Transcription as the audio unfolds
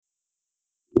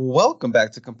Welcome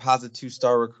back to Composite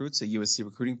Two-Star Recruits, a USC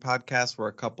recruiting podcast where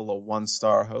a couple of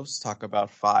one-star hosts talk about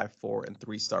 5, 4, and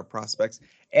 3-star prospects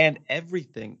and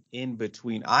everything in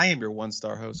between. I am your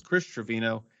one-star host, Chris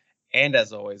Trevino, and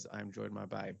as always, I'm joined by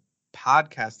my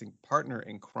podcasting partner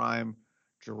in crime,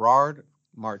 Gerard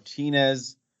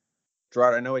Martinez.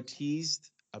 Gerard, I know I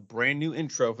teased a brand new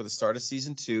intro for the start of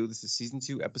Season 2. This is Season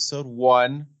 2, Episode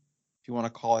 1, if you want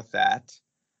to call it that,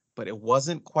 but it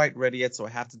wasn't quite ready yet, so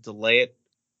I have to delay it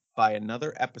by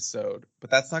another episode, but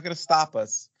that's not going to stop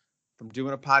us from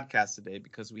doing a podcast today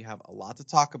because we have a lot to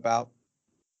talk about.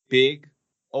 Big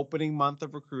opening month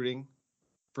of recruiting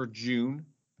for June.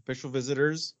 Official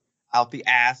visitors out the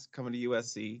ass coming to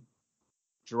USC.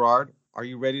 Gerard, are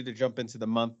you ready to jump into the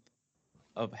month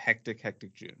of hectic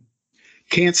June?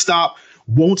 Can't stop,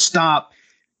 won't stop.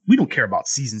 We don't care about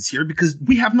seasons here because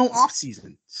we have no off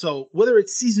season. So whether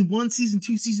it's season 1, season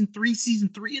 2, season 3, season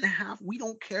 3.5, we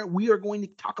don't care. We are going to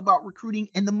talk about recruiting,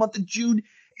 and the month of June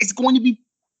is going to be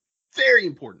very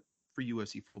important for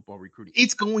USC football recruiting.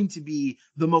 It's going to be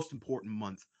the most important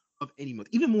month of any month,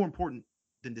 even more important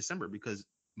than December, because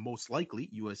most likely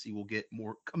USC will get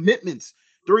more commitments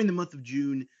during the month of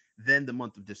June than the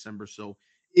month of December. So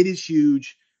it is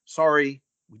huge. Sorry,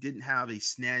 we didn't have a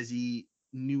snazzy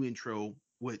new intro,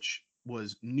 which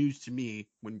was news to me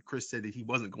when Chris said that he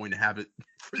wasn't going to have it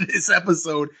for this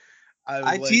episode.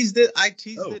 I teased it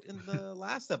in the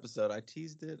last episode. I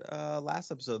teased it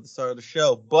last episode, the start of the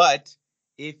show. But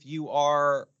if you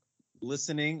are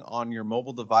listening on your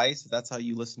mobile device, if that's how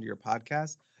you listen to your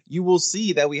podcast, you will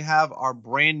see that we have our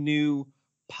brand new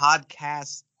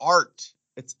podcast art.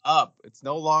 It's up. It's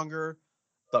no longer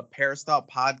the Peristyle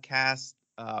podcast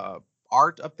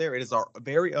art up there. It is our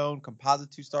very own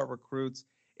Composite Two-Star Recruits.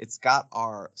 It's got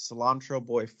our cilantro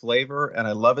boy flavor, and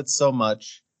I love it so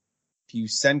much. If you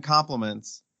send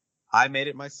compliments, I made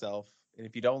it myself. And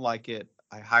if you don't like it,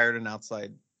 I hired an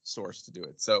outside source to do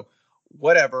it. So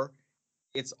whatever.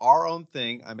 It's our own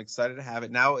thing. I'm excited to have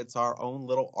it. Now it's our own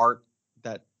little art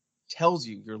that tells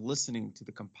you you're listening to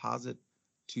the Composite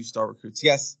Two-Star Recruits.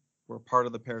 Yes, we're part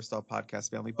of the Peristyle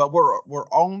podcast family, but we're our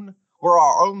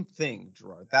own thing,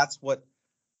 Gerard. That's what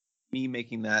me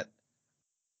making that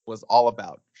was all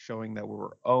about, showing that we're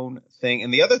our own thing.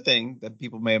 And the other thing that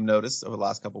people may have noticed over the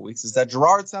last couple of weeks is that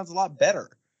Gerard sounds a lot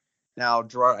better. Now,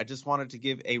 Gerard, I just wanted to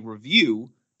give a review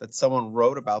that someone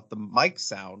wrote about the mic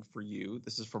sound for you.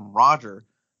 This is from Roger.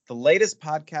 The latest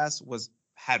podcast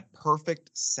had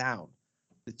perfect sound.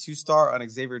 The 2-star on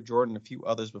Xavier Jordan and a few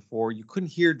others before. You couldn't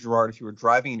hear Gerard if you were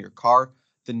driving in your car.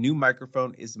 The new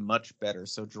microphone is much better.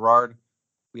 So, Gerard,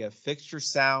 we have fixed your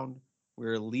sound.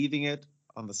 We're leaving it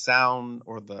on the sound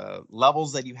or the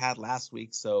levels that you had last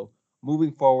week. So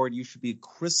moving forward, you should be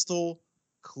crystal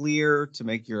clear to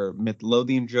make your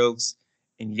Midlothian jokes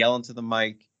and yell into the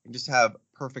mic and just have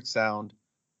perfect sound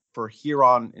for here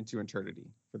on into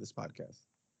eternity for this podcast.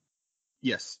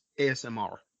 Yes,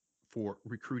 ASMR for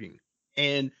recruiting.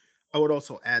 And I would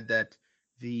also add that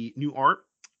the new art,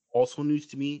 also news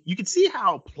to me. You can see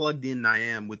how plugged in I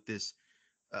am with this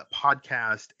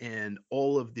podcast and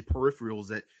all of the peripherals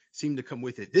that seem to come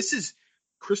with it. This is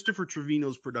Christopher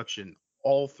Trevino's production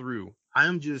all through. I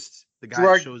am just the guy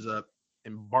Gerard, that shows up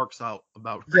and barks out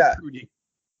about recruiting.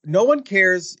 No one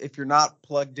cares if you're not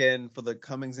plugged in for the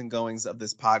comings and goings of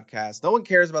this podcast. No one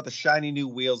cares about the shiny new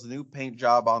wheels, the new paint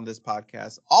job on this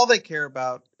podcast. All they care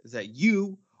about is that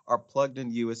you are plugged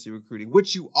into USC recruiting,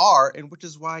 which you are, and which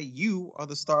is why you are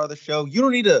the star of the show. You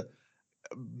don't need to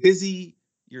busy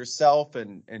yourself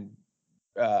and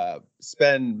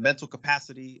spend mental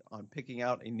capacity on picking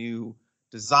out a new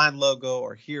design logo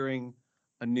or hearing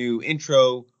a new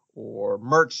intro or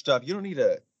merch stuff. You don't need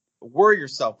to worry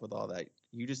yourself with all that.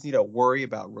 You just need to worry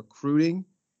about recruiting.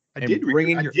 I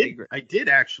did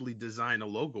actually design a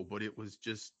logo, but it was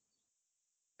just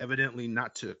evidently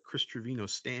not to Chris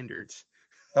Trevino's standards.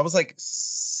 That was like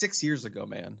 6 years ago,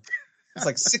 man. It's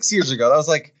like 6 years ago. That was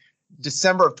like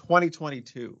December of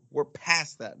 2022. We're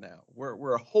past that now.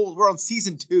 We're on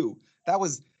season 2. That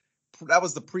was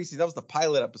the preseason. That was the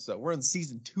pilot episode. We're in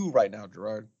season 2 right now,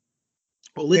 Gerard.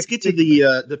 Well, let's get to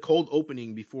the cold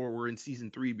opening before we're in season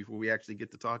 3, before we actually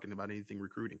get to talking about anything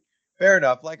recruiting. Fair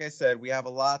enough. Like I said, we have a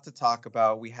lot to talk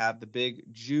about. We have the big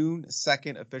June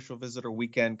 2nd official visitor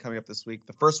weekend coming up this week.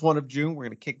 The first one of June, we're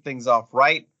going to kick things off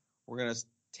right. We're going to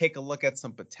take a look at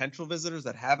some potential visitors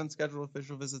that haven't scheduled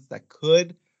official visits that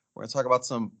could. We're going to talk about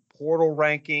some portal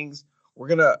rankings. We're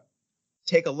going to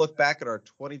take a look back at our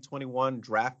 2021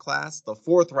 draft class, the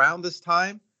 4th round this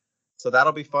time. So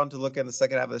that'll be fun to look at in the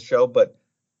second half of the show. But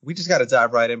we just got to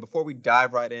dive right in. Before we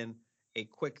dive right in, a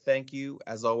quick thank you,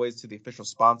 as always, to the official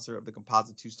sponsor of the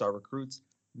Composite Two-Star Recruits,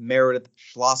 Meredith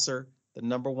Schlosser, the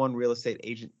 #1 real estate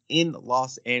agent in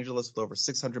Los Angeles with over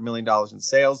 $600 million in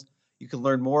sales. You can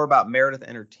learn more about Meredith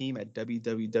and her team at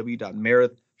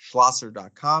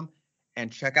www.meredithschlosser.com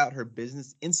and check out her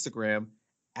business Instagram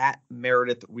at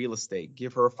Meredith Real Estate.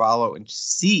 Give her a follow and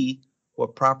see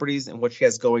what properties and what she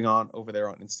has going on over there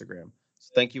on Instagram.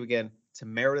 So thank you again to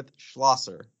Meredith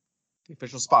Schlosser, the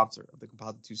official sponsor of the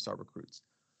Composite Two-Star Recruits.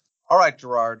 All right,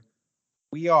 Gerard,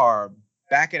 we are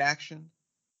back in action.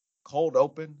 Cold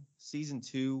open, season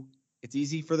 2. It's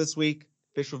easy for this week.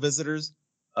 Official visitors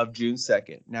of June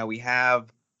 2nd. Now we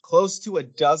have close to a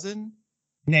dozen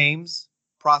names,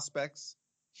 prospects,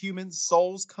 humans,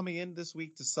 souls coming in this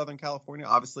week to Southern California.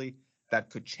 Obviously, that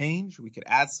could change. We could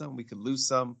add some, we could lose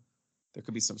some. There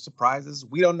could be some surprises.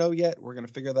 We don't know yet. We're going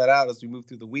to figure that out as we move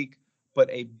through the week. But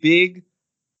a big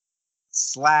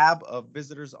slab of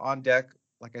visitors on deck.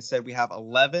 Like I said, we have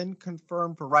 11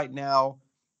 confirmed for right now.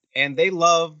 And they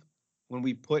love when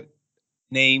we put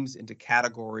names into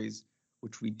categories,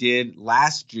 which we did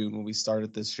last June when we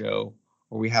started this show,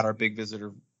 where we had our big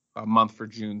visitor month for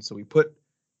June. So we put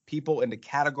people into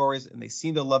categories, and they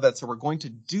seem to love that. So we're going to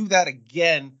do that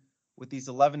again with these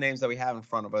 11 names that we have in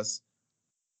front of us.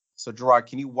 So, Gerard,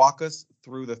 can you walk us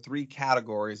through the 3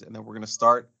 categories, and then we're going to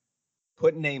start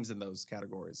putting names in those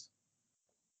categories?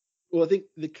 Well, I think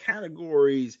the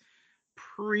categories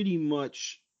pretty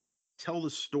much tell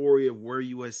the story of where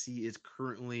USC is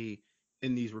currently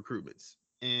in these recruitments.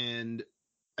 And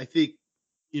I think,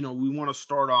 we want to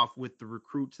start off with the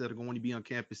recruits that are going to be on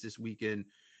campus this weekend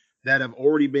that have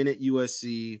already been at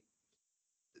USC.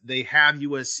 They have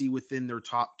USC within their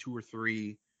top 2 or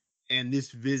 3. And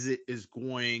this visit is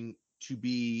going to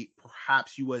be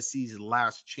perhaps USC's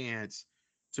last chance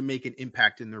to make an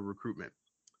impact in their recruitment.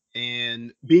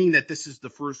 And being that this is the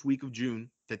first week of June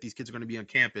that these kids are going to be on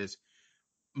campus,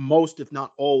 most, if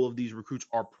not all, of these recruits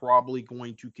are probably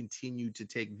going to continue to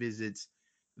take visits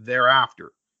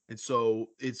thereafter. And so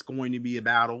it's going to be a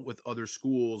battle with other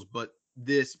schools, but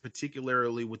this,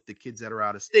 particularly with the kids that are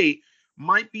out of state,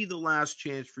 might be the last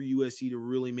chance for USC to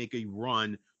really make a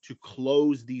run to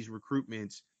close these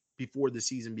recruitments before the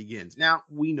season begins. Now,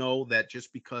 we know that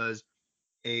just because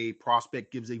a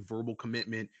prospect gives a verbal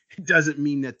commitment, it doesn't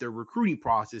mean that their recruiting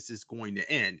process is going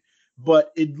to end.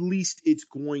 But at least it's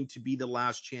going to be the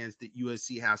last chance that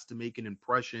USC has to make an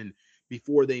impression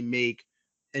before they make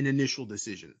an initial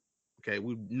decision. Okay,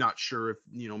 we're not sure if,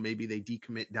 maybe they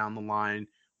decommit down the line,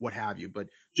 what have you. But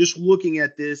just looking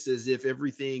at this as if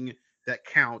everything that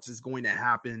counts is going to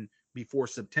happen before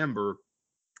September,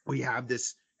 we have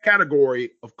this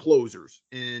category of closers,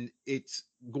 and it's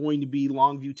going to be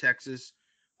Longview, Texas,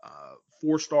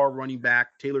 4-star running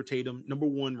back Taylor Tatum,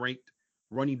 #1 ranked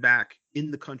running back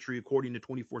in the country according to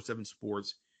 24/7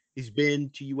 Sports. He's been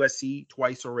to USC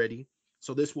twice already,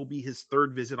 so this will be his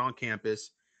 3rd visit on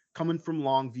campus, coming from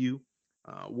Longview,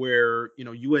 where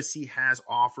USC has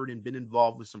offered and been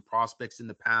involved with some prospects in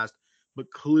the past,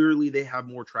 but clearly they have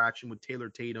more traction with Taylor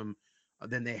Tatum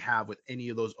than they have with any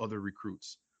of those other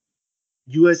recruits.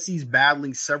 USC's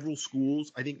battling several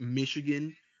schools. I think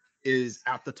Michigan is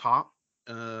at the top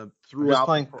throughout.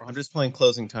 I'm just playing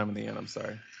closing time in the end. I'm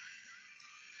sorry.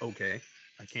 Okay,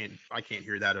 I can't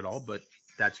hear that at all, but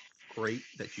that's great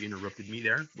that you interrupted me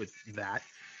there with that.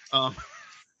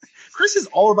 Chris is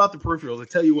all about the peripherals. I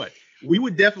tell you what, we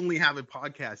would definitely have a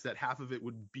podcast that half of it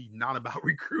would be not about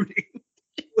recruiting.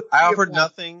 I offered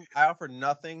nothing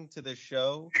to this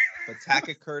show but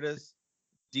Taka Curtis,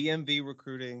 DMV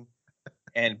recruiting,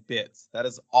 and bits. That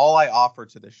is all I offer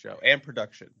to this show, and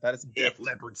production. That is Def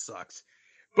Leppard sucks.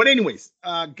 But anyways,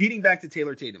 getting back to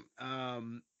Taylor Tatum,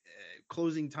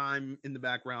 closing time in the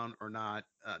background or not,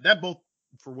 that both,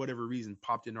 for whatever reason,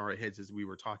 popped in our heads as we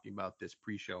were talking about this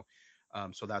pre-show.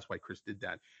 So that's why Chris did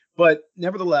that. But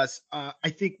nevertheless, I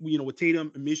think, with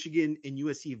Tatum, Michigan and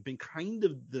USC have been kind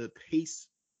of the pace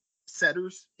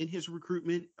setters in his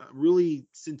recruitment, really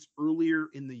since earlier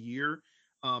in the year.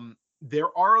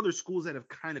 There are other schools that have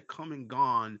kind of come and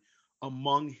gone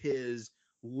among his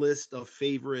list of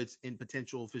favorites and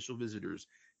potential official visitors.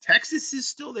 Texas is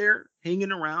still there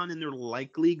hanging around, and they're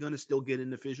likely going to still get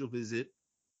an official visit.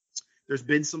 There's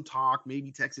been some talk,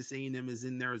 maybe Texas A&M is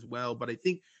in there as well, but I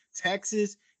think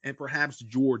Texas and perhaps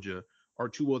Georgia are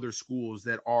 2 other schools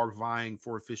that are vying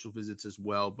for official visits as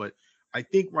well. But I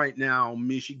think right now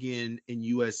Michigan and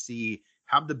USC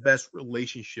have the best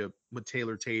relationship with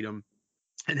Taylor Tatum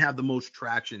and have the most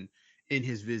traction in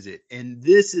his visit. And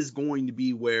this is going to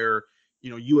be where,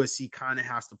 USC kind of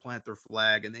has to plant their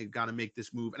flag, and they've got to make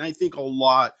this move. And I think a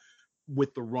lot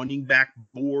with the running back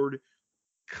board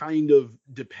kind of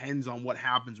depends on what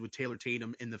happens with Taylor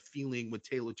Tatum and the feeling with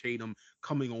Taylor Tatum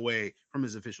coming away from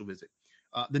his official visit.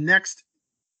 The next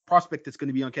prospect that's going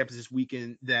to be on campus this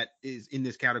weekend that is in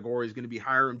this category is going to be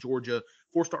Hiram, Georgia,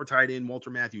 4-star tight end Walter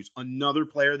Matthews, another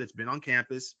player that's been on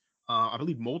campus, I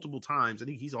believe multiple times. I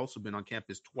think he's also been on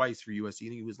campus twice for USC. I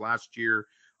think he was last year,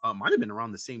 might have been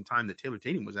around the same time that Taylor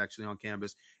Tatum was actually on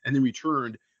campus, and then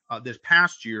returned this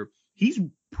past year. He's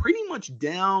pretty much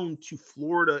down to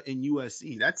Florida and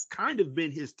USC. That's kind of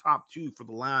been his top two for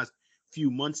the last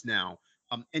few months now.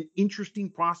 An interesting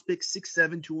prospect,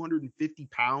 6'7", 250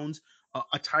 pounds,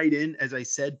 a tight end, as I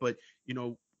said. But,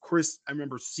 Chris, I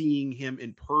remember seeing him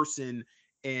in person,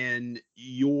 and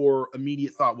your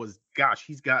immediate thought was, gosh,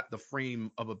 he's got the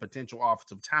frame of a potential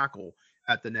offensive tackle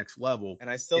at the next level. And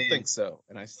I still think so.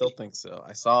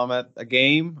 I saw him at a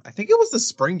game. I think it was the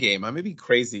spring game. I may be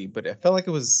crazy, but I felt like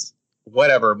it was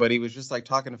whatever. But he was just like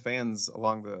talking to fans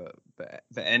along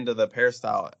the end of the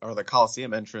peristyle or the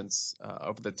Coliseum entrance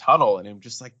over the tunnel. And him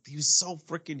just like, he was so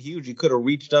freaking huge. He could have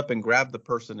reached up and grabbed the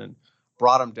person and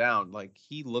brought him down. Like,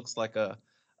 he looks like an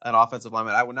offensive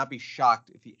lineman. I would not be shocked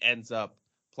if he ends up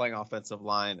playing offensive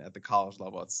line at the college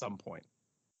level at some point.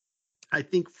 I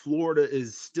think Florida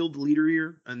is still the leader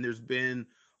here, and there's been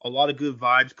a lot of good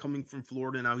vibes coming from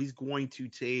Florida. Now he's going to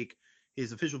take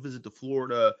his official visit to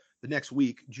Florida the next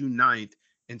week, June 9th.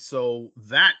 And so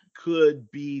that could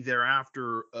be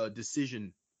thereafter a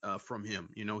decision from him.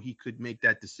 He could make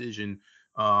that decision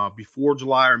before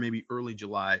July or maybe early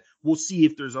July. We'll see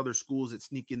if there's other schools that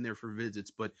sneak in there for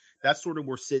visits, but that's sort of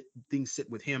where things sit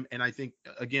with him. And I think,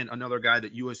 again, another guy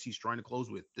that USC is trying to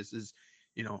close with. This is,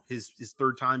 his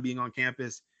third time being on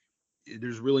campus.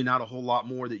 There's really not a whole lot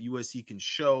more that USC can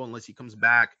show unless he comes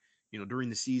back, during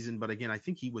the season. But again, I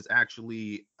think he was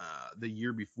actually the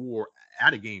year before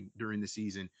at a game during the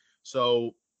season.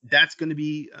 So that's going to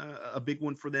be a big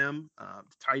one for them.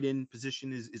 The tight end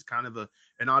position is kind of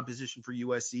an odd position for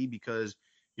USC because,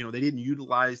 they didn't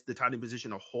utilize the tight end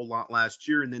position a whole lot last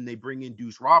year. And then they bring in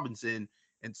Deuce Robinson.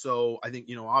 And so I think,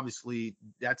 obviously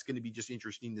that's going to be just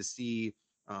interesting to see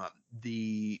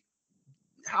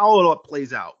how it all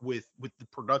plays out with the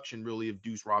production really of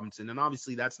Deuce Robinson. And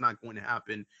obviously that's not going to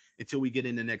happen until we get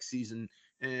into next season.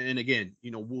 And again,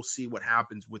 we'll see what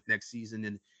happens with next season.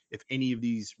 And if any of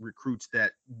these recruits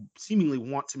that seemingly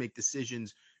want to make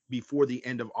decisions before the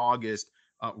end of August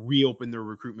reopen their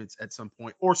recruitments at some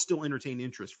point, or still entertain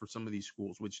interest for some of these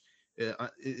schools, which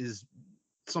is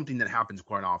something that happens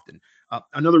quite often.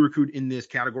 Another recruit in this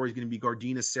category is going to be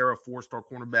Gardena Sarah, 4-star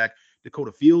cornerback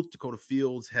Dakota Fields. Dakota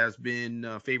Fields has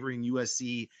been favoring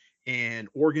USC and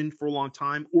Oregon for a long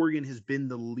time. Oregon has been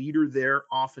the leader there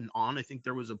off and on. I think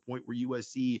there was a point where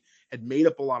USC had made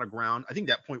up a lot of ground. I think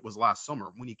that point was last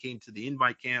summer when he came to the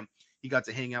invite camp. He got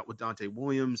to hang out with Dante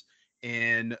Williams,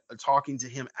 and talking to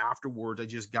him afterwards, I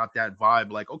just got that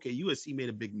vibe like, okay, USC made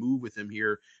a big move with him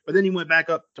here. But then he went back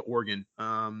up to Oregon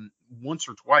once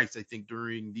or twice, I think,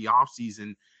 during the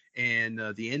offseason and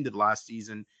the end of last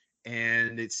season.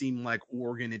 And it seemed like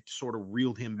Oregon had sort of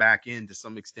reeled him back in to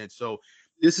some extent. So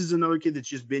this is another kid that's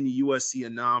just been to USC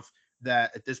enough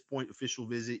that at this point, official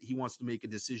visit, he wants to make a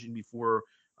decision before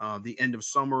the end of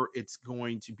summer. It's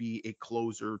going to be a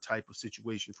closer type of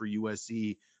situation for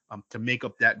USC to make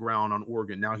up that ground on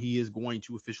Oregon. Now, he is going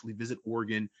to officially visit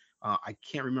Oregon. I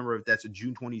can't remember if that's a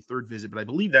June 23rd visit, but I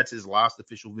believe that's his last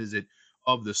official visit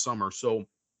of the summer. So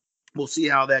we'll see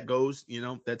how that goes.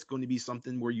 That's going to be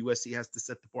something where USC has to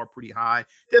set the bar pretty high.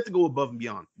 They have to go above and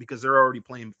beyond because they're already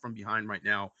playing from behind right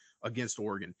now against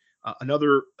Oregon.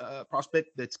 Another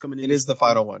prospect that's coming in. It is the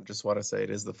final one. Just want to say it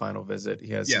is the final visit.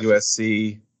 He has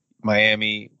USC,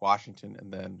 Miami, Washington, and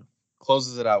then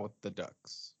closes it out with the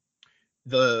Ducks.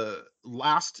 The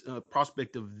last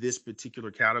prospect of this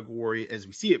particular category, as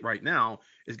we see it right now,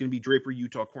 is going to be Draper,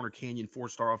 Utah, Corner Canyon,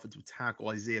 4-star offensive tackle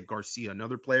Isaiah Garcia,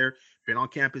 another player, been on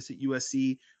campus at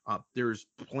USC. There's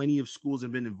plenty of schools that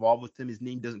have been involved with him. His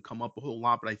name doesn't come up a whole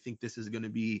lot, but I think this is going to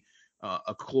be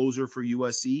a closer for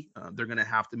USC. They're going to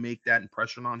have to make that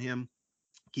impression on him,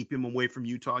 keep him away from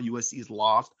Utah. USC has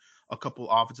lost a couple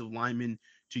offensive linemen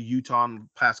to Utah in the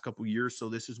past couple of years, so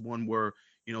this is one where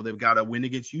they've got to win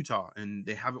against Utah, and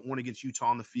they haven't won against Utah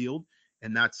on the field,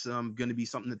 and that's going to be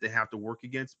something that they have to work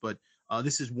against. But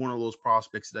this is one of those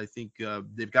prospects that I think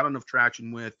they've got enough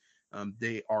traction with.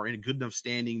 They are in a good enough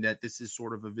standing that this is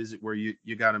sort of a visit where you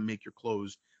got to make your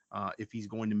close if he's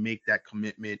going to make that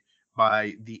commitment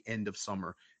by the end of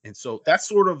summer. And so that's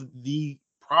sort of the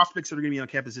prospects that are going to be on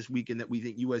campus this weekend that we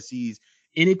think USC is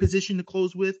in a position to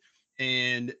close with,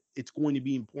 and it's going to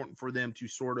be important for them to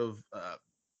sort of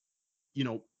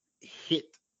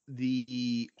hit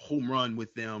the home run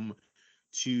with them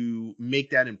to make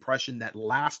that impression that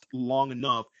lasts long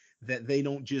enough that they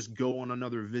don't just go on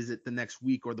another visit the next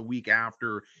week or the week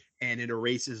after and it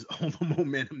erases all the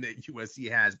momentum that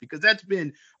USC has, because that's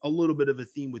been a little bit of a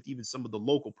theme with even some of the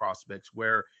local prospects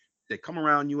where they come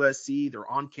around USC, they're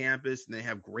on campus, and they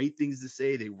have great things to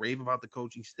say. They rave about the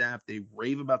coaching staff, they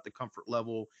rave about the comfort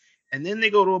level, and then they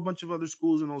go to a bunch of other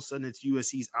schools, and all of a sudden it's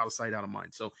USC's out of sight, out of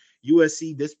mind. So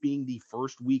USC, this being the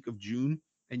first week of June,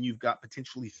 and you've got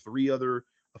potentially 3 other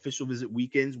official visit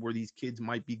weekends where these kids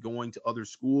might be going to other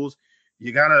schools.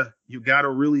 You gotta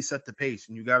really set the pace,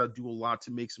 and you gotta do a lot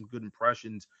to make some good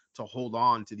impressions to hold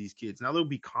on to these kids. Now there'll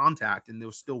be contact, and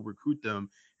they'll still recruit them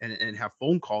and have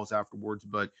phone calls afterwards,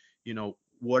 but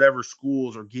whatever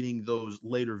schools are getting those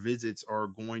later visits are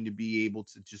going to be able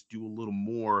to just do a little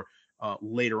more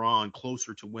later on,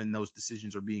 closer to when those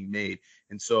decisions are being made.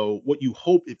 And so what you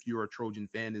hope, if you're a Trojan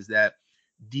fan, is that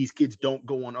these kids don't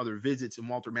go on other visits and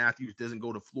Walter Matthews doesn't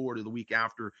go to Florida the week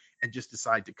after and just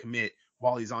decide to commit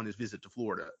while he's on his visit to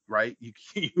Florida, right?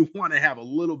 You want to have a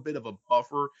little bit of a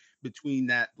buffer between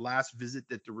that last visit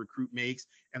that the recruit makes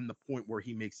and the point where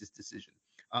he makes his decision.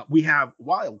 We have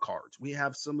wild cards. We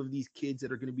have some of these kids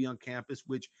that are going to be on campus,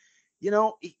 which,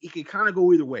 it can kind of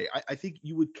go either way. I think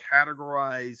you would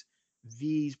categorize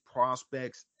these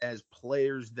prospects as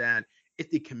players that, if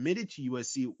they committed to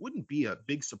USC, it wouldn't be a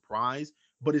big surprise,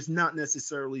 but it's not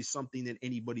necessarily something that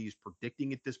anybody is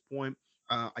predicting at this point.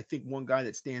 I think one guy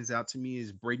that stands out to me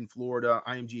is Braden Florida,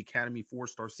 IMG Academy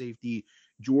 4-star safety,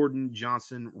 Jordan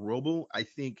Johnson Robo. I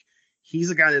think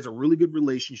he's a guy that has a really good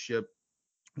relationship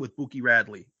with Buki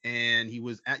Radley, and he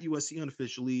was at USC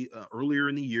unofficially earlier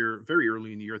in the year, very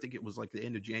early in the year. I think it was like the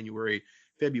end of January,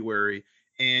 February,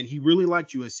 and he really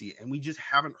liked USC. And we just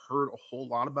haven't heard a whole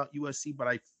lot about USC, but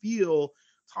I feel,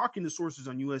 talking to sources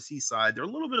on USC side, they're a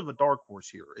little bit of a dark horse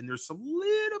here, and there's some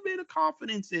little bit of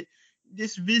confidence that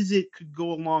this visit could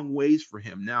go a long ways for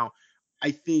him. Now,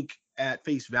 I think at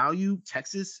face value,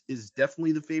 Texas is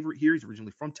definitely the favorite here. He's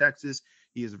originally from Texas.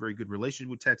 He has a very good relationship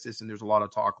with Texas, and there's a lot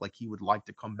of talk like he would like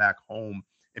to come back home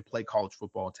and play college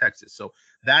football in Texas. So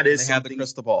that is something. Have the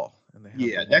crystal ball.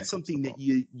 Yeah, that's something that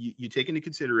you take into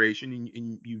consideration,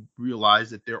 and you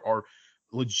realize that there are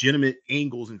legitimate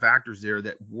angles and factors there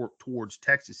that work towards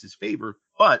Texas's favor.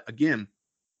 But again,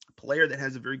 player that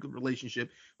has a very good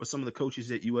relationship with some of the coaches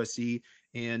at USC.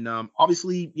 And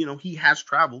obviously, he has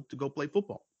traveled to go play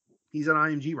football. He's at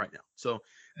IMG right now. So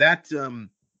that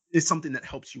is something that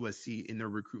helps USC in their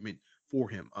recruitment for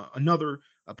him. Another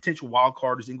potential wild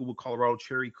card is Inglewood, Colorado,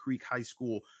 Cherry Creek High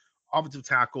School offensive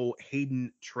tackle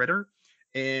Hayden Treader.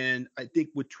 And I think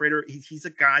with Treader, he's a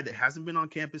guy that hasn't been on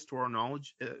campus to our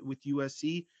knowledge with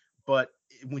USC, but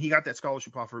when he got that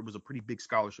scholarship offer, it was a pretty big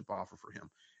scholarship offer for him.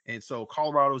 And so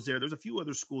Colorado's there. There's a few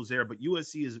other schools there, but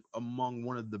USC is among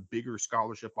one of the bigger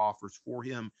scholarship offers for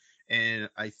him. And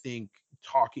I think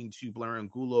talking to Blair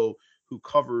Angulo, who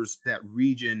covers that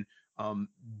region,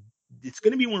 it's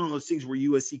going to be one of those things where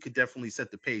USC could definitely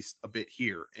set the pace a bit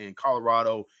here. And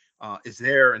Colorado is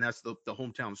there, and that's the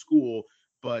hometown school.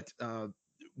 But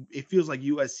it feels like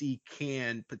USC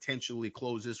can potentially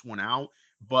close this one out,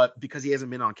 but because he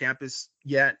hasn't been on campus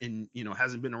yet and,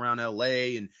 hasn't been around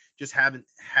LA and just haven't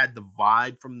had the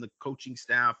vibe from the coaching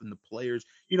staff and the players,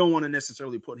 you don't want to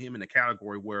necessarily put him in a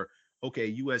category where,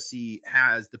 okay, USC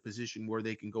has the position where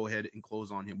they can go ahead and close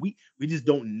on him. We just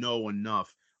don't know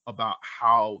enough about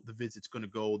how the visit's going to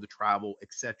go, the travel,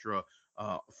 etc.,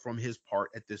 from his part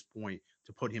at this point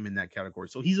to put him in that category.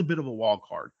 So he's a bit of a wild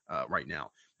card right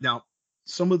now. Now,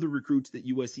 some of the recruits that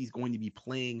USC is going to be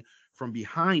playing from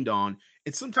behind on,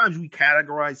 and sometimes we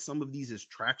categorize some of these as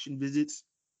traction visits,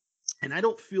 and I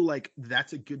don't feel like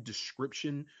that's a good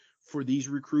description for these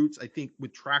recruits. I think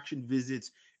with traction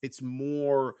visits, it's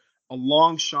more a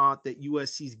long shot that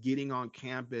USC is getting on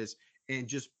campus and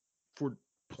just for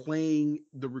playing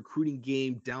the recruiting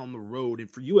game down the road. And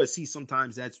for USC,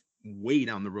 sometimes that's way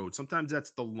down the road. Sometimes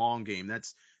that's the long game.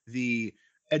 That's the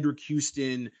Edric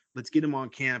Houston, let's get him on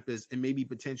campus, and maybe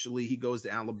potentially he goes to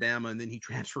Alabama and then he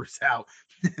transfers out.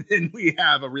 And then we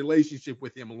have a relationship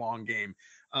with him, a long game.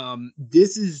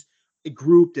 This is a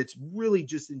group that's really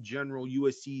just in general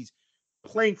USC's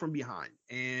playing from behind,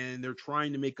 and they're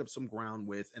trying to make up some ground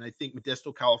with. And I think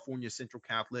Modesto, California Central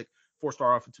Catholic,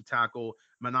 4-star offensive tackle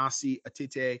Manasi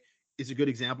Atite is a good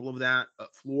example of that.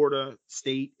 Florida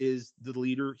State is the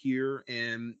leader here,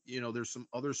 and there's some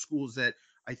other schools that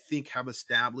I think have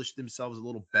established themselves a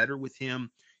little better with him.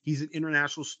 He's an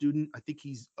international student. I think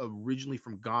he's originally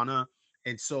from Ghana,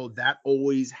 and so that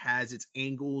always has its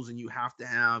angles, and you have to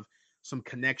have some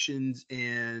connections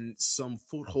and some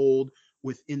foothold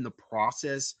within the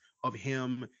process of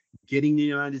him getting to the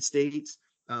United States.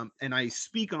 And I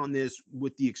speak on this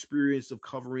with the experience of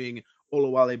covering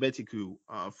Olawale Betiku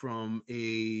from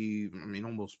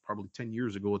almost probably 10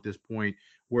 years ago at this point,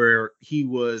 where he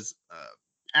was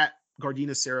at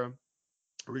Gardena Serra,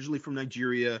 originally from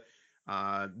Nigeria.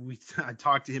 I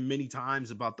talked to him many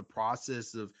times about the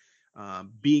process of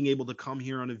being able to come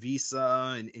here on a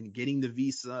visa and getting the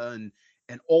visa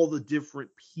and all the different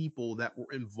people that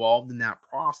were involved in that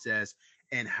process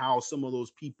and how some of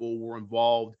those people were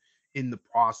involved in the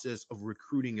process of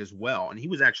recruiting as well. And he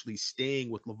was actually staying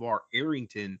with LeVar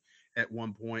Arrington at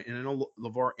one point. And I know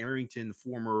LeVar Arrington,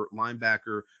 former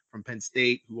linebacker from Penn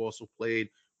State, who also played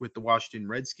with the Washington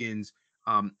Redskins,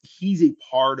 he's a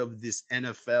part of this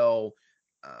NFL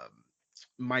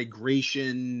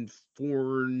migration,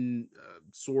 foreign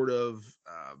sort of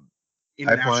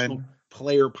international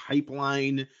player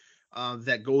pipeline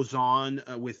that goes on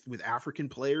with African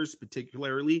players,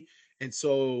 particularly. And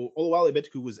so Olawale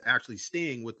Betiku was actually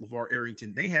staying with LeVar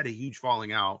Arrington. They had a huge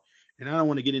falling out. And I don't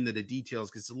want to get into the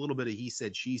details because it's a little bit of he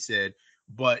said, she said,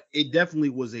 but it definitely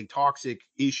was a toxic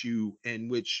issue in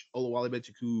which Olawale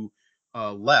Betiku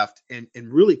left and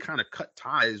really kind of cut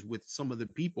ties with some of the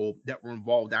people that were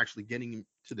involved actually getting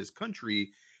to this country.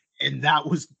 And that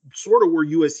was sort of where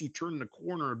USC turned the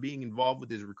corner of being involved with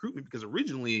his recruitment, because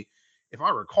originally, if I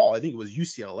recall, I think it was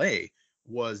UCLA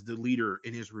was the leader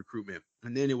in his recruitment.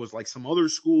 And then it was like some other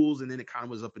schools, and then it kind of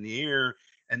was up in the air.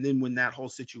 And then when that whole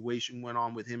situation went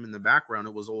on with him in the background,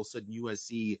 it was all of a sudden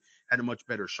USC had a much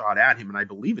better shot at him. And I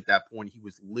believe at that point he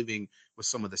was living with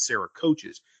some of the Sarah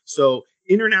coaches. So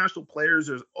international players,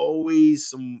 there's always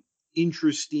some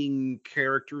interesting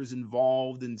characters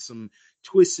involved and some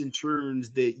twists and turns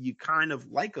that you kind of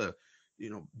like a,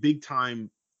 big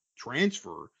time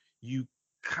transfer. You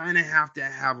kind of have to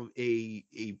have a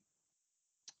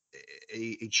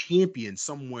champion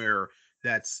somewhere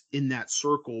that's in that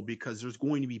circle, because there's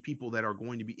going to be people that are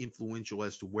going to be influential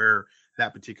as to where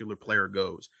that particular player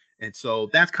goes. And so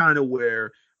that's kind of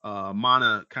where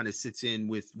Mana kind of sits in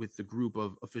with the group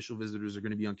of official visitors that are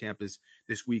going to be on campus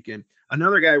this weekend.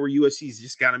 Another guy where USC's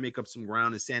just got to make up some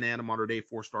ground is Santa Ana Mater Dei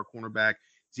 4-star cornerback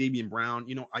Xavier Brown.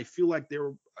 I feel like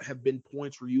there have been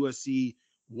points where USC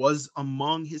was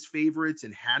among his favorites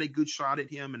and had a good shot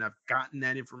at him. And I've gotten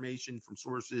that information from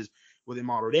sources within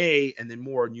Mater Dei and then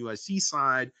more on USC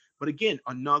side. But again,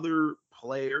 another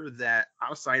player that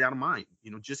out of sight, out of mind,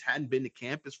 just hadn't been to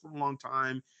campus for a long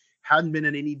time, hadn't been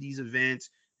at any of these events,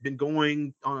 been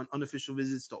going on unofficial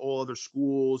visits to all other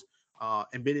schools,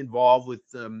 and been involved with,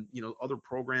 other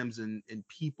programs and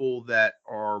people that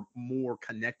are more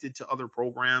connected to other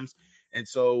programs. And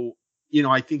so,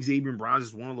 I think Xavier Brown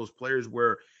is one of those players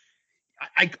where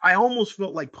I almost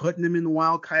felt like putting him in the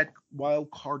wild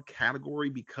card category,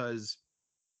 because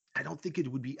I don't think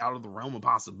it would be out of the realm of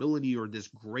possibility or this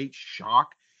great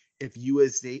shock if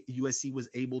USC was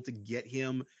able to get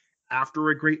him after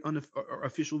a great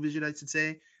official visit, I should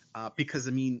say, because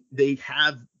they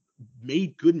have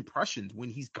made good impressions when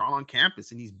he's gone on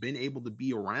campus and he's been able to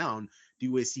be around the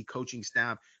USC coaching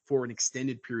staff for an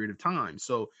extended period of time.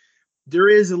 So there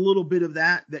is a little bit of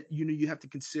that you have to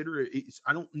consider.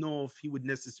 I don't know if he would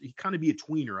necessarily kind of be a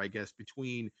tweener, I guess,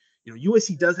 between,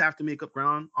 USC does have to make up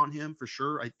ground on him for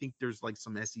sure. I think there's like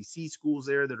some SEC schools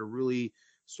there that are really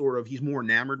sort of, he's more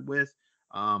enamored with.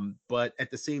 But at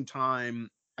the same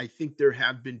time, I think there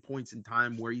have been points in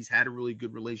time where he's had a really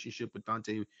good relationship with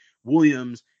Dante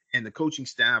Williams and the coaching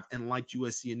staff and liked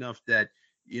USC enough that,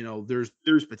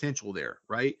 there's potential there.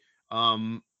 Right.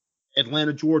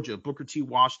 Atlanta, Georgia, Booker T.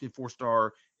 Washington,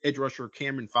 4-star edge rusher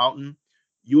Cameron Fountain.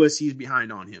 USC is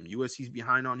behind on him. USC is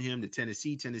behind on him to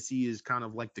Tennessee. Tennessee is kind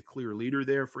of like the clear leader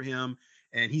there for him.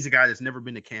 And he's a guy that's never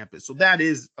been to campus. So that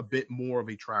is a bit more of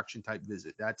a traction type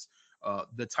visit. That's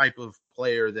the type of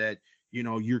player that,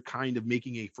 you're kind of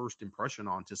making a first impression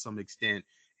on to some extent.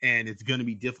 And it's going to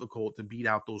be difficult to beat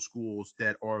out those schools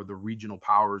that are the regional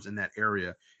powers in that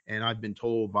area. And I've been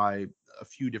told by a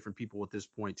few different people at this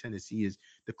point, Tennessee is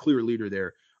the clear leader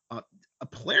there. A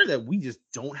player that we just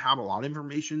don't have a lot of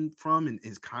information from and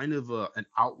is kind of an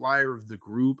outlier of the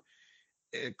group.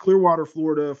 Clearwater,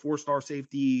 Florida, 4-star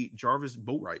safety Jarvis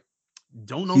Boatwright.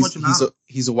 Don't know much about him.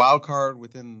 He's a wild card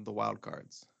within the wild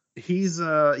cards. He's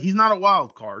not a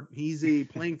wild card. He's a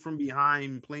playing from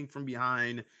behind.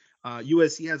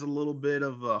 USC has a little bit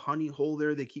of a honey hole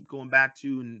there they keep going back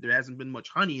to, and there hasn't been much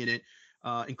honey in it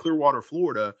in Clearwater,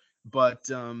 Florida. But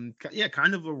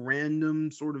kind of a random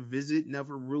sort of visit.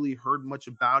 Never really heard much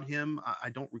about him. I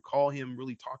don't recall him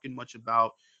really talking much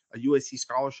about a USC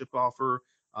scholarship offer.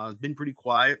 Been pretty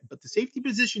quiet, but the safety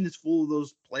position is full of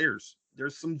those players.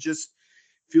 There's some just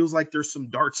feels like there's some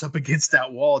darts up against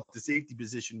that wall at the safety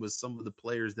position with some of the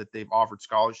players that they've offered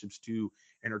scholarships to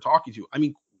and are talking to. I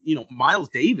mean, Miles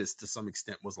Davis to some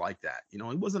extent was like that. He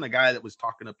wasn't a guy that was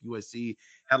talking up USC,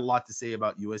 had a lot to say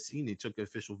about USC, and they took an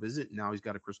official visit. And now he's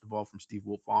got a crystal ball from Steve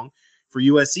Wiltfong for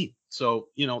USC. So,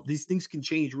 these things can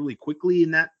change really quickly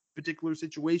in that particular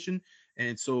situation.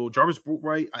 And so Jarvis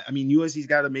Boatwright, I mean, USC's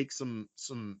got to make some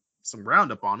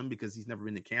ground up on him because he's never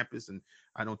been to campus, and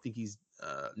I don't think he's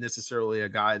necessarily a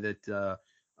guy that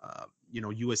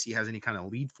USC has any kind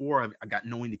of lead for. I got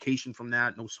no indication from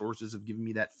that. No sources have given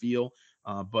me that feel,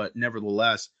 but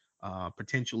nevertheless,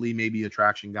 potentially maybe a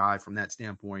traction guy from that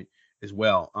standpoint as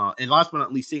well. And last but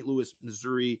not least, St. Louis,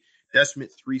 Missouri,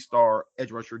 Desmond, 3-star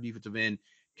edge rusher, defensive end,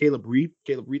 Caleb Reed,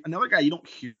 another guy you don't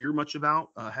hear much about,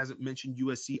 hasn't mentioned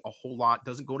USC a whole lot,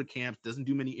 doesn't go to camps, doesn't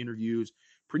do many interviews,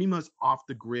 pretty much off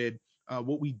the grid.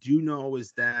 What we do know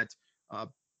is that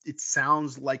it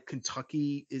sounds like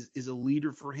Kentucky is a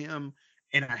leader for him,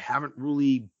 and I haven't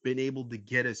really been able to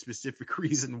get a specific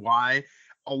reason why.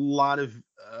 A lot of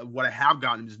what I have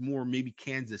gotten is more maybe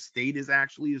Kansas State is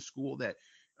actually a school that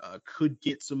could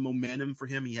get some momentum for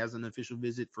him. He has an official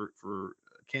visit for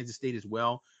Kansas State as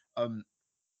well.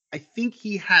 I think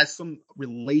he has some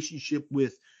relationship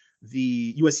with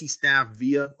the USC staff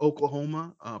via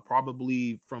Oklahoma,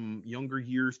 probably from younger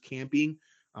years camping.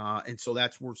 And so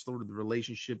that's where sort of the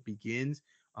relationship begins.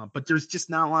 But there's just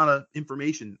not a lot of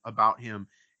information about him.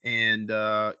 And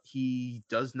he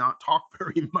does not talk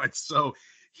very much. So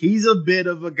he's a bit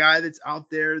of a guy that's out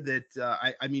there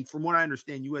that, I mean, from what I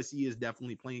understand, USC is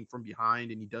definitely playing from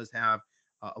behind, and he does have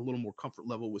a little more comfort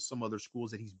level with some other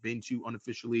schools that he's been to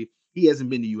unofficially. He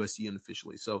hasn't been to USC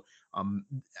unofficially. So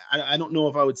I don't know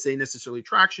if I would say necessarily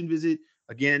traction visit.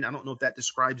 Again, I don't know if that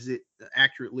describes it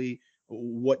accurately.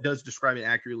 What does describe it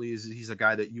accurately is he's a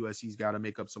guy that USC's got to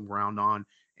make up some ground on,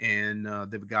 and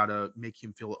they've got to make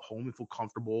him feel at home and feel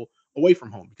comfortable away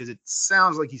from home, because it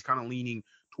sounds like he's kind of leaning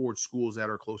towards schools that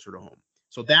are closer to home.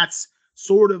 So that's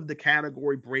sort of the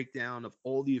category breakdown of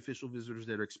all the official visitors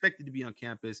that are expected to be on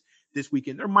campus this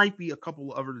weekend. There might be a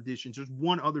couple of other additions. There's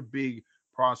one other big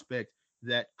prospect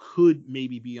that could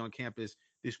maybe be on campus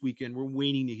this weekend. We're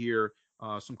waiting to hear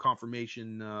some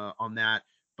confirmation on that,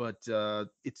 but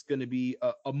it's going to be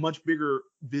a much bigger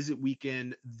visit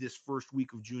weekend this first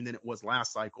week of June than it was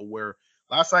last cycle, where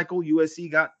last cycle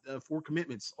USC got 4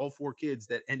 commitments, all 4 kids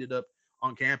that ended up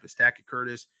on campus. Tackett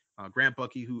Curtis, Grant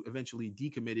Bucky, who eventually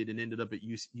decommitted and ended up at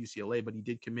UCLA, but he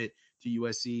did commit to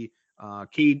USC,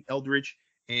 Cade Eldridge,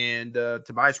 and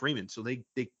Tobias Raymond. So they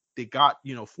got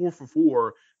 4 for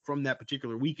 4 from that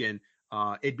particular weekend.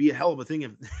 It'd be a hell of a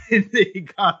thing if they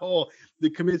got all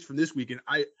the commits from this weekend.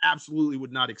 I absolutely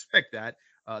would not expect that.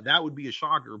 That would be a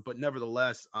shocker. But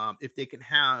nevertheless, if they can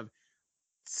have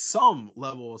some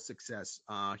level of success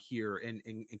here and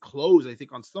close, I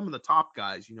think, on some of the top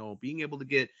guys, being able to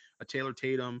get a Taylor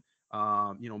Tatum,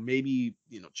 maybe,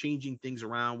 changing things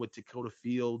around with Dakota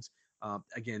Fields.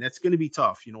 Again, that's going to be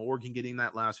tough. Oregon getting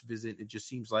that last visit, it just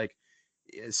seems like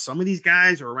some of these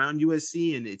guys are around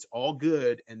USC and it's all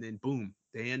good. And then boom,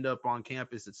 they end up on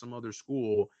campus at some other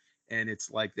school, and it's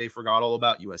like they forgot all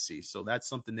about USC. So that's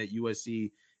something that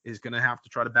USC is going to have to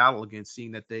try to battle against,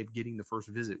 seeing that they're getting the first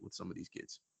visit with some of these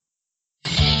kids.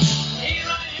 Here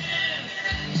I am,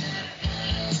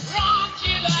 rock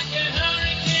you like a hurricane.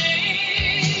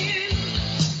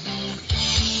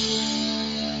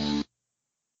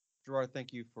 Gerard,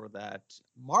 thank you for that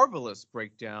marvelous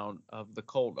breakdown of the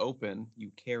cold open.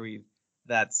 You carried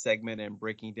that segment in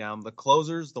breaking down the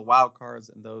closers, the wild cards,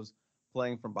 and those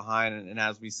playing from behind. And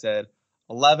as we said,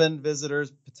 11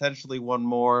 visitors, potentially one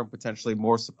more, potentially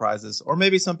more surprises, or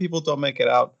maybe some people don't make it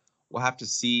out. We'll have to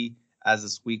see as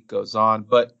this week goes on.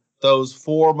 But those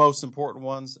 4 most important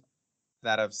ones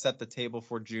that have set the table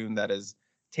for June, that is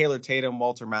Taylor Tatum,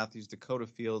 Walter Matthews, Dakota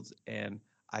Fields, and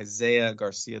Isaiah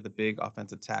Garcia, the big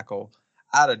offensive tackle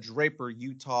out of Draper,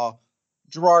 Utah.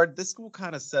 Gerard, this will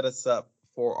kind of set us up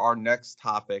for our next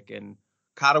topic, and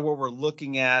kind of where we're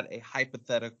looking at a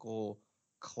hypothetical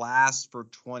class for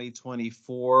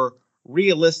 2024.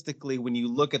 Realistically, when you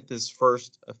look at this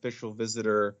first official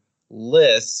visitor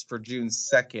list for June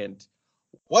 2nd,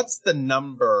 what's the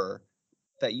number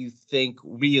that you think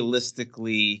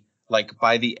realistically, like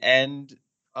by the end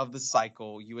of the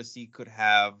cycle, USC could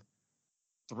have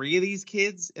 3 of these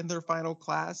kids in their final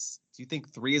class? Do you think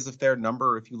 3 is a fair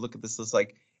number? If you look at this list,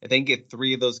 like, if they can get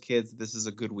 3 of those kids, this is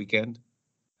a good weekend.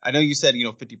 I know you said,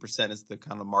 50% is the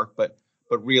kind of mark, but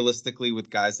realistically, with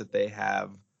guys that they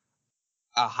have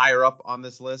higher up on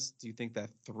this list, do you think that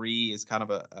 3 is kind of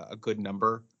a good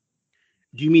number?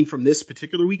 Do you mean from this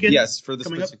particular weekend? Yes, for this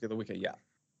particular weekend, yeah.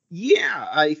 Yeah,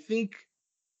 I think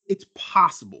it's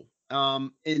possible.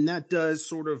 And that does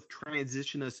sort of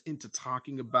transition us into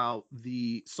talking about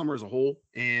the summer as a whole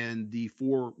and the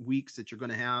 4 weeks that you're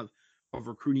going to have of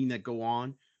recruiting that go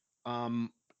on.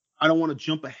 Um, I don't want to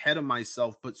jump ahead of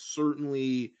myself, but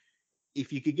certainly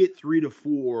if you could get 3 to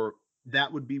 4,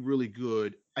 that would be really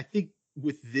good. I think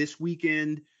with this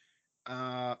weekend,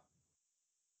 uh,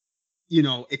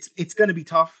 it's going to be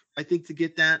tough. I think to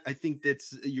get that. I think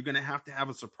that's you're going to have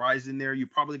a surprise in there. You're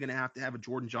probably going to have a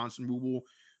Jordan Johnson who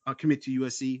will commit to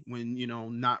USC when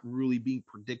not really being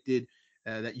predicted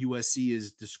that USC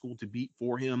is the school to beat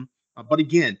for him. But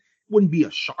again, wouldn't be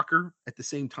a shocker at the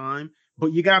same time.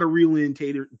 But you got to reel in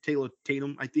Taylor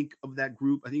Tatum. I think of that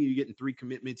group. I think you're getting 3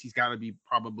 commitments. He's got to be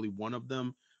probably one of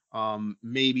them.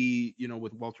 Maybe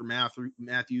with Walter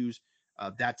Matthews.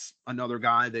 That's another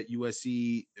guy that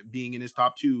USC being in his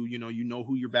top two,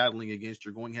 who you're battling against.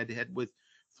 You're going head to head with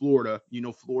Florida.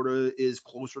 Florida is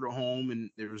closer to home,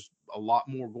 and there's a lot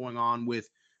more going on with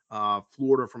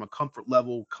Florida from a comfort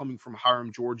level coming from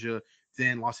Hiram, Georgia,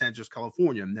 than Los Angeles,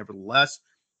 California. Nevertheless,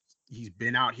 he's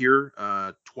been out here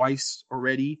twice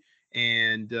already,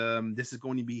 and this is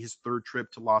going to be his third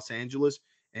trip to Los Angeles.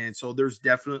 And so there's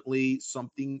definitely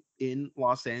something in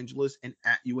Los Angeles and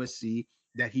at USC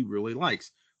that he really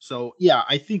likes. So yeah,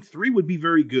 I think 3 would be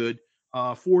very good.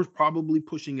 4 is probably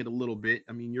pushing it a little bit.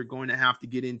 I mean, you're going to have to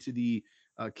get into the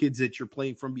kids that you're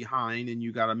playing from behind, and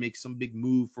you got to make some big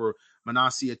move for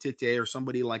Manasi Atite or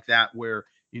somebody like that, where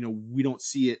we don't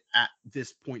see it at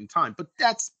this point in time. But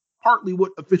that's partly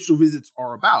what official visits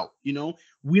are about. We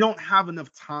don't have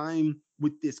enough time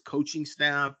with this coaching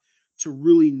staff to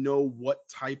really know what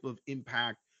type of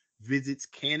impact visits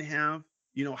can have.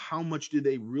 How much do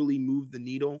they really move the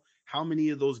needle? How many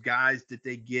of those guys did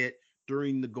they get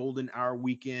during the golden hour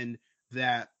weekend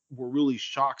that were really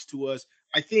shocks to us?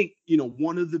 I think,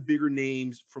 one of the bigger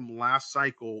names from last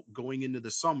cycle going into the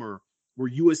summer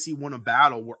where USC won a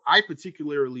battle where I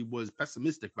particularly was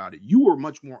pessimistic about it. You were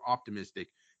much more optimistic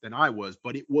than I was,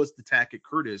 but it was the Tackett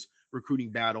Curtis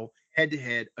recruiting battle head to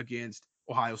head against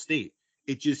Ohio State.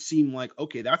 It just seemed like,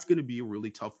 okay, that's going to be a really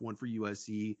tough one for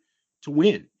USC to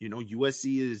win.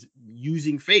 USC is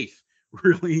using faith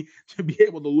really to be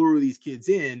able to lure these kids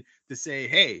in to say,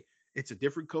 hey, it's a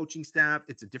different coaching staff,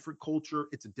 it's a different culture,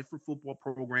 it's a different football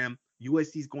program.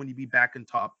 USC is going to be back on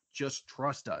top. Just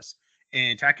trust us.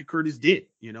 And Tackett Curtis did,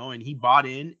 and he bought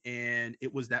in, and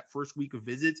it was that first week of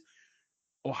visits.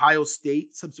 Ohio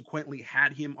State subsequently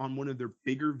had him on one of their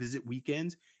bigger visit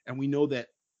weekends. And we know that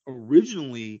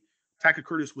originally Tackett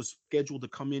Curtis was scheduled to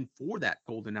come in for that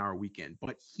golden hour weekend,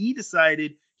 but he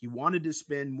decided he wanted to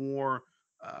spend more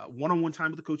one-on-one time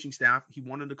with the coaching staff. He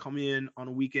wanted to come in on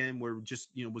a weekend where just,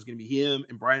 was going to be him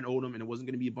and Brian Odom, and it wasn't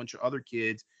going to be a bunch of other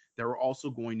kids that were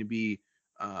also going to be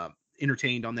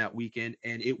entertained on that weekend.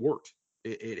 And it worked.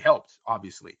 It helped,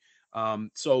 obviously.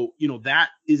 So, that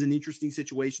is an interesting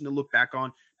situation to look back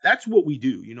on. That's what we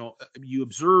do. You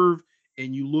observe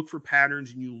and you look for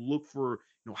patterns, and you look for,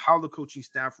 how the coaching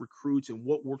staff recruits and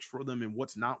what works for them and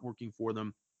what's not working for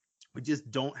them. We just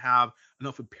don't have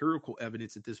enough empirical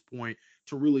evidence at this point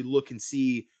to really look and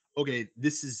see, okay,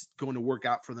 this is going to work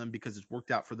out for them because it's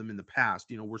worked out for them in the past.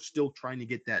 We're still trying to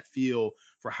get that feel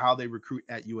for how they recruit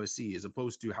at USC as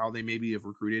opposed to how they maybe have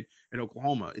recruited in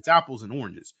Oklahoma. It's apples and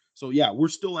oranges. So yeah, we're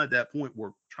still at that point where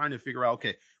we're trying to figure out,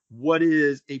 okay, what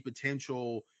is a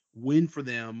potential win for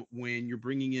them when you're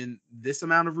bringing in this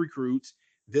amount of recruits,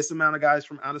 this amount of guys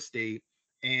from out of state,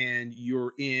 and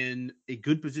you're in a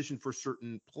good position for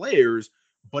certain players,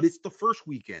 but it's the first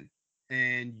weekend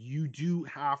and you do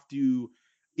have to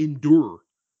endure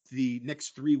the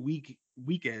next 3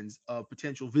 weekends of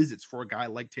potential visits for a guy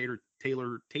like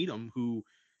Taylor Tatum, who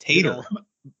Tater.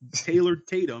 Taylor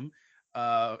Tatum,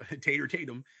 Tater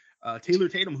Tatum, Taylor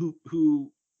Tatum,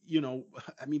 who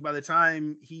I mean, by the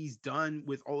time he's done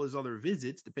with all his other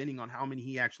visits, depending on how many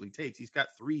he actually takes, he's got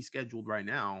 3 scheduled right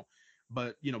now.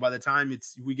 But by the time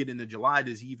we get into July,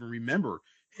 does he even remember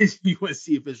his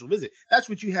USC official visit? That's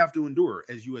what you have to endure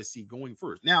as USC going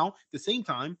first. Now, at the same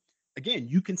time, again,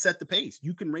 you can set the pace,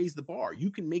 you can raise the bar,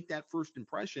 you can make that first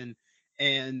impression,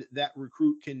 and that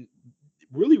recruit can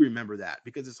really remember that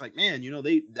because it's like, man,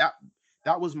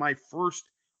 that was my first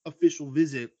official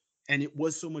visit, and it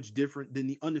was so much different than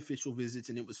the unofficial visits,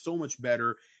 and it was so much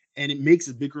better, and it makes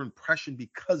a bigger impression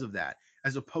because of that,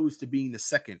 as opposed to being the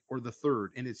second or the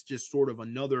third, and it's just sort of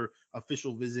another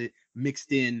official visit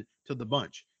mixed in to the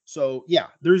bunch. So yeah,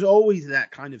 there's always that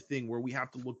kind of thing where we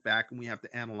have to look back and we have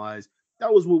to analyze.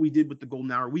 That was what we did with the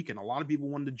golden hour weekend. A lot of people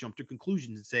wanted to jump to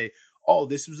conclusions and say, oh,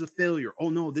 this was a failure. Oh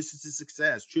no, this is a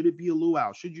success. Should it be a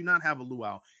luau? Should you not have a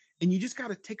luau? And you just got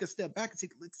to take a step back and say,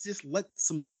 let's just let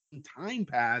some time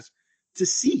pass to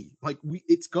see. Like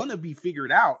it's gonna be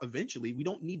figured out eventually. We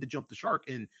don't need to jump the shark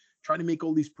and try to make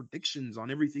all these predictions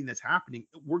on everything that's happening.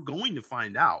 We're going to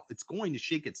find out. It's going to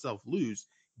shake itself loose.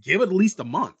 Give it at least a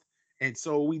month. And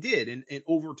so we did. And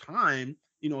over time,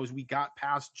 as we got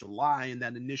past July and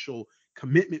that initial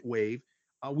commitment wave,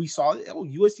 we saw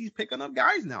USC's picking up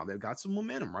guys now. They've got some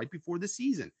momentum right before the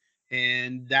season.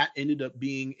 And that ended up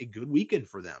being a good weekend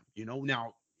for them.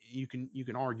 Now you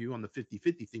can argue on the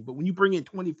 50-50 thing, but when you bring in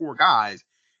 24 guys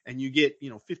and you get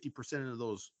 50% of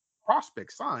those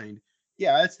prospects signed,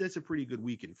 yeah, that's a pretty good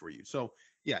weekend for you. So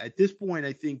yeah, at this point,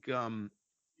 I think out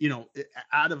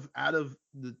of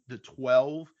the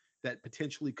 12 that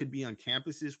potentially could be on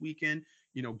campus this weekend,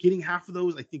 getting half of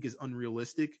those I think is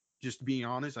unrealistic. Just being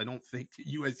honest, I don't think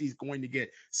USC is going to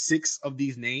get 6 of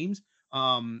these names.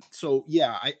 So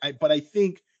yeah, but I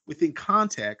think within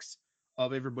context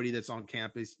of everybody that's on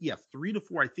campus, yeah, 3 to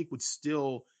 4 I think would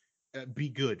still be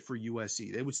good for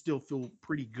USC. They would still feel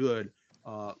pretty good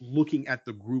looking at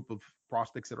the group of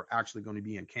prospects that are actually going to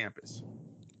be on campus.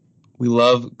 We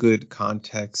love good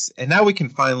context. And now we can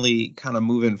finally kind of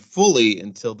move in fully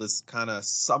until this kind of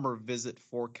summer visit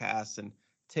forecast and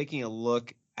taking a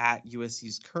look at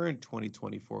USC's current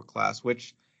 2024 class,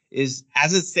 which is,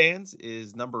 as it stands,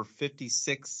 is number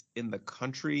 56 in the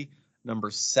country, number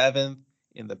 7th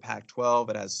in the Pac-12.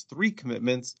 It has 3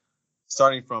 commitments,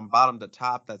 starting from bottom to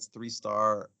top. That's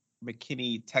 3-star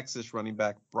McKinney, Texas running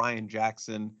back Brian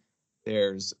Jackson.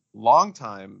 There's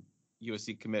longtime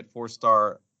USC commit,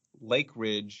 4-star Lake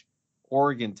Ridge,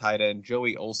 Oregon tight end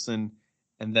Joey Olson,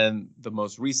 and then the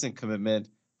most recent commitment,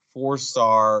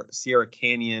 4-star Sierra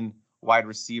Canyon wide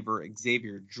receiver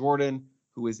Xavier Jordan,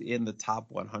 who is in the top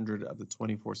 100 of the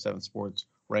 24/7 Sports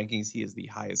rankings. He is the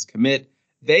highest commit.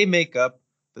 They make up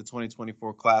the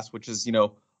 2024 class, which is,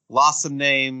 lost some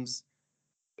names,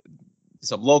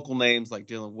 some local names like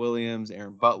Dylan Williams,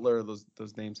 Aaron Butler.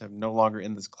 Those names have no longer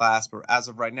in this class. But as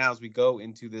of right now, as we go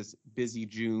into this busy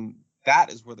June,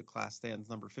 that is where the class stands,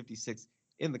 number 56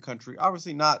 in the country.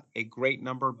 Obviously not a great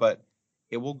number, but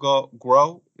it will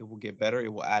grow. It will get better.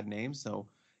 It will add names. So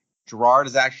Gerard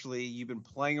is actually, you've been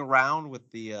playing around with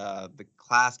the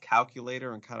class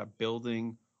calculator and kind of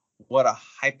building what a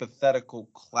hypothetical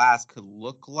class could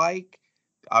look like.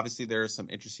 Obviously, there are some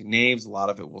interesting names. A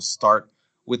lot of it will start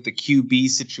with the QB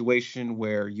situation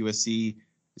where USC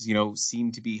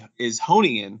is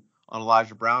honing in on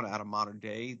Elijah Brown out of modern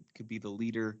day, could be the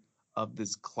leader of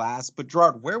this class. But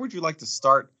Gerard, where would you like to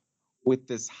start with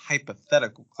this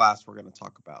hypothetical class we're going to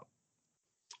talk about?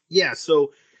 Yeah,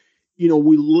 so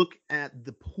we look at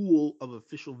the pool of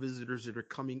official visitors that are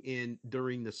coming in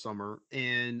during the summer,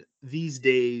 and these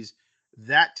days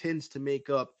that tends to make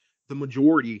up the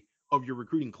majority of your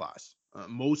recruiting class.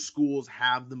 Most schools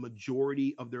have the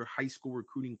majority of their high school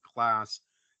recruiting class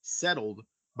settled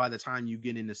by the time you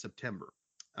get into September.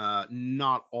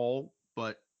 Not all,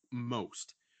 but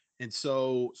most. And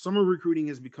so summer recruiting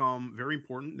has become very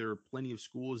important. There are plenty of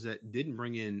schools that didn't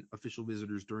bring in official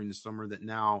visitors during the summer that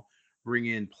now bring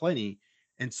in plenty.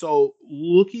 And so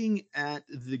looking at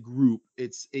the group,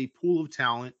 it's a pool of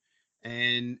talent,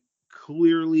 and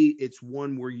clearly it's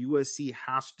one where USC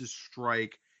has to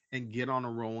strike and get on a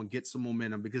roll and get some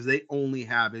momentum, because they only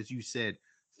have, as you said,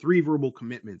 3 verbal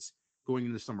commitments going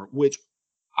into the summer, which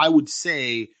I would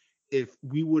say, if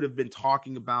we would have been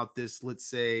talking about this, let's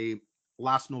say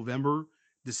last November,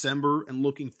 December, and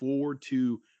looking forward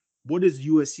to what does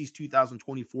USC's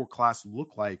 2024 class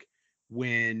look like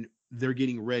when they're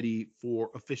getting ready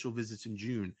for official visits in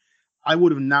June, I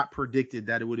would have not predicted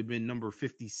that it would have been number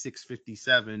 56,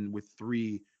 57 with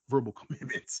 3 verbal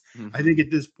commitments. Mm-hmm. I think at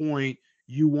this point,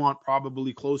 you want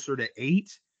probably closer to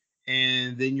 8,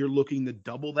 and then you're looking to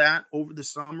double that over the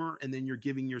summer, and then you're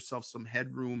giving yourself some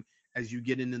headroom as you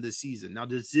get into the season. Now,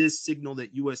 does this signal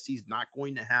that USC is not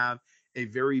going to have a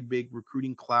very big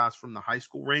recruiting class from the high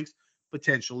school ranks?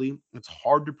 Potentially. It's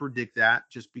hard to predict that,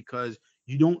 just because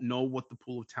you don't know what the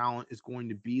pool of talent is going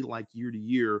to be like year to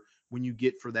year when you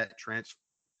get for that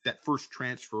first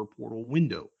transfer portal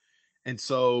window. And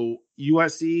so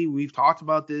USC, we've talked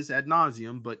about this ad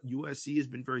nauseum, but USC has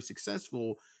been very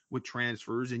successful with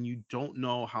transfers, and you don't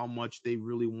know how much they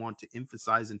really want to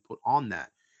emphasize and put on that.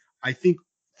 I think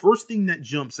first thing that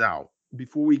jumps out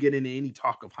before we get into any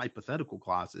talk of hypothetical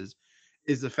classes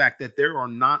is the fact that there are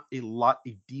not a lot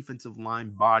of defensive line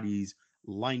bodies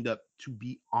lined up to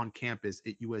be on campus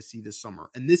at USC this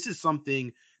summer. And this is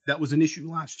something that was an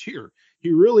issue last year.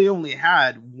 You really only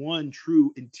had one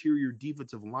true interior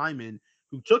defensive lineman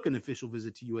who took an official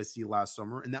visit to USC last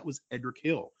summer, and that was Edric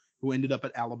Hill, who ended up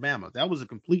at Alabama. That was a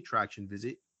complete traction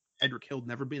visit. Edric Hill,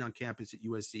 never been on campus at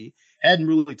USC, hadn't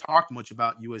really talked much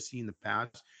about USC in the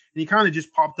past. And he kind of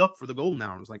just popped up for the Golden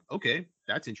Hour. I was like, okay,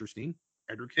 that's interesting.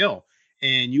 Edric Hill.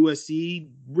 And USC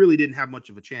really didn't have much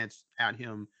of a chance at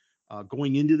him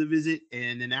going into the visit.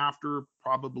 And then after,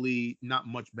 probably not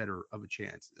much better of a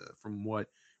chance from what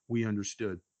we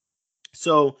understood.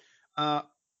 So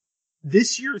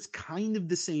this year it's kind of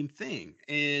the same thing.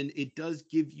 And it does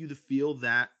give you the feel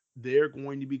that they're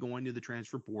going to be going to the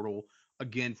transfer portal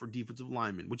again for defensive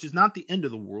linemen, which is not the end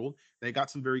of the world. They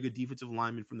got some very good defensive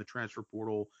linemen from the transfer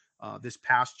portal this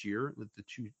past year with the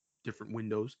two different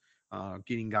windows,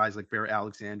 getting guys like Bear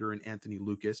Alexander and Anthony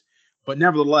Lucas. But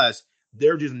nevertheless,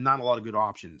 there are just not a lot of good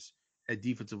options at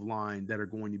defensive line that are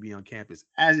going to be on campus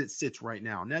as it sits right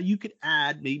now. Now you could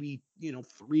add maybe,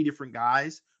 3 different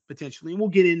guys potentially, and we'll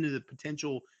get into the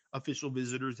potential official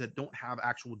visitors that don't have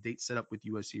actual dates set up with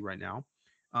USC right now.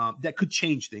 That could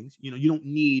change things. You don't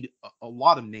need a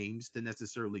lot of names to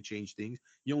necessarily change things.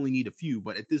 You only need a few.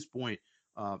 But at this point,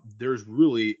 there's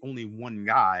really only one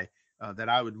guy that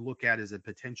I would look at as a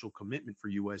potential commitment for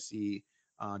USC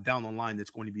down the line that's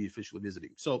going to be officially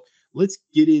visiting. So let's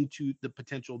get into the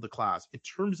potential of the class. In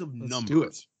terms of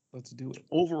numbers. Let's do it.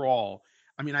 Overall,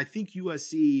 I mean, I think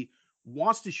USC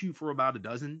wants to shoot for about a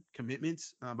dozen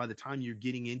commitments by the time you're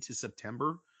getting into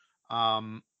September.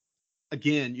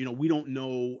 Again, we don't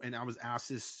know, and I was asked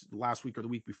this last week or the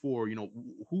week before,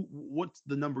 what's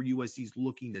the number USC is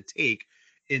looking to take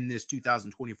in this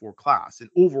 2024 class. And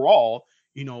overall,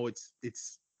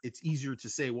 it's easier to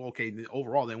say, well, okay,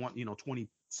 overall they want, 20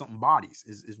 something bodies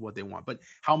is what they want. But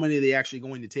how many are they actually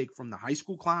going to take from the high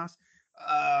school class?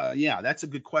 Yeah, that's a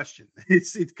good question.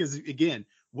 It's because, again,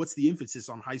 what's the emphasis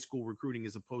on high school recruiting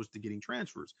as opposed to getting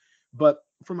transfers? But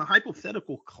from a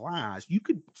hypothetical class, you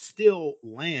could still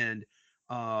land,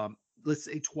 let's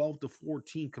say 12 to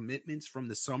 14 commitments from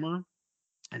the summer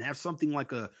and have something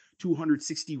like a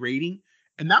 260 rating.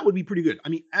 And that would be pretty good. I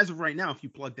mean, as of right now, if you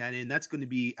plug that in, that's going to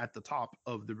be at the top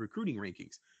of the recruiting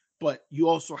rankings. But you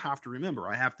also have to remember,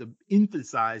 I have to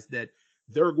emphasize that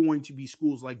there are going to be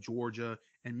schools like Georgia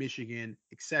and Michigan,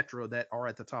 et cetera, that are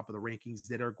at the top of the rankings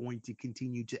that are going to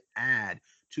continue to add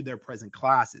to their present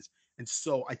classes. And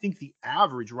so I think the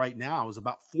average right now is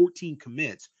about 14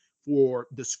 commits for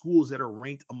the schools that are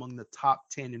ranked among the top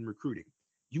 10 in recruiting.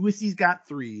 USC's got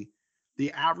 3.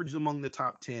 The average among the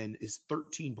top 10 is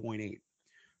 13.8.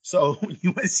 So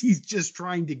USC's just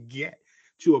trying to get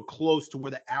to a close to where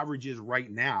the average is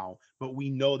right now, but we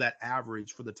know that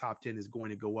average for the top 10 is going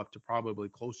to go up to probably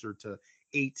closer to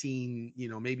 18,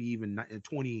 maybe even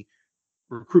 20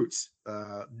 recruits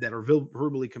that are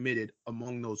verbally committed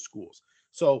among those schools.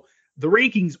 So the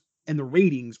rankings and the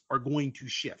ratings are going to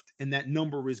shift, and that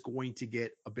number is going to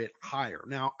get a bit higher.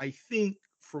 Now, I think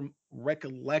from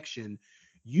recollection,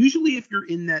 usually if you're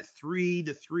in that 3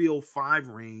 to 305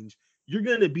 range, you're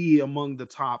going to be among the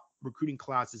top recruiting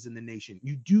classes in the nation.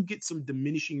 You do get some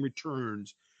diminishing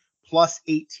returns plus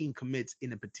 18 commits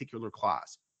in a particular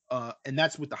class. And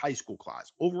that's with the high school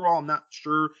class. Overall, I'm not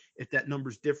sure if that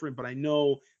number's different, but I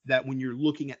know that when you're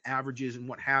looking at averages and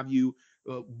what have you,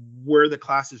 where the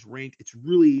class is ranked, it's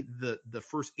really the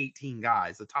first 18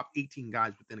 guys, the top 18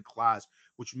 guys within a class,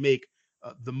 which make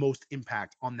the most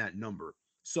impact on that number.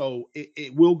 So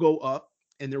it will go up,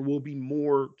 and there will be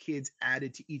more kids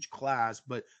added to each class,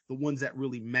 but the ones that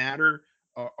really matter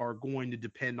are going to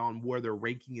depend on where their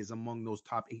ranking is among those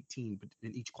top 18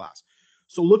 in each class.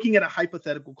 So looking at a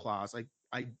hypothetical class,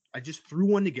 I just threw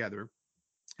one together.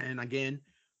 And again,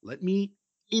 let me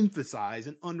emphasize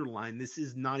and underline, this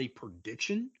is not a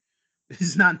prediction. This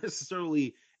is not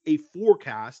necessarily a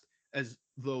forecast, as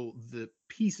though the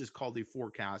piece is called a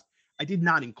forecast. I did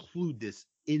not include this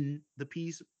in the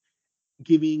piece,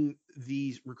 giving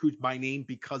these recruits by name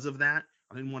because of that.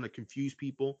 I didn't want to confuse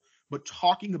people. But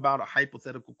talking about a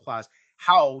hypothetical class,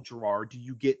 how, Gerard, do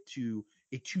you get to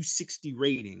a 260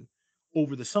 rating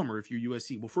over the summer if you're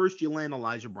USC? Well, first you land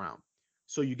Elijah Brown.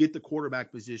 So you get the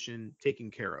quarterback position taken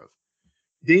care of.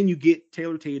 Then you get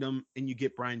Taylor Tatum and you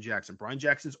get Brian Jackson. Brian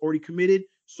Jackson's already committed,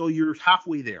 so you're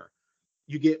halfway there.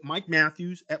 You get Mike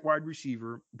Matthews at wide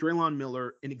receiver, Draylon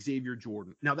Miller, and Xavier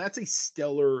Jordan. Now, that's a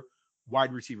stellar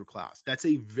wide receiver class. That's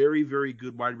a very, very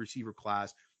good wide receiver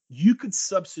class. You could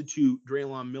substitute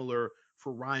Draylon Miller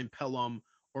for Ryan Pelham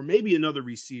or maybe another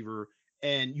receiver,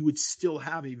 and you would still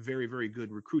have a very, very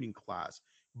good recruiting class.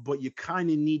 But you kind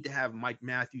of need to have Mike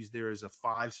Matthews there as a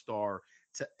 5-star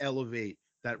to elevate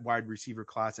that wide receiver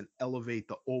class and elevate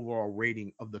the overall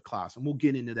rating of the class. And we'll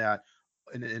get into that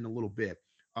in a little bit.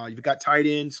 You've got tight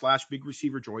end / big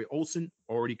receiver Joey Olsen,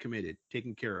 already committed,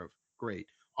 taken care of. Great.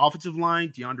 Offensive line,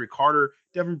 DeAndre Carter,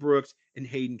 Devin Brooks, and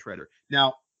Hayden Treader.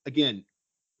 Now, again,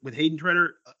 with Hayden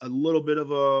Treader, a little bit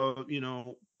of a,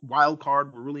 wild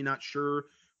card. We're really not sure.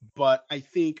 But I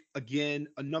think, again,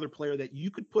 another player that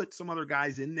you could put some other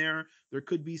guys in there. There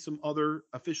could be some other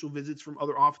official visits from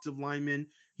other offensive linemen.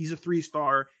 He's a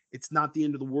 3-star. It's not the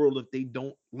end of the world if they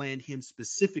don't land him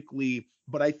specifically.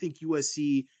 But I think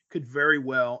USC could very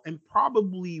well and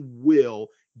probably will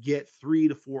get 3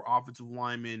 to 4 offensive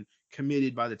linemen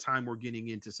committed by the time we're getting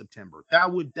into September.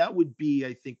 That would be,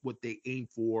 I think, what they aim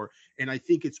for. And I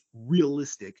think it's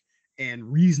realistic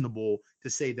and reasonable to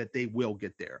say that they will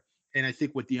get there. And I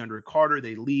think with DeAndre Carter,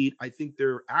 they lead. I think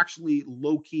they're actually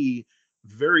low key,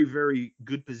 very, very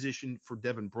good position for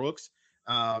Devin Brooks.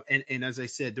 And as I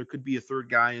said, there could be a third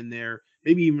guy in there,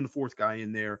 maybe even a fourth guy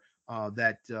in there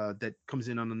that comes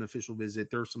in on an official visit.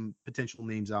 There are some potential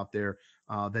names out there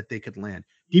that they could land.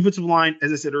 Defensive line,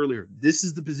 as I said earlier, this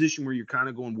is the position where you're kind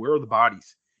of going, where are the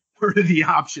bodies? Where are the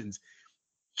options?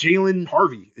 Jalen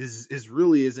Harvey is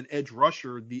really, as an edge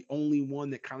rusher, the only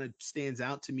one that kind of stands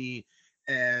out to me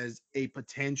as a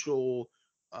potential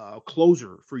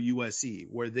closer for USC,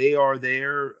 where they are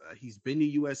there. He's been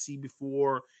to USC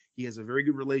before. He has a very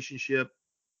good relationship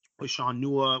with Sean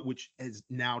Nua, which has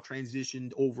now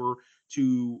transitioned over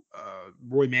to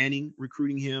Roy Manning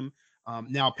recruiting him.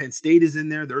 Now Penn State is in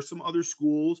there. There's some other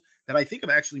schools that I think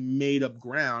have actually made up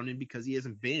ground, and because he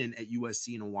hasn't been at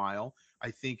USC in a while,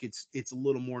 I think it's a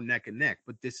little more neck and neck.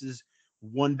 But this is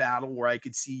one battle where I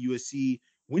could see USC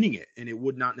winning it, and it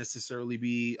would not necessarily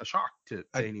be a shock to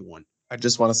anyone. I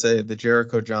just want to say the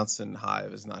Jericho Johnson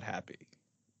Hive is not happy.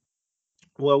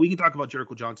 Well, we can talk about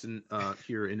Jericho Johnson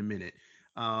here in a minute.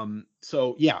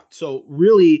 So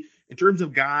really, in terms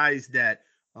of guys that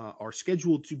are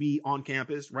scheduled to be on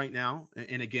campus right now,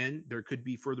 and again, there could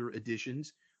be further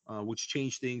additions, which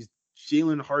change things.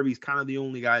 Jalen Harvey's kind of the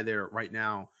only guy there right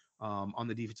now on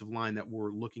the defensive line that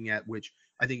we're looking at, which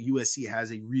I think USC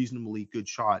has a reasonably good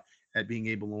shot at being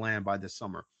able to land by this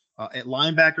summer. At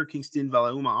linebacker, Kingston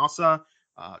Valauma Asa,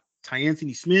 Ty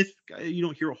Anthony Smith, you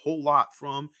don't hear a whole lot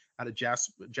from out of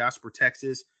Jasper,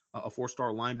 Texas, a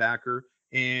 4-star linebacker,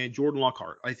 and Jordan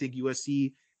Lockhart. I think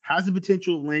USC has the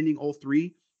potential of landing all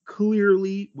three.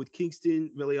 Clearly, with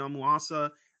Kingston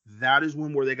Valamu, that is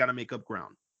one where they got to make up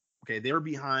ground. Okay, they're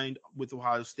behind with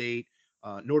Ohio State.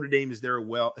 Notre Dame is there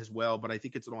as well, but I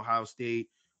think it's an Ohio State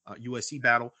USC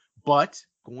battle. But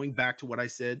going back to what I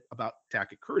said about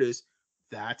Tackett Curtis,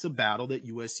 that's a battle that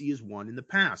USC has won in the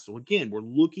past. So again, we're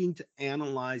looking to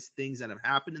analyze things that have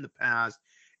happened in the past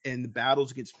and the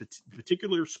battles against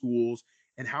particular schools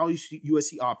and how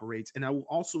USC operates. And I will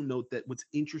also note that what's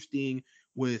interesting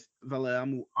with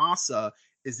Valamu Asa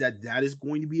is that is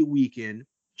going to be a weekend,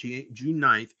 June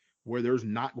 9th, where there's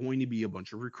not going to be a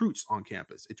bunch of recruits on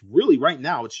campus. It's really, right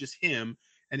now, it's just him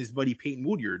and his buddy Peyton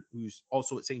Woodyard, who's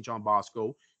also at St. John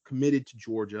Bosco, committed to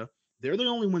Georgia. They're the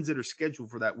only ones that are scheduled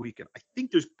for that weekend. I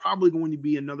think there's probably going to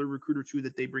be another recruit or two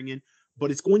that they bring in, but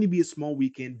it's going to be a small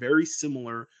weekend, very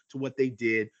similar to what they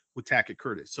did with Tackett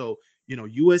Curtis. So,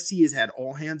 USC has had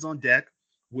all hands on deck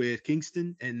with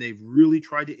Kingston, and they've really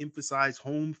tried to emphasize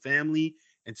home, family,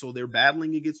 and so they're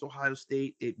battling against Ohio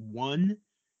State. It won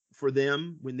for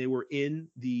them when they were in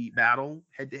the battle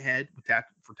head-to-head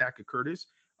for Tackett Curtis.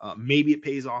 Maybe it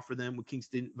pays off for them with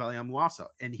Kingston Valamu,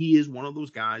 and he is one of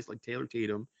those guys like Taylor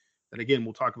Tatum that, again,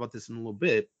 we'll talk about this in a little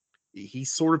bit.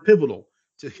 He's sort of pivotal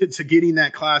to getting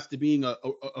that class to being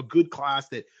a good class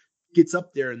that gets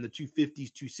up there in the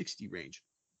 250s, 260 range.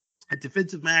 At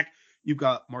defensive back, you've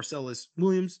got Marcellus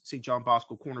Williams, St. John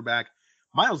Bosco cornerback,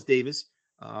 Miles Davis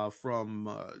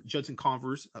from Judson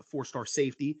Converse, 4-star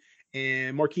safety,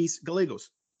 and Marquise Gallegos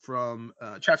from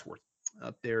Chatsworth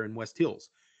up there in West Hills.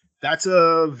 That's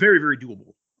a very, very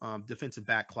doable defensive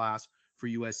back class for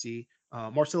USC.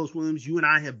 Marcellus Williams, you and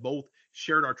I have both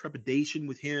shared our trepidation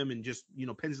with him and just,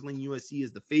 penciling USC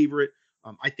as the favorite.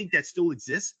 I think that still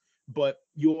exists, but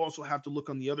you'll also have to look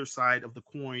on the other side of the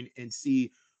coin and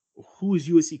see who is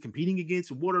USC competing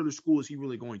against and what other schools is he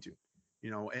really going to,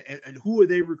 and who are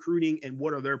they recruiting and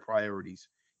what are their priorities?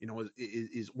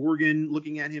 Is Oregon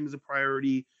looking at him as a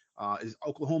priority? Is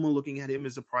Oklahoma looking at him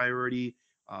as a priority?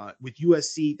 With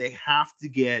USC, they have to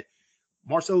get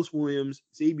Marcellus Williams,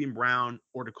 Xavier Brown,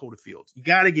 or Dakota Fields. You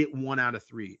got to get one out of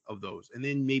three of those. And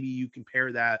then maybe you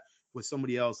compare that with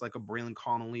somebody else like a Braylon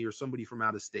Connolly or somebody from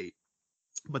out of state.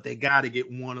 But they got to get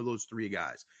one of those three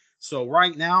guys. So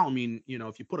right now,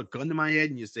 if you put a gun to my head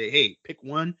and you say, hey, pick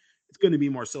one, it's going to be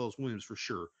Marcellus Williams for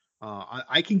sure.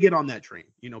 I can get on that train.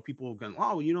 People have gone,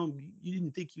 oh, you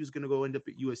didn't think he was going to go end up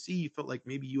at USC. You felt like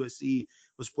maybe USC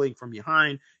was playing from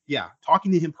behind. Yeah,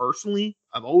 talking to him personally,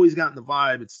 I've always gotten the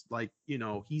vibe. It's like,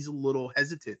 he's a little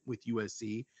hesitant with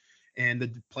USC. and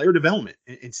the player development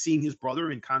and seeing his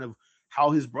brother and kind of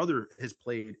how his brother has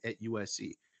played at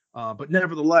USC. But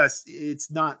nevertheless, it's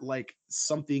not like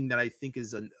something that I think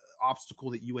is an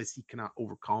obstacle that USC cannot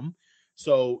overcome.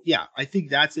 So yeah, I think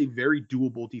that's a very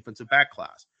doable defensive back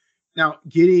class. Now,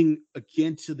 getting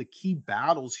again to the key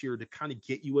battles here to kind of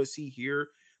get USC here,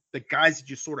 the guys that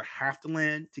you sort of have to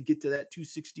land to get to that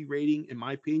 260 rating, in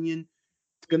my opinion,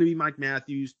 it's going to be Mike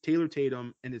Matthews, Taylor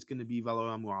Tatum, and it's going to be Valo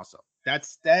Amuasa.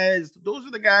 Those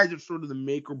are the guys that are sort of the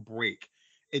make or break.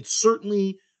 And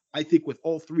certainly, I think with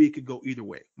all three, it could go either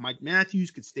way. Mike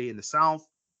Matthews could stay in the South.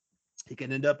 He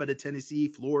can end up at a Tennessee,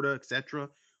 Florida, etc.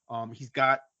 He's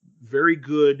got very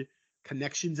good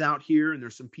connections out here, and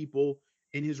there's some people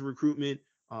in his recruitment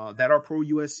that are pro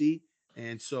USC.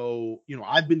 And so,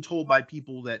 I've been told by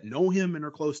people that know him and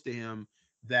are close to him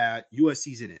that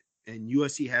USC's in it and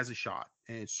USC has a shot,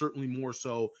 and certainly more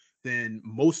so than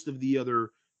most of the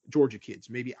other Georgia kids,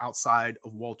 maybe outside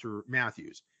of Walter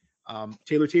Matthews.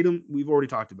 Taylor Tatum, we've already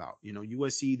talked about.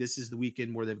 USC, this is the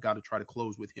weekend where they've got to try to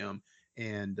close with him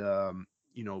and,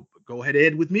 go head to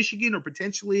head with Michigan, or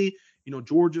potentially,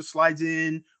 Georgia slides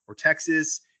in, or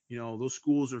Texas. Those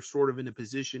schools are sort of in a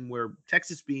position where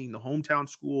Texas being the hometown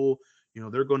school,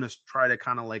 they're going to try to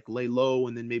kind of like lay low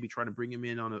and then maybe try to bring him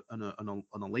in on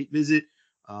a late visit.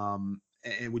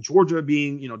 And with Georgia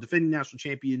being, defending national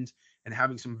champions and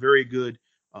having some very good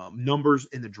numbers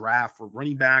in the draft for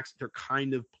running backs, they're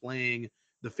kind of playing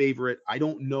the favorite. I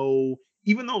don't know,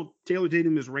 even though Taylor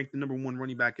Tatum is ranked the number one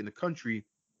running back in the country,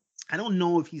 I don't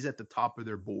know if he's at the top of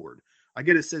their board. I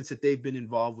get a sense that they've been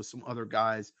involved with some other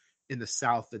guys in the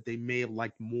South that they may have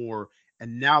liked more,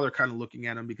 and now they're kind of looking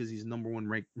at him because he's number one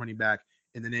ranked running back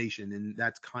in the nation, and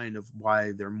that's kind of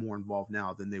why they're more involved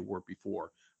now than they were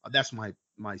before. That's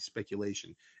my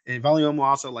speculation. And Valium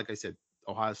also, like I said,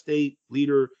 Ohio State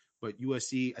leader, but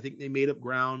USC, I think they made up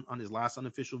ground on his last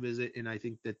unofficial visit, and I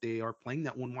think that they are playing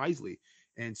that one wisely,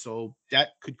 and so that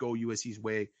could go USC's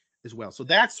way as well. So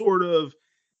that's sort of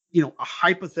a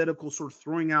hypothetical sort of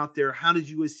throwing out there. How did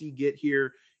USC get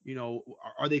here?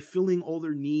 Are they filling all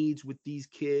their needs with these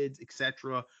kids,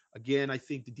 etc.? Again, I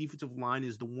think the defensive line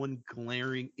is the one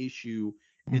glaring issue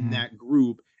in that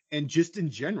group, and just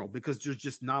in general, because there's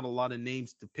just not a lot of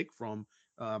names to pick from.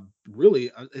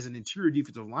 Really, as an interior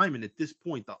defensive lineman at this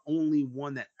point, the only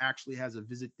one that actually has a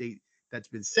visit date that's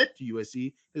been set to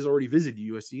USC has already visited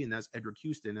USC, and that's Edric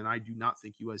Houston. And I do not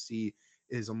think USC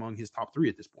is among his top three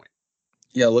at this point.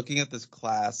 Yeah, looking at this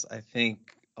class, I think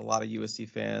a lot of USC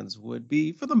fans would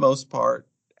be, for the most part,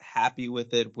 happy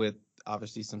with it, with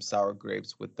obviously some sour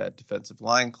grapes with that defensive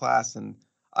line class. And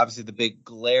obviously the big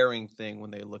glaring thing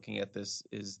when they're looking at this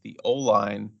is the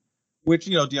O-line, which,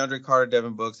 DeAndre Carter,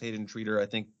 Devin Books, Hayden Treater, I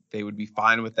think they would be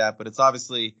fine with that. But it's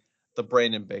obviously the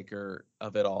Brandon Baker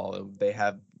of it all. They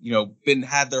have,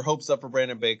 had their hopes up for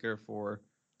Brandon Baker for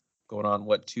going on,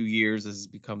 2 years, as he's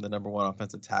become the number one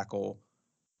offensive tackle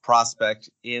prospect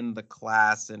in the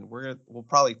class. And we'll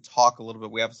probably talk a little bit.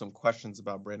 We have some questions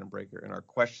about Brandon Baker in our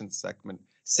questions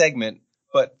segment,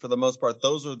 but for the most part,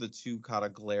 those are the two kind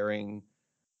of glaring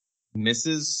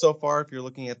misses so far if you're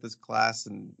looking at this class.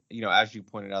 And as you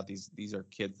pointed out, these are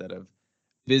kids that have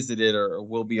visited or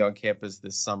will be on campus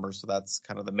this summer, so that's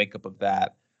kind of the makeup of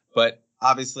that. But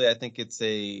obviously I think it's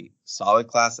a solid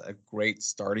class, a great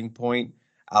starting point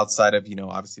outside of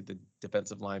obviously the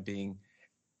defensive line being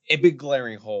a big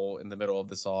glaring hole in the middle of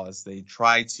this all, as they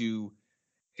try to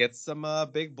get some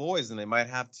big boys, and they might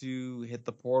have to hit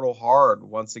the portal hard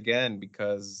once again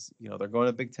because they're going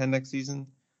to Big Ten next season.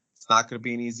 It's not going to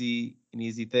be an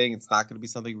easy thing. It's not going to be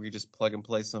something where you just plug and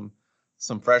play some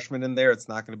freshmen in there. It's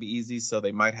not going to be easy, so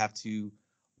they might have to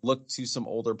look to some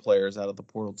older players out of the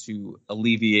portal to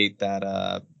alleviate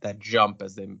that jump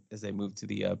as they move to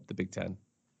the Big Ten.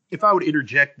 If I would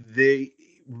interject, they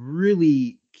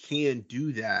really can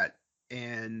do that,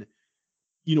 and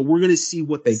we're going to see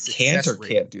what they can't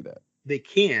do that. They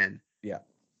can. Yeah,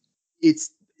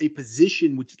 it's a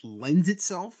position which lends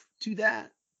itself to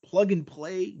that. Plug and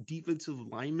play defensive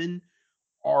linemen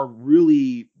are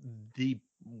really the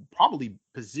probably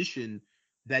position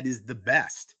that is the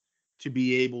best to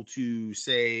be able to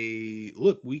say,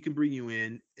 look, we can bring you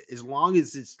in, as long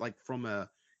as it's like from a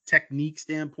technique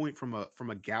standpoint, from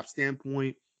a gap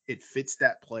standpoint, it fits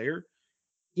that player.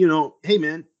 Hey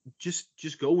man, just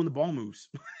go when the ball moves.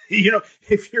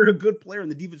 If you're a good player in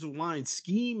the defensive line,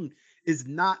 scheme is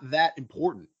not that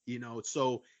important.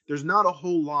 So there's not a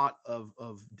whole lot of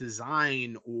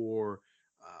design or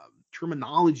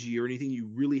terminology or anything you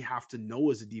really have to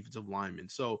know as a defensive lineman.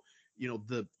 So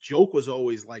the joke was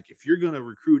always like, if you're going to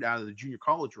recruit out of the junior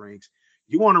college ranks,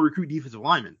 you want to recruit defensive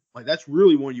linemen. Like, that's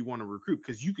really one you want to recruit,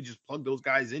 because you could just plug those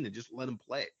guys in and just let them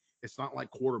play. It's not like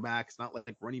quarterback. It's not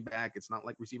like running back. It's not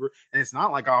like receiver. And it's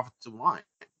not like offensive line.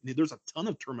 There's a ton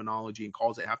of terminology and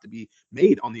calls that have to be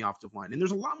made on the offensive line. And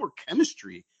there's a lot more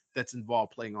chemistry that's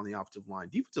involved playing on the offensive line.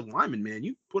 Defensive lineman, man,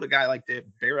 you put a guy like that,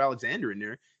 Bear Alexander, in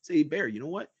there, say, hey, Bear, you know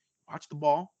what? Watch the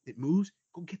ball. It moves.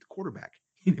 Go get the quarterback.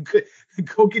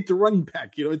 Go get the running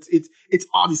back. It's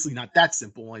obviously not that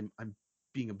simple. I'm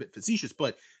being a bit facetious,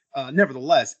 but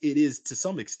nevertheless, it is to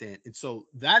some extent. And so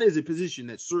that is a position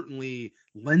that certainly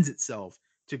lends itself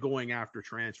to going after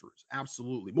transfers.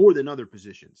 Absolutely. More than other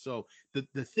positions. So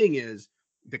the thing is,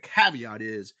 the caveat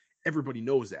is, everybody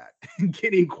knows that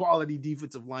getting quality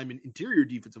defensive linemen, interior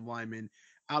defensive linemen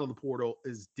out of the portal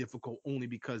is difficult, only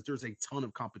because there's a ton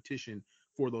of competition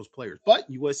for those players. But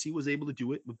USC was able to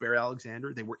do it with Bear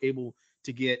Alexander. They were able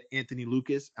to get Anthony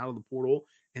Lucas out of the portal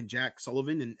and Jack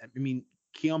Sullivan. And I mean,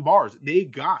 Keon Bars, they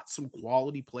got some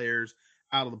quality players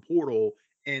out of the portal.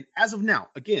 And as of now,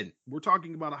 again, we're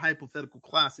talking about a hypothetical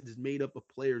class that is made up of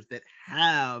players that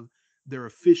have their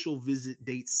official visit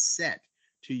dates set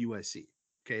to USC.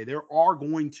 Okay, there are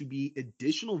going to be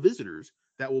additional visitors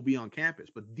that will be on campus,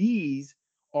 but these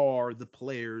are the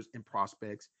players and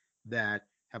prospects that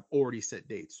have already set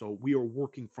dates. So we are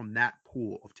working from that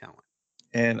pool of talent.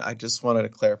 And I just wanted to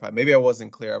clarify, maybe I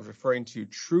wasn't clear. I was referring to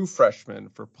true freshmen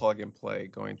for plug and play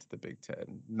going to the Big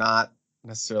Ten, not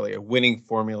necessarily a winning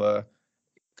formula,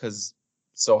 because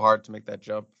it's so hard to make that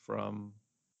jump from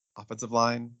offensive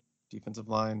line, defensive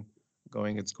line,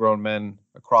 going, it's grown men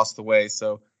across the way.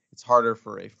 So it's harder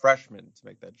for a freshman to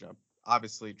make that jump.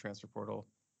 Obviously, transfer portal,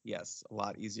 yes, a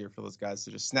lot easier for those guys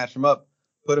to just snatch them up,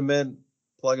 put them in,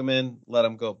 plug them in, let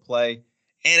them go play.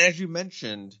 And as you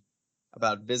mentioned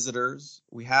about visitors,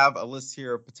 we have a list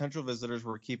here of potential visitors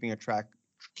we're keeping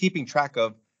track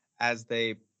of, as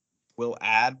they will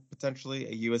add potentially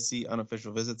a USC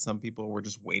unofficial visit. Some people were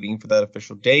just waiting for that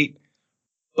official date.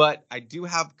 But I do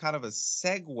have kind of a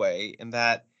segue, and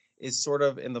that is sort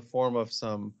of in the form of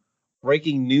some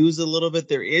breaking news a little bit.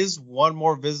 There is one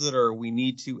more visitor we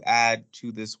need to add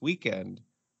to this weekend,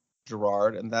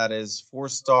 Gerard, and that is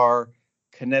 4-star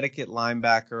Connecticut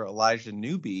linebacker Elijah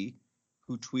Newby,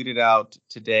 who tweeted out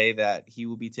today that he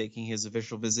will be taking his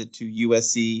official visit to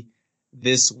USC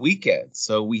this weekend.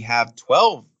 So we have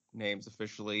 12 names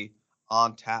officially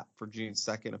on tap for June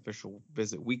 2nd official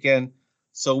visit weekend.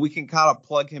 So we can kind of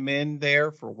plug him in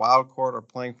there for wild card or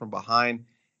playing from behind.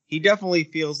 He definitely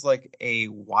feels like a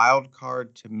wild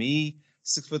card to me.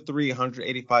 6'3",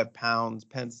 185 pounds,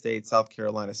 Penn State, South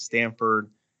Carolina,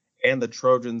 Stanford, and the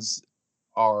Trojans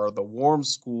are the warm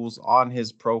schools on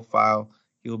his profile.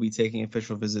 He will be taking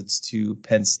official visits to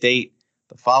Penn State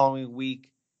the following week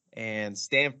and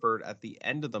Stanford at the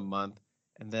end of the month.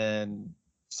 And then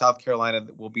South Carolina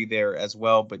will be there as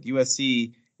well. But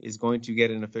USC is going to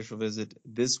get an official visit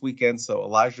this weekend. So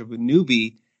Elijah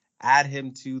Newby, add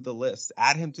him to the list,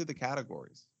 add him to the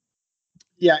categories.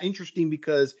 Yeah, interesting,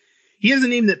 because he has a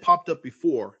name that popped up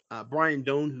before. Brian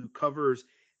Doan, who covers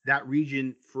that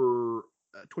region for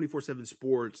 24/7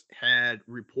 Sports, had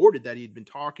reported that he had been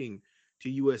talking to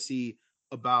USC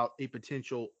about a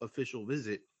potential official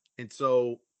visit. And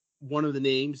so one of the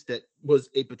names that was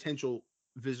a potential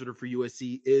visitor for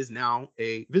USC is now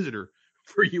a visitor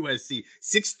for USC.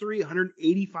 6'3",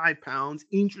 185 pounds.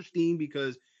 Interesting,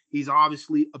 because he's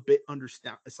obviously a bit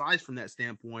undersized from that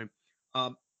standpoint.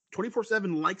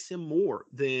 24/7 likes him more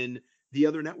than the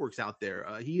other networks out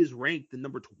there. He is ranked the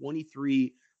number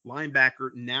 23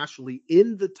 linebacker nationally,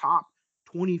 in the top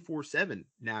 24/7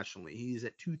 nationally. He's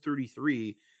at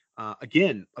 233.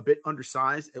 Again, a bit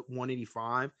undersized at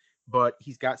 185, but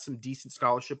he's got some decent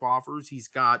scholarship offers. He's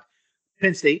got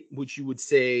Penn State, which you would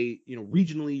say,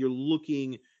 regionally, you're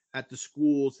looking at the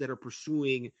schools that are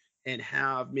pursuing and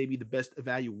have maybe the best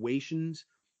evaluations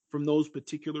from those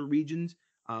particular regions.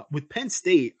 With Penn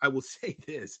State, I will say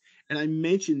this, and I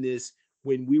mentioned this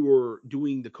when we were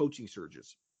doing the coaching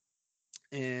searches,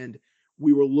 and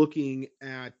we were looking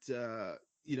at, the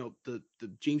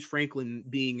James Franklin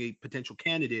being a potential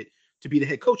candidate to be the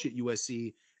head coach at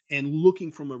USC, and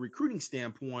looking from a recruiting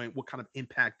standpoint, what kind of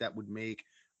impact that would make.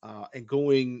 And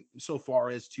going so far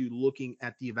as to looking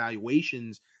at the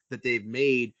evaluations that they've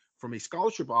made from a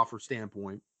scholarship offer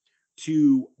standpoint,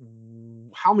 to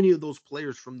how many of those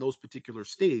players from those particular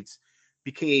states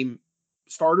became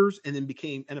starters and then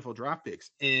became NFL draft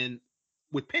picks. And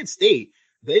with Penn State,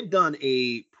 they've done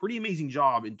a pretty amazing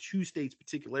job in two states,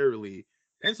 particularly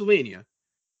Pennsylvania.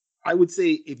 I would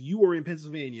say if you are in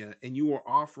Pennsylvania and you are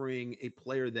offering a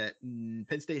player that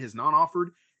Penn State has not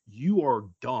offered, you are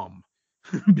dumb.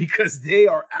 Because they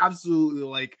are absolutely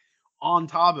like on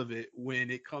top of it when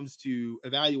it comes to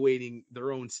evaluating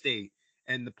their own state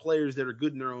and the players that are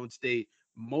good in their own state.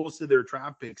 Most of their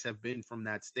draft picks have been from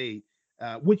that state,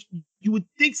 which you would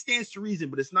think stands to reason,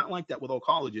 but it's not like that with all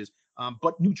colleges.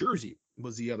 But New Jersey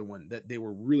was the other one that they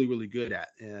were really, really good at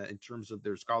in terms of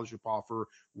their scholarship offer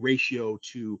ratio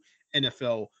to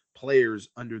NFL players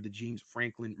under the James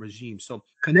Franklin regime. So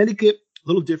Connecticut, a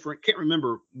little different. Can't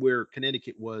remember where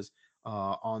Connecticut was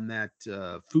on that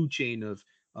food chain of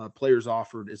players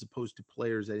offered as opposed to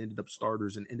players that ended up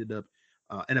starters and ended up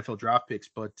NFL draft picks.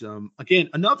 But again,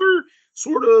 another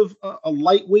sort of a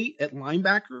lightweight at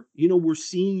linebacker. We're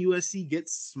seeing USC get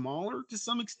smaller to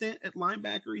some extent at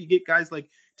linebacker. You get guys like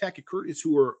Tackett Curtis,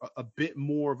 who are a bit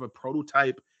more of a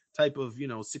prototype type of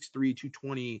 6'3",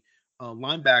 220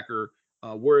 linebacker.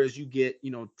 Whereas you get,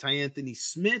 Anthony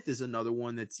Smith is another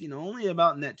one that's, only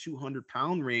about in that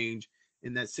 200-pound range,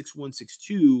 in that 6'1",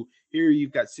 6'2". Here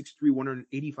you've got 6'3",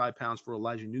 185 pounds for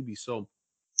Elijah Newby. So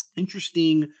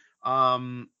interesting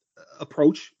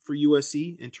approach for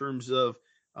USC in terms of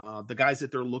the guys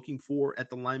that they're looking for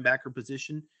at the linebacker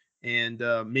position. And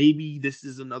maybe this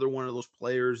is another one of those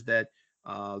players that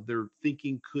they're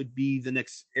thinking could be the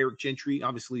next Eric Gentry.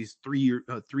 Obviously, he's 3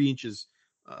 inches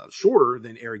shorter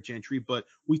than Eric Gentry, but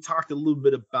we talked a little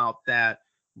bit about that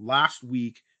last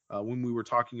week when we were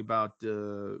talking about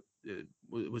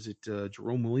was it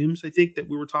Jerome Williams, I think, that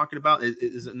we were talking about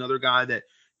is another guy that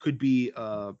could be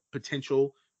a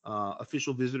potential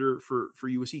official visitor for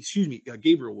USC. Excuse me,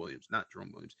 Gabriel Williams, not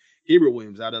Jerome Williams. Gabriel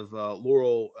Williams out of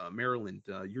Laurel, Maryland,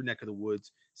 your neck of the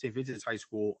woods, St. Vincent's High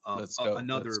School.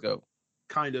 Another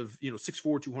kind of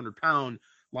 6'4", 200-pound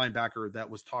linebacker that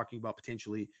was talking about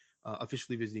potentially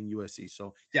officially visiting USC.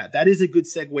 So yeah, that is a good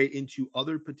segue into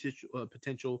other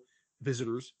potential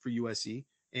visitors for USC.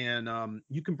 And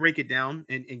you can break it down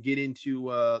and get into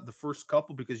the first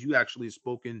couple because you actually have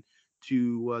spoken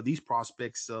to these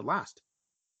prospects last.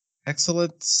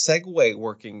 Excellent segue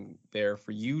working there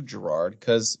for you, Gerard,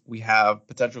 because we have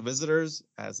potential visitors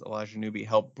as Elijah Newby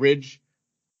helped bridge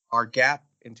our gap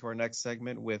into our next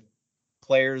segment with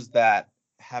players that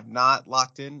have not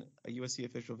locked in a USC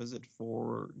official visit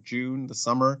for June, the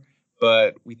summer,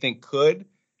 but we think could.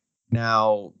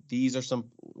 Now, these are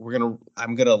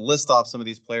I'm going to list off some of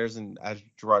these players. And as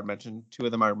Gerard mentioned, 2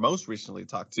 of them I most recently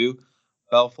talked to.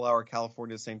 Bellflower,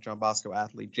 California, St. John Bosco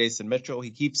athlete Jason Mitchell. He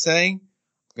keeps saying,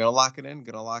 going to lock it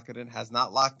in, has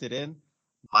not locked it in.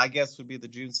 My guess would be the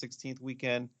June 16th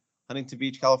weekend. Huntington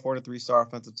Beach, California, 3-star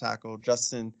offensive tackle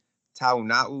Justin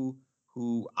Taunau,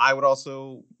 who I would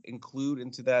also include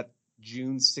into that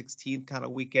June 16th kind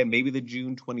of weekend, maybe the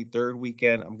June 23rd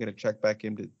weekend. I'm going to check back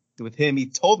in with him. He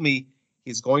told me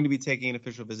he's going to be taking an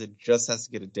official visit, just has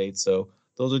to get a date. So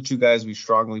those are 2 guys we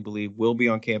strongly believe will be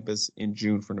on campus in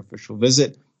June for an official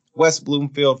visit. West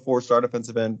Bloomfield, 4-star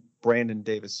defensive end Brandon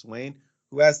Davis Swain,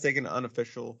 who has taken an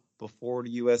unofficial before to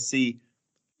USC.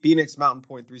 Phoenix Mountain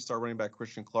Point 3-star running back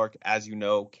Christian Clark, as you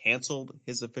know, canceled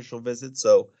his official visit,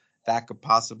 so that could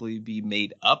possibly be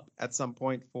made up at some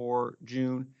point for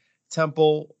June.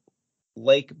 Temple,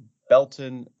 Lake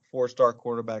Belton, 4-star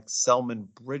cornerback Selman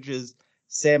Bridges,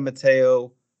 San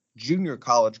Mateo, junior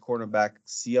college cornerback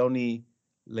Sione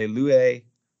Lelue.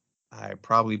 I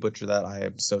probably butchered that. I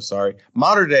am so sorry.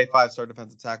 Modern day 5-star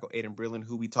defensive tackle Aiden Breland,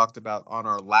 who we talked about on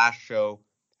our last show,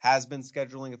 has been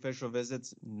scheduling official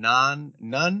visits. Not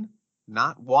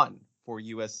one for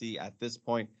USC at this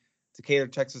point. Decatur,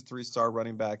 Texas 3-star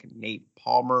running back Nate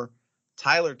Palmer.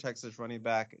 Tyler, Texas running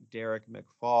back Derek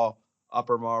McFall.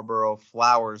 Upper Marlboro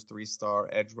Flowers 3-star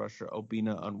edge rusher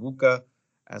Obina Onwuka.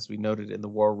 As we noted in the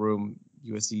war room,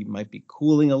 USC might be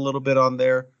cooling a little bit on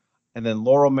there. And then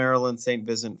Laurel, Maryland, St.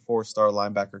 Vincent 4-star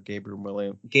linebacker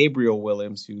Gabriel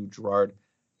Williams, who Gerard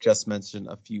just mentioned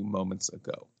a few moments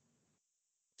ago.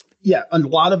 Yeah, a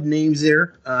lot of names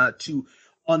there to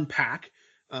unpack.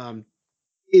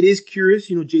 It is curious,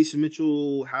 Jason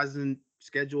Mitchell hasn't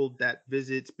scheduled that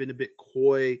visit. It's been a bit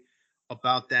coy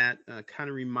about that. Kind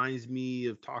of reminds me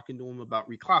of talking to him about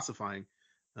reclassifying.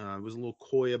 Was a little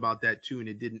coy about that too, and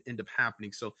it didn't end up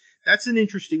happening. So that's an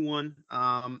interesting one.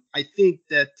 I think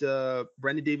that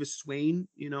Brandon Davis Swain,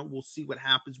 we'll see what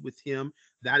happens with him.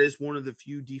 That is one of the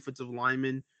few defensive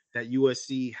linemen that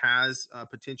USC has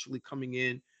potentially coming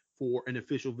in for an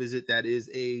official visit that is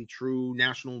a true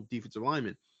national defensive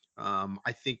lineman.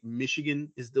 I think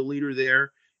Michigan is the leader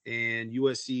there, and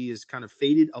USC is kind of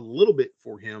faded a little bit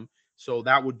for him. So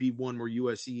that would be one where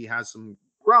USC has some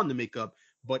ground to make up,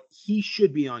 but he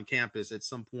should be on campus at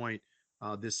some point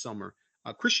this summer.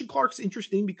 Christian Clark's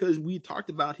interesting because we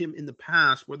talked about him in the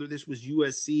past, whether this was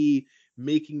USC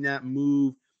making that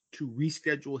move to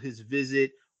reschedule his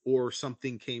visit or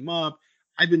something came up.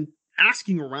 I've been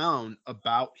asking around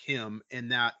about him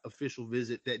and that official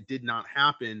visit that did not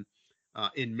happen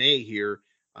in May here.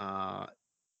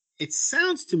 It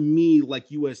sounds to me like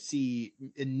USC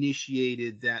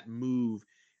initiated that move,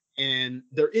 and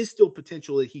there is still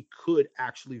potential that he could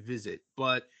actually visit,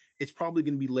 but it's probably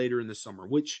going to be later in the summer,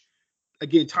 which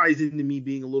again ties into me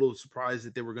being a little surprised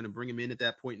that they were going to bring him in at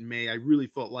that point in May. I really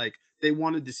felt like they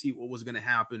wanted to see what was going to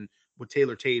happen with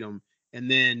Taylor Tatum, and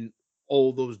then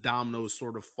all those dominoes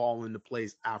sort of fall into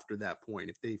place after that point.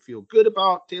 If they feel good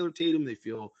about Taylor Tatum, they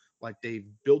feel like they've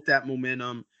built that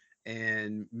momentum,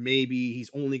 and maybe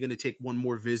he's only going to take one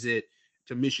more visit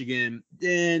to Michigan,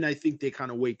 then I think they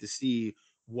kind of wait to see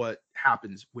what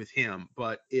happens with him.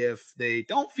 But if they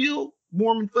don't feel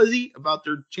warm and fuzzy about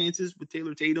their chances with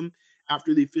Taylor Tatum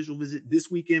after the official visit this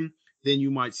weekend, then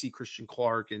you might see Christian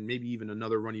Clark and maybe even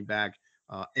another running back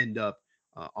end up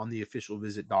on the official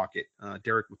visit docket.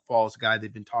 Derek McFall is a guy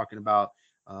they've been talking about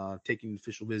taking the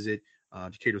official visit.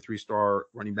 Decatur 3-star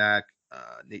running back.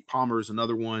 Nate Palmer is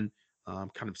another one,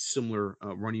 kind of similar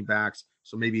running backs.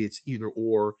 So maybe it's either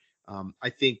or. I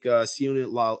think Sione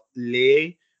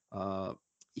Lale,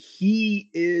 he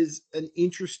is an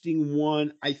interesting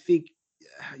one. I think,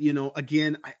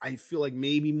 again, I feel like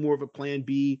maybe more of a plan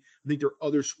B. I think there are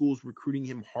other schools recruiting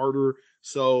him harder.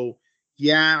 So,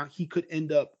 yeah, he could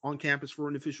end up on campus for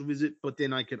an official visit, but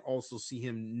then I could also see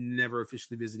him never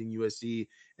officially visiting USC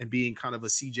and being kind of a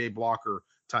CJ Blocker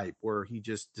type where he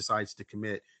just decides to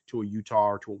commit to a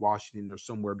Utah or to a Washington or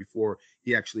somewhere before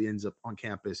he actually ends up on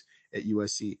campus at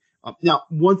USC. Now,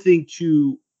 one thing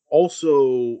to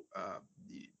also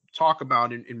talk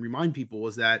about and remind people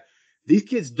is that these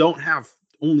kids don't have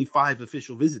only 5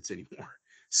 official visits anymore.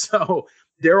 So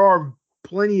there are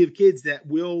plenty of kids that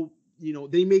will,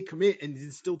 they may commit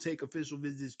and still take official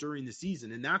visits during the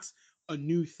season. And that's a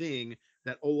new thing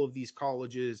that all of these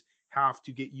colleges have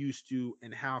to get used to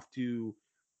and have to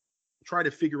try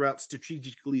to figure out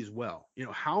strategically as well.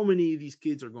 How many of these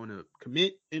kids are going to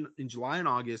commit in July and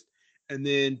August, and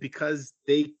then because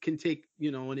they can take,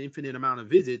 an infinite amount of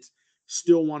visits,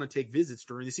 still want to take visits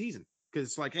during the season. Because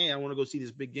it's like, hey, I want to go see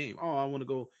this big game. Oh, I want to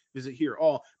go visit here.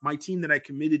 Oh, my team that I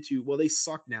committed to, well, they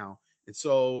suck now. And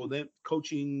so the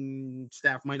coaching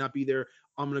staff might not be there.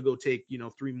 I'm going to go take,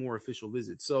 3 more official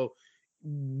visits. So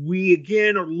we,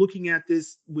 again, are looking at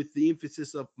this with the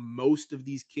emphasis of most of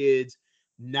these kids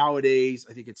nowadays.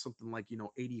 I think it's something like,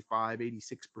 85,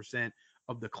 86%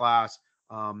 of the class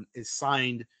is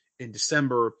signed in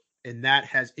December. And that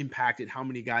has impacted how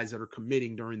many guys that are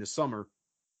committing during the summer.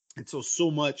 And so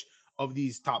much of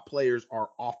these top players are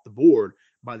off the board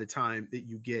by the time that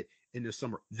you get in the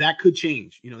summer. That could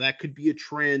change. That could be a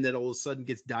trend that all of a sudden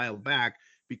gets dialed back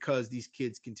because these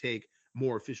kids can take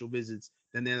more official visits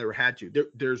than they ever had to.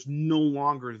 There's no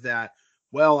longer that,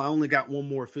 well, I only got one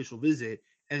more official visit.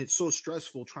 And it's so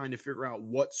stressful trying to figure out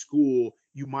what school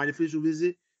you might official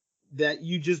visit that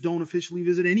you just don't officially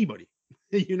visit anybody.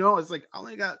 It's like, I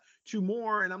only got 2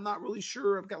 more and I'm not really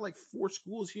sure. I've got like 4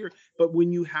 schools here. But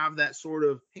when you have that sort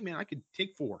of, hey man, I could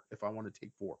take 4 if I want to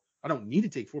take 4. I don't need to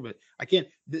take 4, but I can't.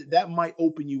 That might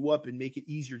open you up and make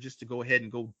it easier just to go ahead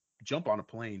and go jump on a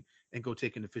plane and go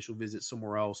take an official visit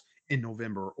somewhere else in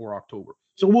November or October.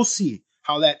 So we'll see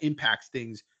how that impacts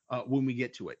things when we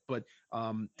get to it. But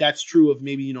that's true of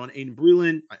maybe, on Aiden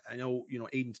Breland. I know,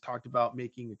 Aiden's talked about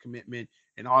making a commitment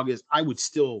in August. I would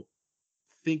still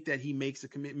think that he makes a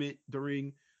commitment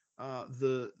during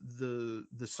the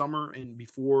summer and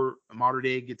before Mater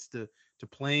Dei gets to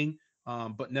playing.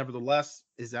 But nevertheless,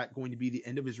 is that going to be the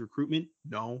end of his recruitment?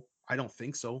 No, I don't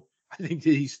think so. I think that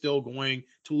he's still going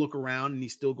to look around and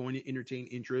he's still going to entertain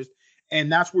interest.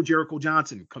 And that's where Jericho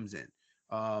Johnson comes in.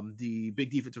 The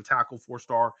big defensive tackle,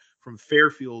 4-star from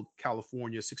Fairfield,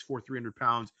 California, 6'4", 300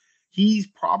 pounds. He's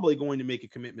probably going to make a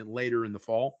commitment later in the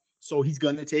fall. So he's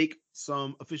going to take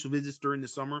some official visits during the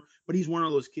summer, but he's one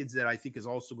of those kids that I think is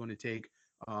also going to take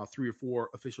 3 or 4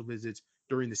 official visits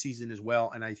during the season as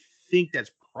well. And I think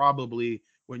that's probably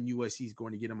when USC is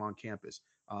going to get him on campus.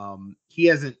 He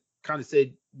hasn't kind of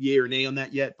said yay or nay on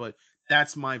that yet, but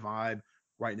that's my vibe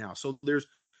right now. So there's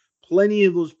plenty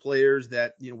of those players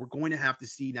that, we're going to have to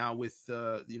see now with,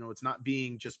 it's not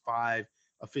being just 5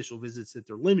 official visits that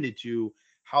they're limited to,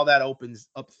 how that opens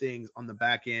up things on the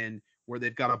back end where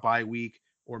they've got a bye week,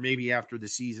 or maybe after the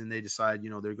season they decide,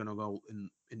 they're going to go and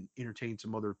entertain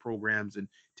some other programs and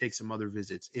take some other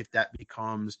visits. If that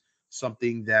becomes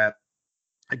something that,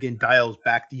 again, dials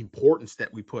back the importance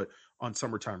that we put on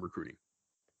summertime recruiting.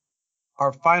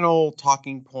 Our final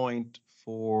talking point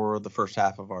for the first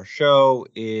half of our show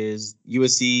is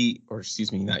USC, or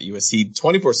excuse me, not USC,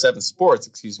 24/7 Sports,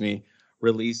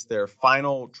 released their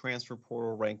final transfer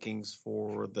portal rankings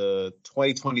for the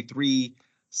 2023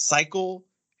 cycle,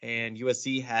 and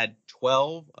USC had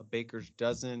 12, a baker's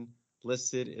dozen,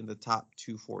 listed in the top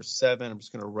 247. I'm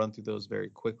just going to run through those very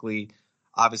quickly.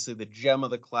 Obviously, the gem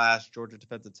of the class, Georgia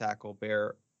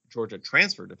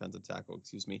transfer defensive tackle,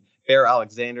 Bear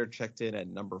Alexander checked in at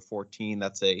number 14.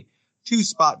 That's a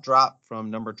 2-spot drop from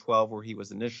number 12, where he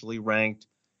was initially ranked.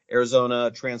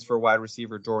 Arizona transfer wide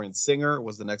receiver Dorian Singer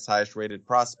was the next highest rated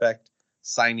prospect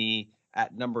signee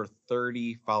at number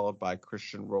 30, followed by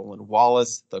Christian Roland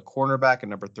Wallace, the cornerback, at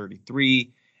number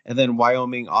 33. And then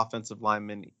Wyoming offensive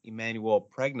lineman Emmanuel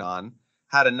Pregnon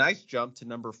had a nice jump to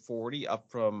number 40, up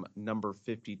from number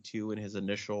 52 in his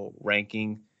initial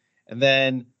ranking. And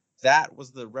then that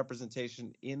was the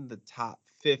representation in the top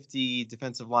 50.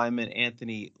 Defensive lineman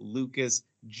Anthony Lucas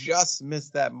just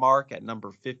missed that mark at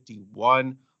number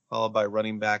 51, followed by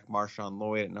running back Marshawn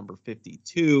Lloyd at number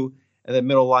 52. And then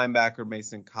middle linebacker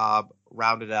Mason Cobb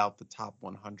rounded out the top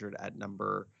 100 at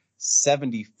number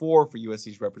 74 for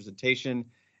USC's representation.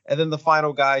 And then the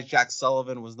final guy, Jack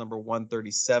Sullivan, was number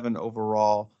 137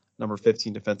 overall, number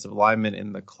 15 defensive lineman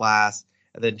in the class.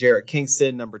 And then Jarrett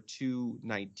Kingston, number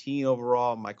 219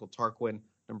 overall. Michael Tarquin,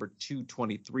 number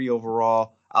 223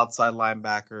 overall. Outside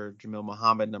linebacker Jamil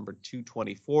Muhammad, number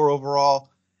 224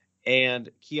 overall. And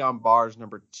Keon Barrs,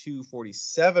 number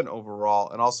 247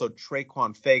 overall. And also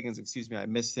Traquan Fagans, I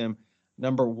missed him,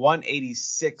 number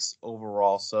 186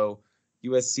 overall. So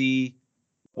USC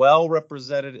well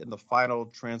represented in the final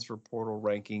transfer portal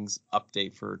rankings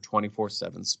update for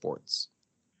 24/7 Sports.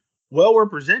 Well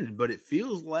represented, but it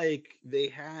feels like they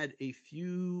had a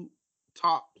few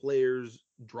top players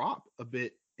drop a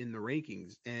bit in the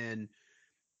rankings, and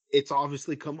it's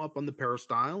obviously come up on the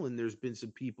peristyle, and there's been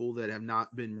some people that have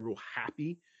not been real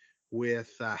happy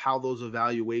with how those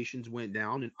evaluations went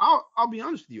down. And I'll be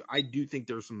honest with you, I do think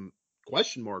there's some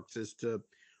question marks as to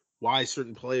why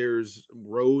certain players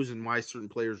rose and why certain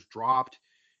players dropped.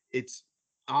 It's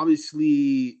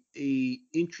obviously a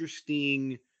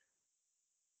interesting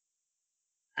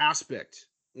aspect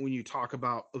when you talk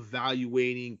about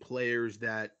evaluating players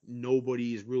that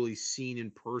nobody has really seen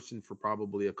in person for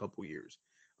probably a couple years.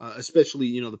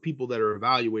 Especially, the people that are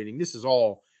evaluating. This is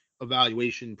all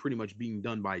evaluation pretty much being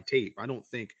done by tape. I don't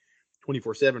think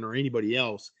 24/7 or anybody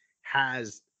else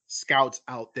has scouts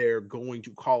out there going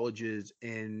to colleges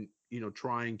and,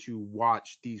 trying to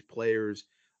watch these players,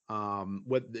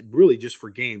 what really just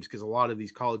for games, because a lot of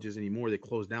these colleges anymore, they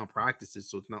close down practices.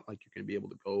 So it's not like you're going to be able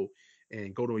to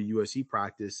go to a USC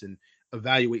practice and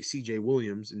evaluate CJ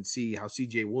Williams and see how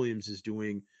CJ Williams is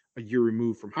doing a year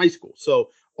removed from high school. So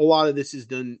a lot of this is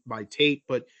done by tape,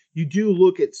 but you do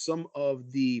look at some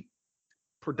of the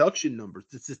production numbers,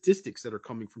 the statistics that are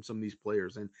coming from some of these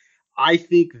players. And I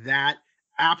think that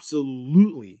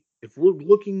absolutely, if we're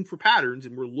looking for patterns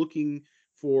and we're looking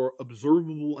for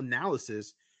observable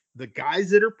analysis, the guys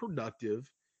that are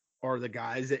productive are the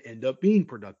guys that end up being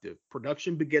productive.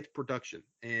 Production begets production.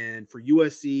 And for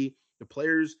USC, the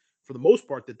players, for the most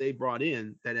part, that they brought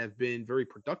in that have been very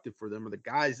productive for them are the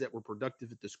guys that were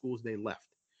productive at the schools they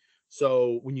left.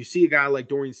 So when you see a guy like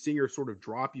Dorian Singer sort of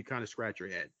drop, you kind of scratch your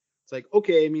head. It's like,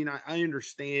 okay, I mean, I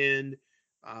understand.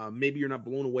 Maybe you're not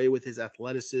blown away with his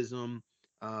athleticism.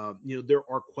 There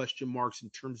are question marks in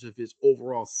terms of his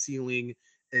overall ceiling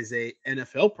as a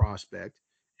NFL prospect.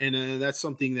 And that's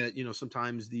something that,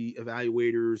 sometimes the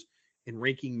evaluators and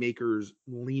ranking makers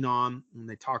lean on when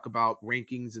they talk about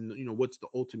rankings and, what's the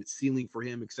ultimate ceiling for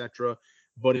him, etc.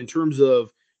 But in terms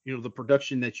of, the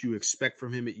production that you expect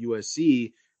from him at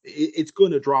USC, it's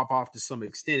going to drop off to some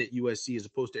extent at USC as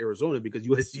opposed to Arizona, because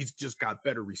USC's just got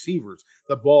better receivers.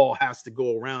 The ball has to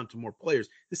go around to more players.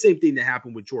 The same thing that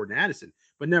happened with Jordan Addison.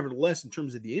 But nevertheless, in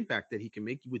terms of the impact that he can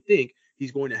make, you would think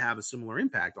he's going to have a similar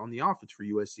impact on the offense for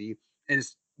USC. And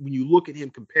it's, when you look at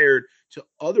him compared to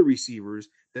other receivers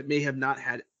that may have not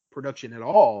had production at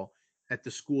all at the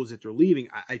schools that they're leaving,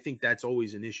 I think that's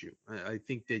always an issue. I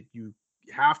think that you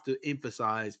have to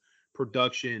emphasize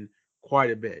production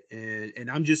quite a bit. And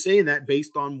I'm just saying that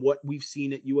based on what we've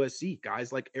seen at USC,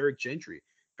 guys like Eric Gentry,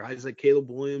 guys like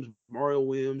Caleb Williams, Mario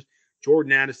Williams,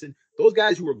 Jordan Addison, those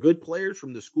guys who were good players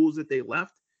from the schools that they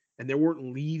left, and they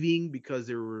weren't leaving because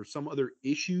there were some other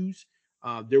issues.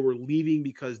 They were leaving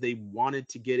because they wanted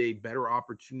to get a better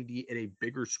opportunity at a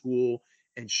bigger school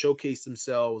and showcase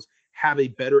themselves, have a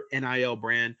better NIL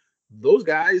brand. Those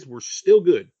guys were still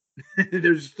good.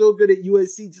 They're still good at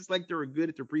USC, just like they were good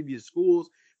at their previous schools.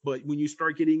 But when you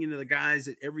start getting into the guys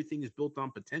that everything is built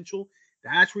on potential,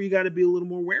 that's where you got to be a little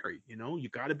more wary. You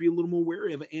got to be a little more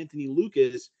wary of Anthony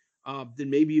Lucas than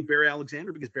maybe Barry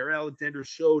Alexander, because Barry Alexander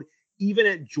showed even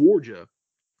at Georgia,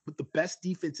 with the best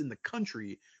defense in the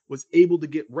country, was able to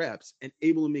get reps and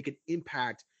able to make an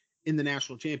impact in the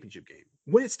national championship game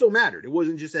when it still mattered. It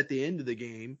wasn't just at the end of the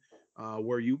game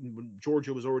when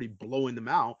Georgia was already blowing them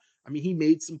out. I mean, he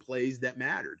made some plays that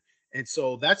mattered. And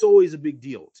so that's always a big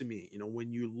deal to me,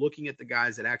 when you're looking at the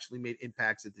guys that actually made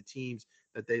impacts at the teams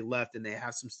that they left and they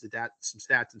have some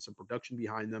stats and some production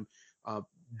behind them.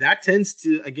 That tends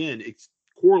to, again,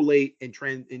 correlate and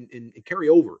trend and carry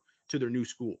over to their new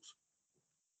schools.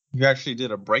 You actually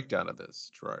did a breakdown of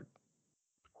this, Gerard,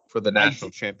 for the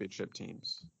national championship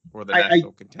teams or the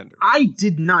national contenders. I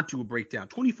did not do a breakdown.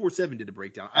 24/7 did a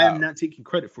breakdown. I am not taking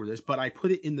credit for this, but I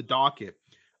put it in the docket.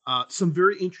 Some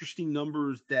very interesting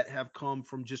numbers that have come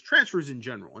from just transfers in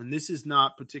general. And this is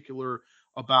not particular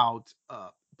about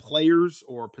players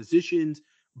or positions,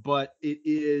 but it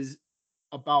is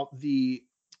about the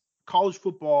college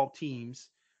football teams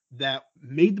that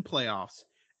made the playoffs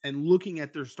and looking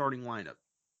at their starting lineup.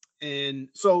 And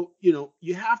so, you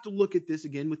have to look at this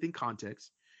again within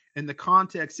context. And the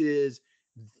context is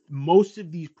most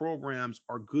of these programs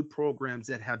are good programs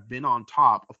that have been on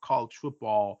top of college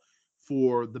football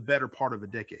for the better part of a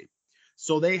decade.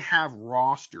 So they have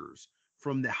rosters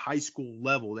from the high school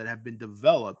level that have been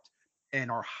developed and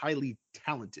are highly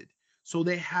talented. So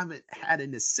they haven't had a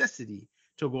necessity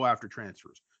to go after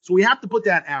transfers. So we have to put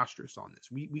that asterisk on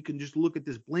this. We can just look at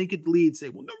this blanket lead and say,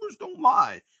 well, numbers don't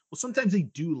lie. Well, sometimes they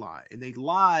do lie, and they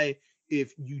lie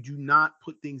if you do not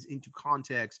put things into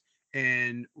context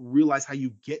and realize how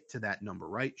you get to that number,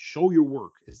 right? Show your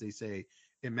work, as they say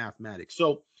in mathematics.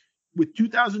 So with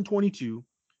 2022,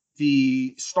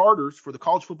 the starters for the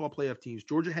college football playoff teams,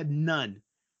 Georgia had none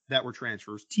that were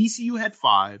transfers. TCU had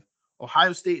 5.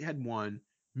 Ohio State had 1.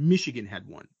 Michigan had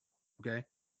 1. Okay.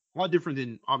 A lot different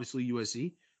than obviously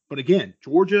USC. But again,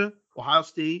 Georgia, Ohio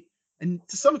State, and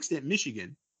to some extent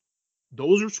Michigan,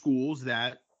 those are schools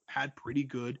that had pretty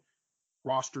good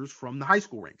rosters from the high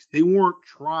school ranks. They weren't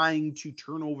trying to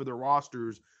turn over their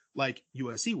rosters like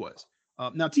USC was.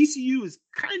 Now, TCU is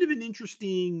kind of an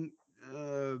interesting,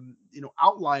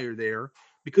 outlier there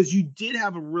because you did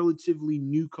have a relatively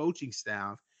new coaching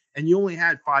staff and you only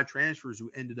had 5 transfers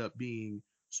who ended up being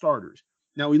starters.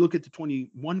 Now, we look at the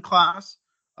 21 class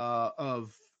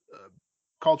of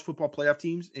college football playoff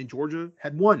teams, and Georgia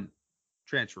had 1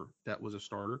 transfer that was a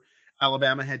starter.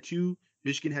 Alabama had 2.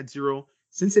 Michigan had 0.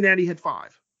 Cincinnati had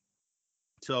 5.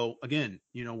 So again,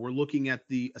 we're looking at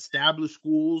the established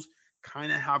schools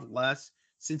kind of have less.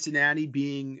 Cincinnati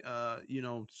being,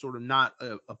 sort of not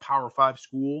a Power 5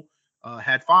 school,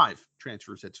 had 5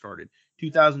 transfers that started.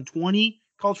 2020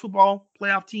 college football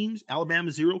playoff teams: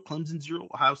 Alabama 0, Clemson 0,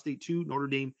 Ohio State 2, Notre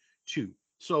Dame 2.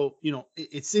 So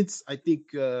it's since I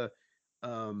think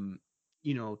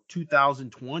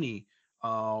 2020.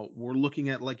 We're looking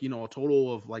at a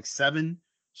total of 7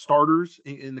 starters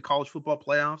in the college football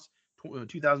playoffs.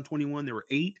 2021 there were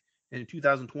 8, and in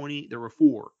 2020 there were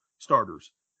 4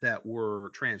 starters that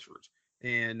were transfers.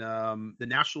 And the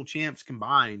national champs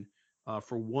combined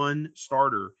for 1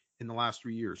 starter in the last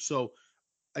 3 years. So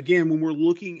again, when we're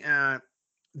looking at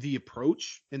the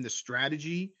approach and the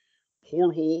strategy,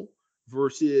 portal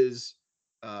versus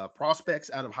prospects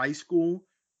out of high school,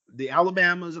 the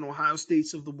Alabamas and Ohio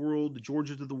States of the world, the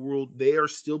Georgias of the world, they are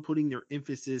still putting their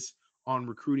emphasis on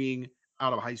recruiting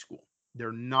out of high school.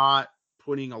 They're not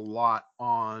putting a lot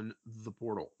on the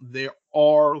portal. There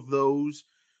are those,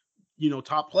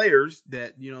 top players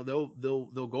that,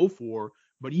 they'll go for.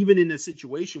 But even in a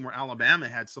situation where Alabama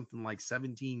had something like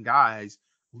 17 guys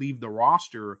leave the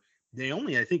roster, they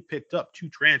only, I think, picked up 2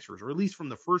 transfers, or at least from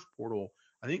the first portal,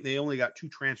 I think they only got 2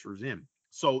 transfers in.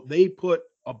 So they put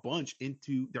a bunch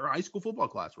into their high school football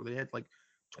class where they had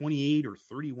 28 or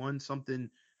 31 something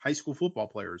high school football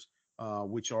players,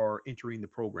 which are entering the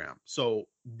program. So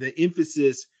the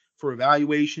emphasis for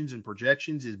evaluations and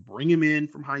projections is bring them in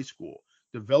from high school,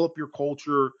 develop your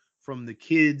culture from the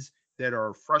kids that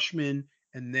are freshmen,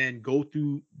 and then go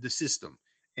through the system.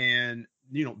 And,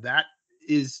 that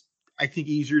is, I think,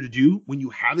 easier to do when you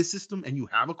have a system and you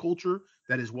have a culture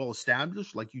that is well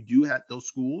established, like you do at those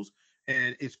schools.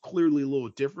 And it's clearly a little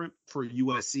different for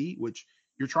USC, which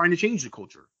you're trying to change the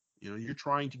culture. You're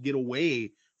trying to get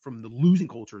away from the losing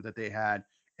culture that they had,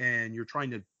 and you're trying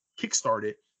to kickstart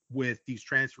it with these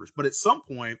transfers. But at some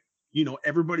point,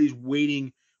 everybody's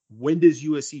waiting. When does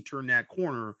USC turn that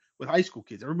corner with high school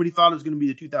kids? Everybody thought it was going to be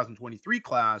the 2023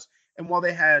 class. And while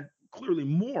they had clearly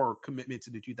more commitments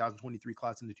in the 2023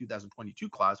 class than the 2022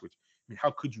 class, which,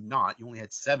 how could you not? You only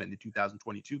had 7 in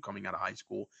 2022 coming out of high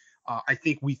school. I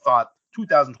think we thought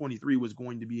 2023 was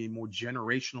going to be a more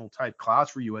generational type class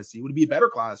for USC. It would be a better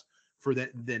class for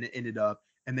that than it ended up.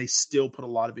 and they still put a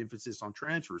lot of emphasis on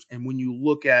transfers. And when you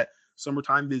look at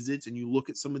summertime visits and you look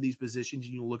at some of these positions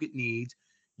and you look at needs,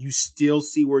 you still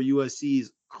see where USC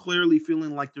is clearly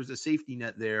feeling like there's a safety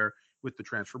net there with the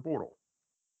transfer portal.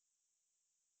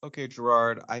 Okay,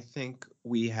 Gerard, I think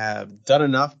we have done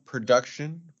enough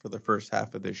production for the first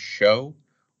half of this show.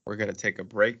 We're going to take a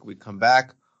break. We come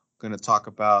back. We're going to talk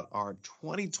about our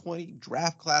 2020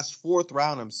 draft class 4th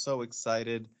round. I'm so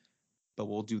excited, but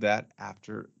we'll do that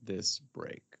after this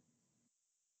break.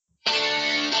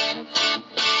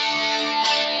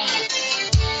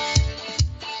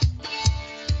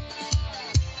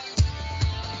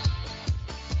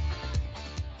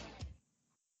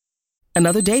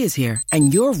 Another day is here,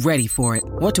 and you're ready for it.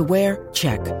 What to wear?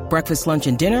 Check. Breakfast, lunch,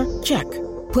 and dinner? Check.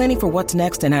 Planning for what's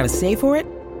next and how to save for it?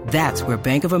 That's where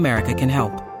Bank of America can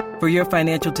help. For your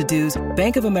financial to-dos,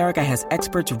 Bank of America has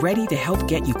experts ready to help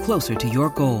get you closer to your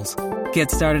goals.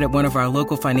 Get started at one of our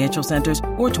local financial centers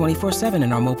or 24/7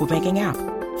 in our mobile banking app.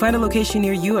 Find a location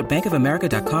near you at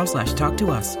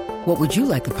bankofamerica.com/talktous. What would you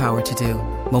like the power to do?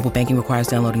 Mobile banking requires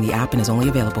downloading the app and is only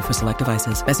available for select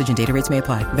devices. Message and data rates may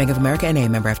apply. Bank of America N.A.,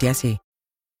 member FDIC.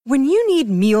 When you need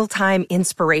mealtime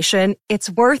inspiration,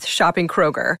 it's worth shopping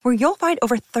Kroger, where you'll find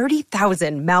over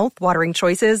 30,000 mouth-watering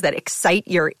choices that excite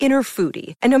your inner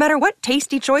foodie. And no matter what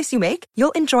tasty choice you make,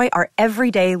 you'll enjoy our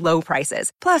everyday low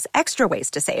prices, plus extra ways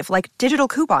to save, like digital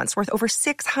coupons worth over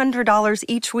 $600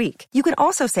 each week. You can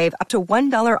also save up to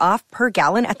 $1 off per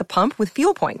gallon at the pump with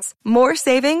fuel points. More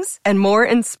savings and more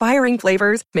inspiring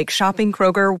flavors make shopping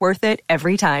Kroger worth it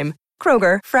every time.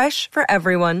 Kroger, fresh for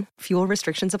everyone. Fuel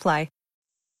restrictions apply.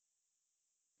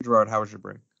 Gerard, how was your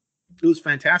break? It was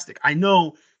fantastic. I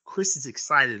know Chris is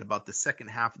excited about the second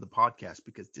half of the podcast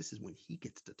because this is when he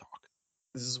gets to talk.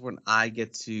 This is when I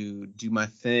get to do my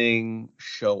thing,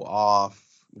 show off,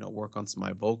 work on some of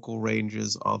my vocal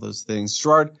ranges, all those things.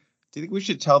 Gerard, do you think we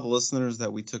should tell the listeners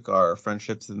that we took our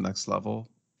friendship to the next level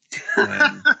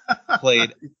and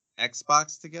played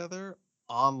Xbox together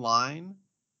online?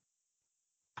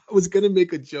 I was going to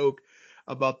make a joke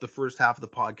about the first half of the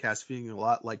podcast feeling a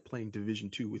lot like playing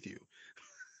Division 2 with you.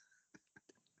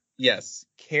 Yes.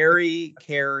 Carry.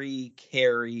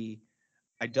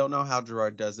 I don't know how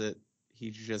Gerard does it.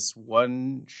 He's just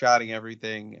one-shotting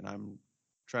everything, and I'm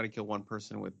trying to kill one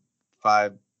person with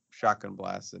 5 shotgun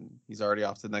blasts, and he's already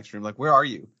off to the next room. Like, where are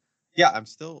you? Yeah, I'm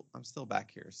still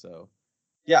back here. So,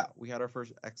 yeah, we had our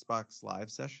first Xbox Live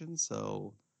session,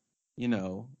 so,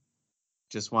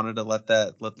 just wanted to let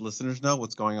the listeners know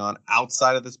what's going on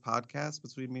outside of this podcast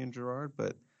between me and Gerard.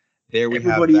 But there we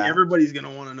have that. Everybody's going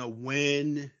to want to know,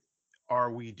 when are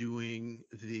we doing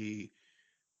the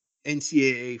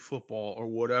NCAA football or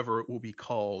whatever it will be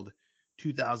called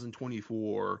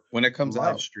 2024 when it comes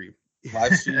live out? Stream,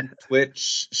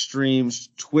 Twitch streams,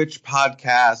 Twitch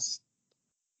podcasts,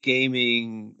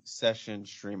 gaming session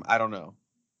stream. I don't know.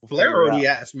 Blair already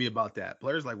asked me about that.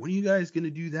 Blair's like, when are you guys going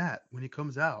to do that when it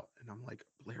comes out? And I'm like,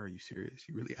 Blair, are you serious?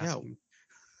 You really asked me?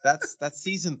 That's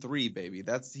season 3, baby.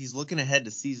 He's looking ahead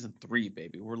to season 3,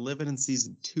 baby. We're living in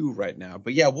season 2 right now.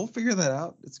 But yeah, we'll figure that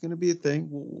out. It's going to be a thing.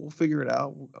 We'll figure it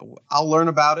out. I'll learn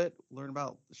about it, learn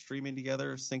about streaming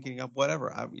together, syncing up,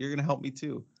 whatever. You're going to help me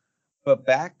too. But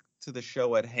back to the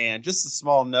show at hand, just a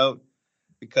small note,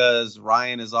 because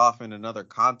Ryan is off in another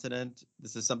continent.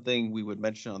 This is something we would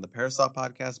mention on the Parasaw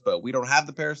podcast, but we don't have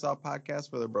the Parasaw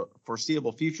podcast for the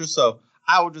foreseeable future. So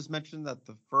I will just mention that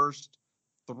the first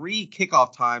 3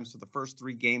 kickoff times for the first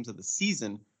 3 games of the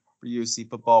season for USC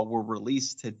football were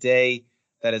released today.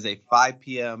 That is a 5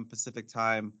 p.m. Pacific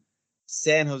time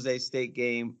San Jose State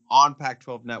game on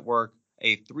Pac-12 Network,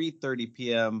 a 3:30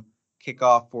 p.m.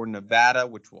 kickoff for Nevada,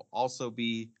 which will also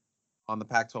be on the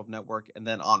Pac-12 Network. And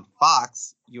then on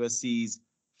Fox, USC's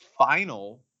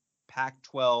final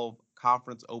Pac-12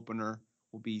 conference opener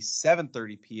will be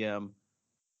 7:30 p.m.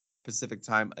 Pacific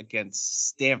time against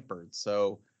Stanford.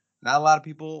 So not a lot of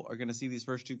people are going to see these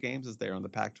first 2 games as they're on the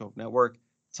Pac-12 Network.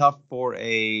 Tough for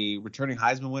a returning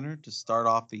Heisman winner to start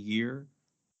off the year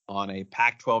on a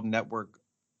Pac-12 Network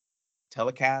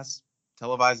telecast,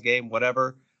 televised game,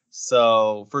 whatever.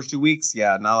 So first 2 weeks,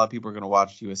 yeah, not a lot of people are going to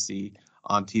watch USC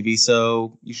on TV.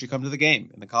 So you should come to the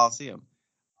game in the Coliseum,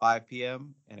 5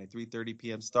 p.m. and a 3:30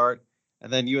 p.m. start.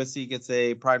 And then USC gets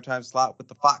a primetime slot with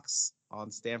the Fox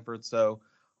on Stanford. So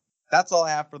that's all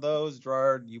I have for those.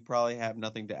 Gerard, you probably have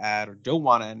nothing to add, or don't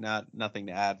want to nothing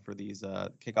to add for these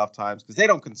kickoff times because they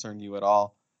don't concern you at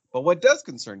all. But what does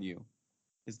concern you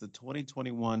is the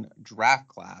 2021 draft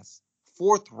class,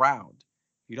 4th round.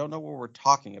 If you don't know what we're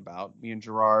talking about, me and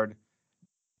Gerard,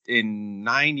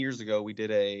 9 years ago, we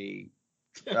did a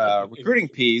recruiting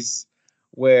piece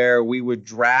where we would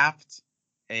draft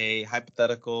a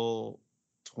hypothetical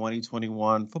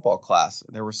 2021 football class.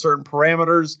 There were certain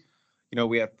parameters.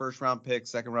 We had first round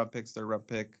picks, second round picks, third round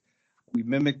pick. We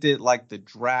mimicked it like the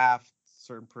draft.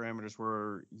 Certain parameters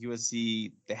were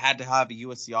USC. They had to have a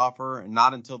USC offer, and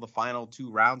not until the final 2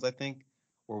 rounds, I think,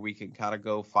 where we can kind of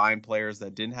go find players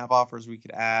that didn't have offers we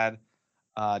could add.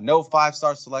 No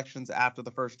 5-star selections after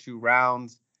the first 2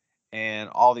 rounds, and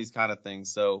all these kind of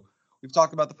things. So we've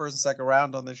talked about the first and second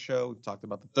round on this show. We've talked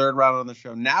about the third round on the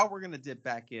show. Now we're going to dip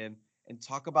back in and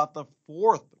talk about the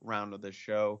 4th round of this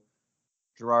show.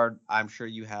 Gerard, I'm sure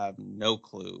you have no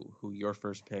clue who your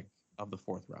first pick of the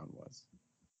 4th round was.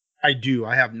 I do.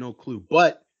 I have no clue.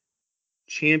 But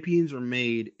champions are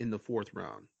made in the 4th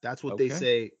round. That's what they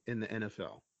say in the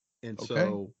NFL. And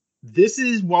so this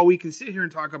is, while we can sit here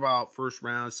and talk about first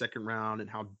round, second round, and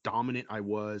how dominant I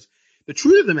was, the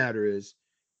truth of the matter is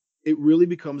it really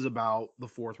becomes about the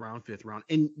 4th round, 5th round,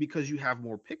 and because you have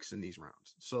more picks in these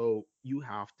rounds. So you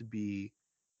have to be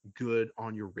good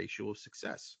on your ratio of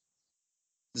success.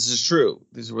 This is true.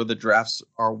 This is where the drafts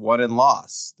are won and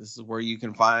lost. This is where you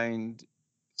can find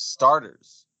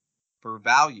starters for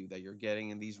value that you're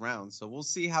getting in these rounds. So we'll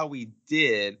see how we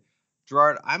did.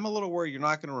 Gerard, I'm a little worried you're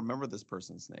not going to remember this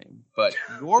person's name, but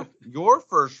your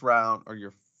first round, or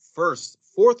your first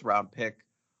 4th round pick,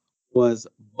 was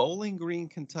Bowling Green,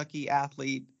 Kentucky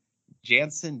athlete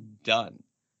Jansen Dunn.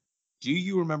 Do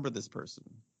you remember this person?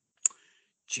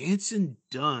 Jansen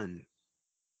Dunn.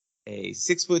 A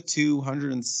 6'2",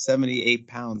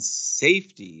 178-pound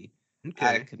safety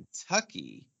out of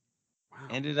Kentucky. Wow.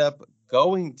 Ended up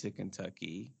going to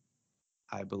Kentucky.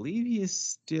 I believe he is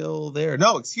still there.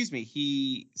 No, excuse me.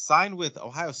 He signed with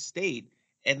Ohio State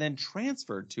and then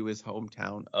transferred to his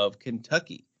hometown of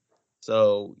Kentucky.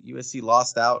 So USC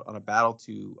lost out on a battle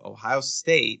to Ohio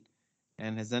State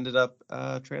and has ended up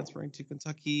transferring to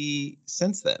Kentucky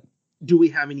since then. Do we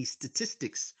have any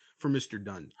statistics for Mr.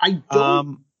 Dunn? I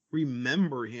don't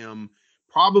remember him.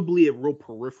 Probably a real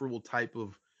peripheral type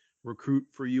of recruit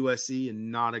for USC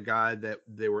and not a guy that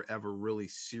they were ever really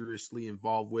seriously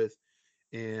involved with.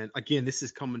 And again, this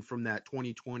is coming from that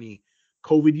 2020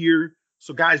 COVID year.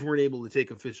 So guys weren't able to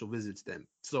take official visits then.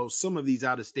 So some of these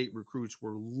out-of-state recruits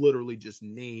were literally just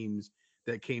names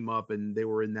that came up, and they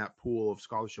were in that pool of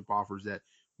scholarship offers that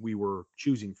we were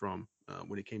choosing from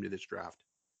when it came to this draft.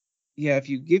 Yeah, if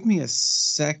you give me a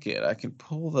second, I can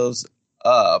pull those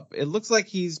up. It looks like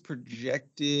he's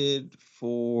projected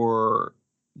for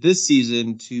this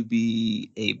season to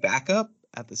be a backup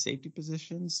at the safety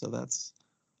position. So that's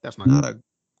not a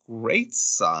great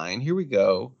sign. Here we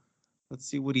go. Let's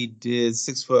see what he did.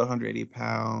 6 foot, 180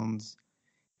 pounds.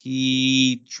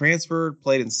 He transferred,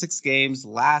 played in 6 games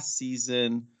last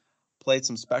season, played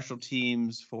some special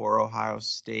teams for Ohio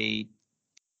State.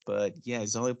 But yeah,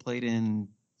 he's only played in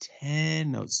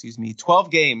 12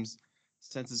 games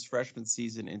since his freshman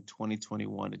season in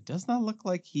 2021. It does not look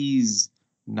like he's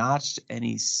notched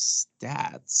any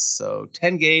stats. So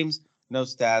 10 games, no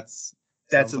stats.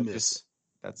 That's a miss.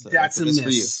 That's a miss for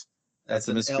you. That's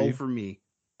a miss for you. For me.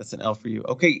 That's an L for you.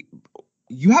 Okay,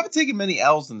 you haven't taken many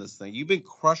L's in this thing. You've been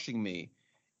crushing me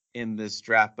in this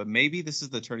draft, but maybe this is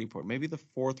the turning point. Maybe the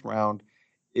 4th round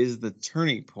is the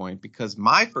turning point, because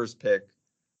my first pick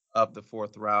of the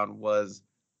 4th round was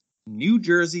New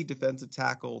Jersey defensive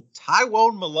tackle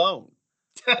Tywone Malone,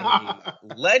 a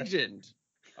legend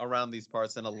around these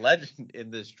parts and a legend in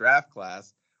this draft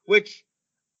class, which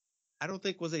I don't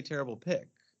think was a terrible pick.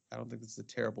 I don't think it's a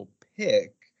terrible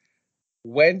pick.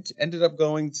 Ended up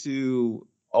going to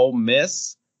Ole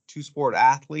Miss, 2-sport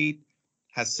athlete,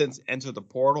 has since entered the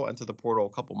portal a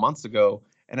couple months ago,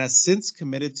 and has since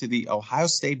committed to the Ohio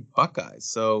State Buckeyes.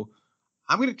 So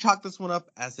I'm going to chalk this one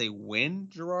up as a win,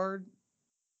 Gerard.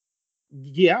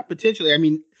 Yeah, potentially. I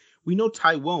mean, we know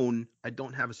Tywone, I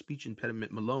don't have a speech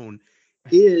impediment, Malone,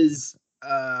 is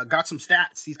got some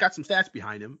stats. He's got some stats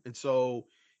behind him. And so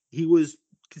he was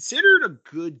considered a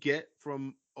good get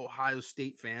from Ohio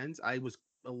State fans. I was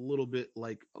a little bit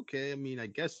like, okay, I mean, I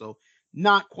guess so.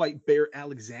 Not quite Bear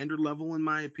Alexander level, in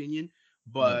my opinion,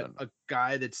 but a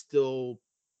guy that still,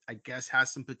 I guess,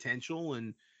 has some potential.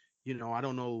 And, I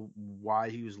don't know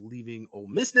why he was leaving Ole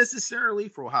Miss necessarily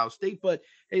for Ohio State, but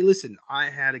hey, listen, I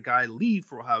had a guy leave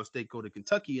for Ohio State, go to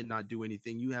Kentucky and not do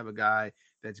anything. You have a guy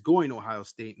that's going to Ohio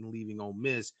State and leaving Ole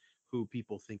Miss who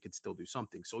people think could still do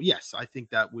something. So yes, I think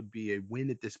that would be a win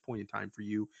at this point in time for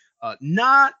you.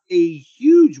 Not a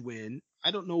huge win.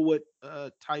 I don't know what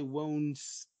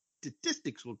Tywone's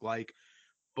statistics look like,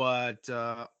 but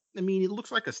I mean, it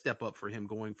looks like a step up for him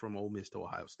going from Ole Miss to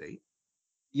Ohio State.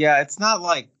 Yeah, it's not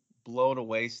like blown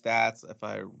away stats. If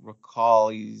I recall,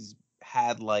 he's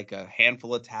had like a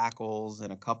handful of tackles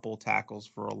and a couple tackles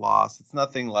for a loss. It's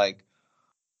nothing like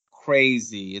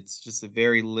crazy. It's just a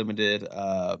very limited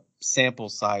sample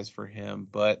size for him.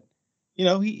 But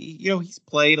he's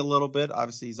played a little bit.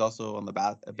 Obviously, he's also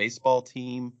on a baseball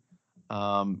team.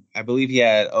 I believe he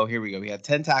had. Oh, here we go. He had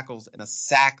 10 tackles and a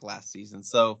sack last season.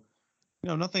 So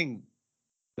nothing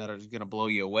that is going to blow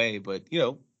you away, but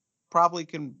probably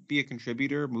can be a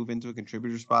contributor, move into a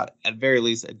contributor spot, at very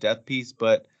least a depth piece.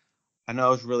 But I know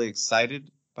I was really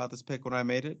excited about this pick when I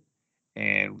made it,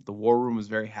 and the War Room was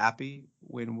very happy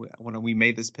when we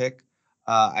made this pick.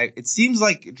 It seems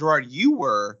like, Gerard, you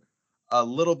were a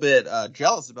little bit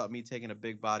jealous about me taking a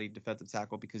big body defensive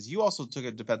tackle because you also took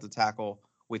a defensive tackle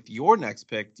with your next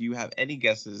pick. Do you have any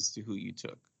guesses to who you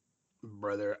took?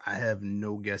 Brother, I have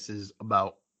no guesses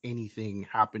about anything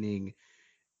happening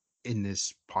in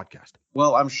this podcast.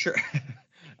 Well, I'm sure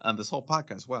on this whole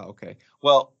podcast. Wow. Okay.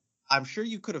 Well, I'm sure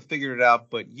you could have figured it out,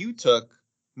 but you took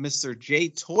Mr. Jay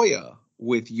Toya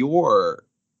with your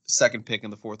second pick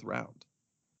in the 4th round.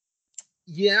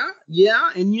 Yeah.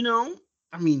 And,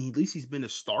 at least he's been a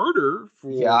starter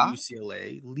for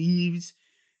UCLA, leaves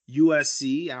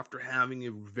USC after having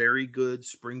a very good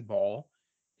spring ball,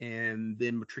 and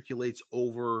then matriculates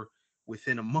over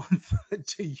within a month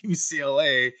to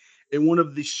UCLA in one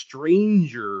of the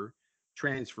stranger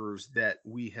transfers that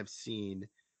we have seen,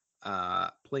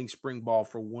 playing spring ball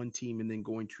for one team and then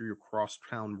going to your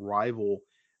crosstown rival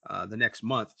the next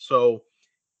month. So,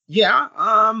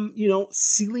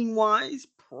 ceiling wise,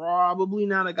 probably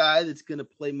not a guy that's going to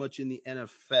play much in the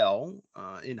NFL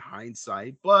in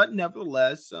hindsight, but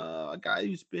nevertheless, a guy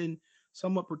who's been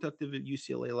somewhat productive at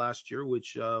UCLA last year,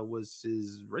 which was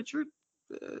his redshirt.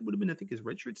 Would have been, I think, his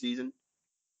redshirt season.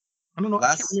 I don't know.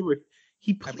 I can't remember.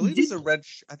 I believe he's a red.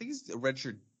 I think he's a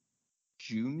redshirt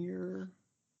junior.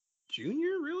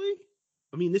 Junior, really?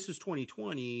 This is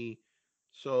 2020,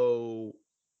 so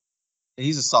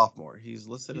he's a sophomore. He's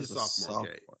listed as a sophomore.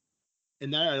 Okay.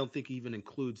 And that I don't think even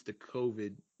includes the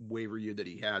COVID waiver year that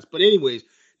he has. But anyways,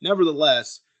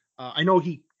 nevertheless, I know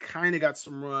he kind of got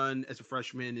some run as a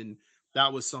freshman, and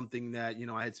that was something that,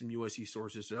 I had some USC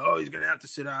sources say, oh, he's going to have to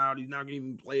sit out. He's not going to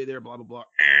even play there, blah, blah, blah.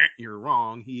 You're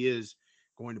wrong. He is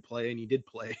going to play, and he did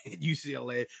play at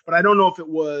UCLA. But I don't know if it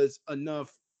was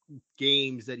enough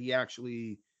games that he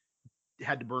actually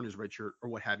had to burn his red shirt or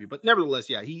what have you. But nevertheless,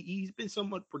 he's been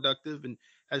somewhat productive and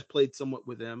has played somewhat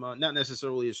with them. Not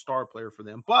necessarily a star player for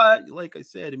them, but like I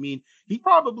said, he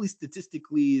probably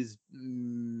statistically is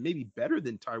maybe better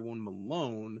than Tyrone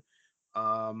Malone.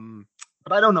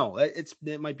 But I don't know. It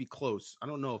might be close. I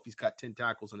don't know if he's got 10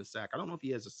 tackles and a sack. I don't know if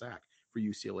he has a sack for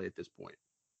UCLA at this point.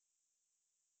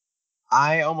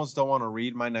 I almost don't want to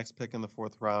read my next pick in the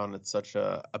 4th round. It's such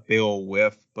a big old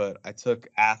whiff, but I took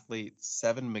athlete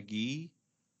Seven McGee,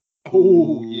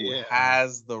 who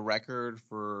has the record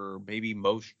for maybe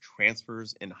most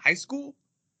transfers in high school,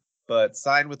 but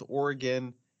signed with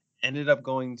Oregon, ended up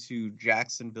going to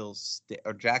Jackson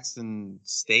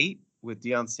State with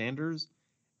Deion Sanders,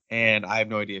 and I have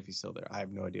no idea if he's still there. I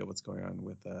have no idea what's going on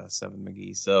with Seven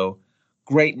McGee. So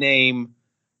great name.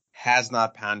 Has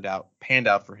not panned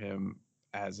out for him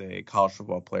as a college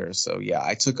football player. So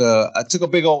I took a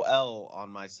big old L on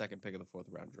my second pick of the 4th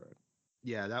round, Gerard.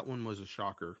 Yeah, that one was a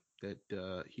shocker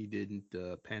that he didn't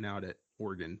pan out at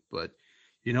Oregon. But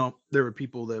there were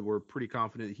people that were pretty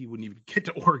confident he wouldn't even get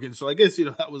to Oregon. So I guess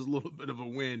that was a little bit of a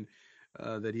win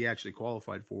that he actually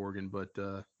qualified for Oregon. But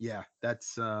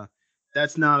that's not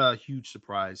a huge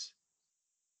surprise.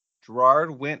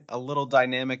 Gerard went a little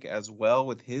dynamic as well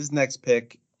with his next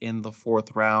pick in the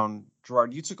 4th round.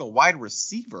 Gerard, you took a wide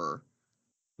receiver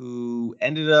who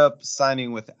ended up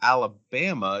signing with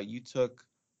Alabama. You took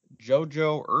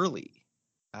JoJo Early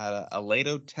out of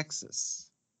Aledo, Texas.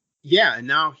 Yeah, and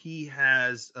now he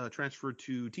has transferred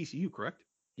to TCU, correct?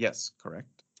 Yes,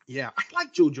 correct. Yeah, I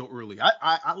like JoJo Early.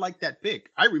 I like that pick.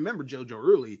 I remember JoJo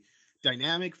Early,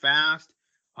 dynamic, fast.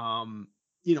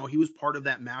 He was part of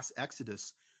that mass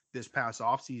exodus this past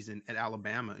offseason at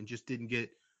Alabama and just didn't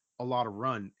get a lot of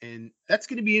run. And that's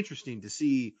going to be interesting to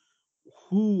see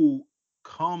who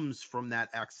comes from that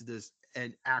exodus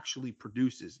and actually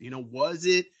produces. Was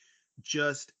it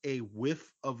just a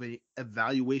whiff of a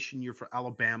evaluation year for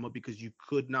Alabama because you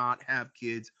could not have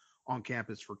kids on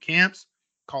campus for camps?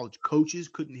 College coaches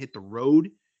couldn't hit the road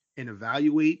and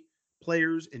evaluate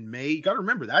players in May. You got to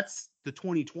remember, that's the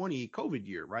 2020 COVID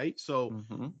year, right? So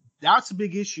that's a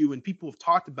big issue, and people have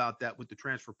talked about that with the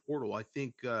transfer portal. I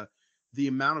think the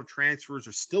amount of transfers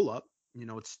are still up.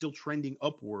 It's still trending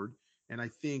upward. And I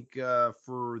think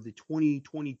for the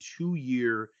 2022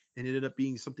 year, it ended up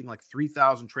being something like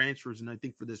 3,000 transfers. And I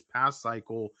think for this past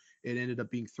cycle, it ended up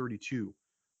being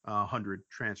 3,200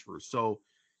 transfers. So,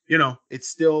 it's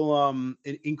still an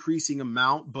increasing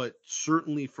amount, but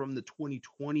certainly from the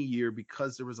 2020 year,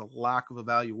 because there was a lack of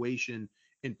evaluation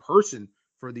in person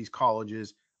for these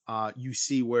colleges, you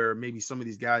see where maybe some of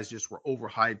these guys just were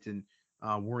overhyped and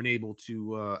weren't able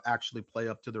to actually play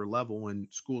up to their level. And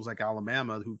schools like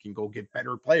Alabama, who can go get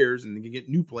better players and they can get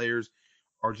new players,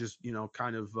 are just,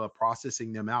 kind of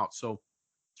processing them out. So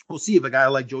we'll see if a guy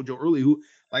like JoJo Early, who,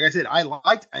 like I said, I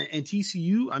liked, and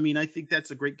TCU, I mean, I think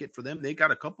that's a great get for them. They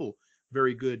got a couple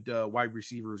very good wide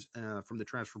receivers from the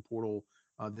transfer portal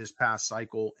this past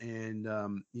cycle. And,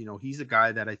 he's a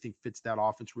guy that I think fits that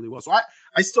offense really well. So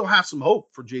I still have some hope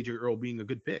for JJ Earl being a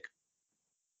good pick.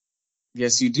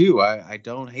 Yes, you do. I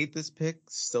don't hate this pick.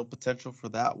 Still potential for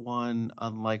that one,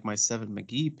 unlike my 7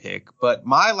 McGee pick. But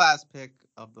my last pick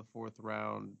of the 4th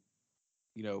round,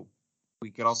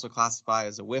 we could also classify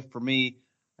as a whiff for me.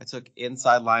 I took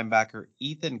inside linebacker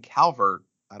Ethan Calvert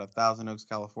out of Thousand Oaks,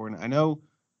 California. I know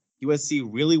USC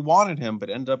really wanted him,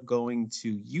 but ended up going to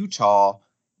Utah.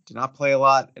 Did not play a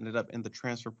lot, ended up in the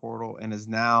transfer portal, and is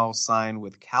now signed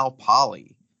with Cal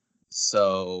Poly.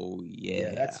 So,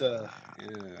 yeah. That's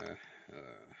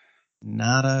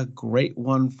not a great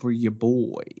one for your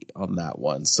boy on that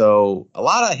one. So a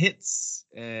lot of hits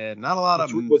and not a lot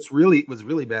of. What's really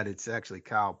bad. It's actually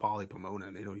Cal Poly Pomona,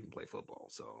 and they don't even play football.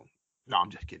 So no, I'm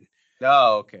just kidding.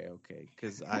 Oh, okay.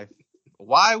 Because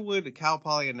why would Cal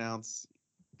Poly announce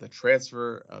the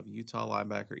transfer of Utah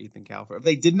linebacker Ethan Calvert if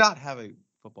they did not have a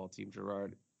football team,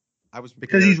 Gerard?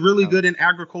 Because he's really good in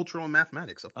agricultural and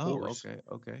mathematics, of course.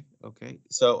 Okay.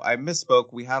 So I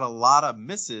misspoke. We had a lot of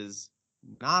misses.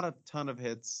 Not a ton of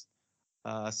hits.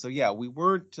 So, yeah, we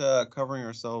weren't covering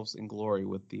ourselves in glory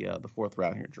with the 4th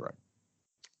round here, Gerard.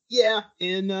 Yeah,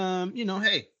 and,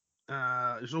 hey,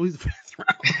 there's always the 5th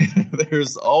round.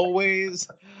 There's always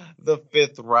the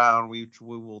 5th round, which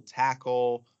we will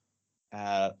tackle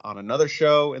on another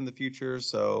show in the future.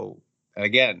 So,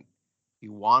 again, if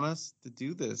you want us to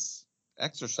do this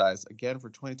exercise again for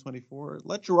 2024,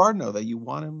 let Gerard know that you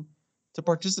want him to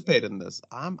participate in this.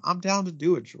 I'm down to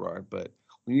do it, Gerard, but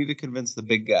we need to convince the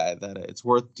big guy that it's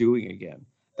worth doing again,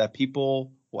 that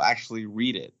people will actually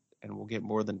read it and we'll get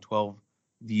more than 12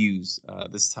 views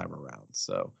this time around.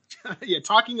 So yeah,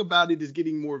 talking about it is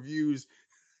getting more views.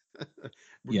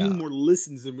 We're getting more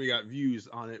listens than we got views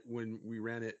on it when we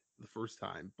ran it the first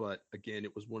time. But again,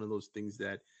 it was one of those things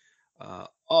that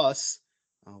us,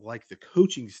 like the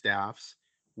coaching staffs,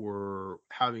 were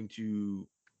having to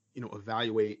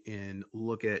evaluate and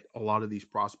look at a lot of these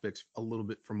prospects a little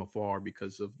bit from afar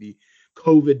because of the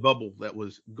COVID bubble that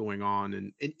was going on.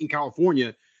 And in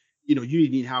California, you didn't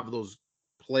even have those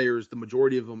players, the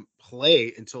majority of them,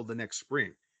 play until the next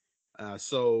spring.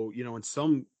 So, in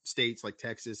some states like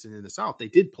Texas and in the South, they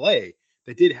did play.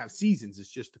 They did have seasons.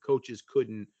 It's just the coaches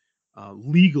couldn't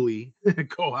legally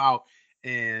go out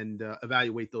and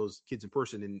evaluate those kids in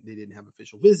person, and they didn't have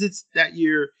official visits that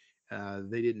year.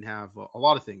 They didn't have a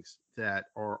lot of things that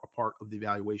are a part of the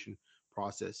evaluation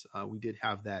process. We did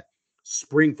have that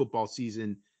spring football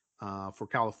season for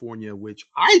California, which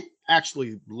I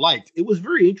actually liked. It was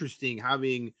very interesting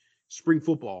having spring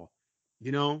football,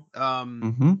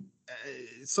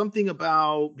 something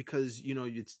about, because,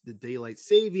 it's the daylight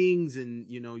savings and,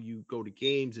 you go to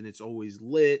games and it's always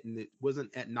lit, and it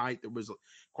wasn't at night. There was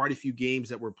quite a few games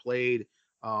that were played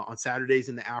on Saturdays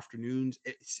in the afternoons.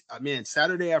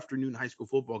 Saturday afternoon high school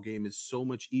football game is so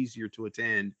much easier to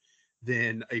attend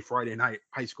than a Friday night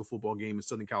high school football game in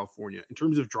Southern California in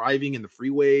terms of driving and the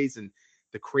freeways and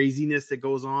the craziness that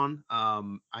goes on.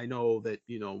 I know that,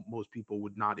 most people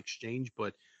would not exchange,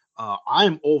 but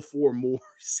I'm all for more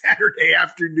Saturday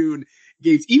afternoon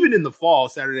games. Even in the fall,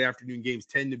 Saturday afternoon games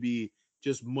tend to be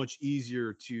just much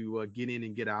easier to get in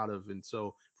and get out of. And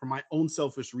so for my own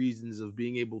selfish reasons of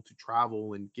being able to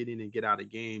travel and get in and get out of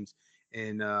games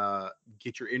and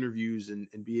get your interviews and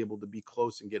be able to be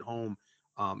close and get home.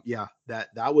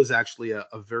 That was actually a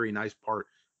very nice part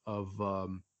of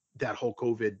that whole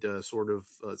COVID sort of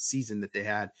season that they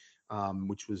had,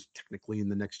 which was technically in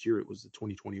the next year. It was the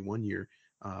 2021 year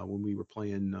when we were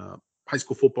playing high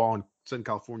school football in Southern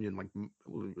California in like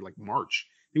March.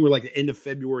 I think we're like the end of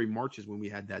February, March is when we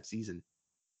had that season.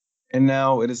 And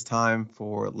now it is time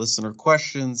for listener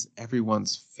questions,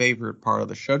 everyone's favorite part of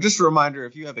the show. Just a reminder,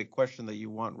 if you have a question that you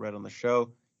want read on the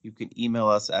show, you can email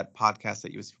us at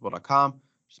podcast@uscfootball.com.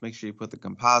 Just make sure you put the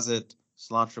composite,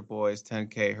 Cilantro Boys,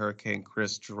 10K, Hurricane,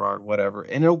 Chris, Gerard, whatever,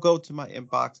 and it'll go to my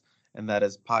inbox, and that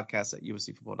is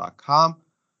podcast@uscfootball.com.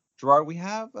 Gerard, we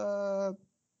have not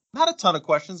a ton of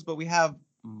questions, but we have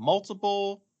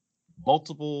multiple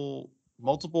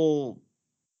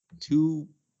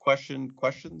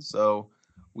questions. So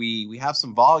we have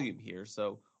some volume here.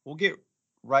 So we'll get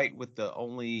right with the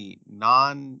only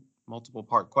non-multiple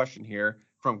part question here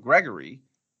from Gregory.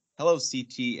 Hello,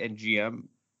 CT and GM.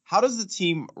 How does the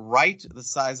team write the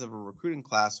size of a recruiting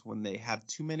class when they have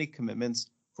too many commitments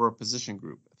for a position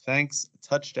group? Thanks,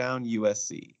 touchdown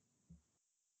USC.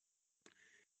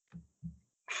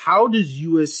 How does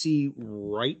USC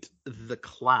write the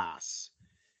class?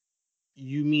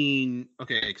 You mean,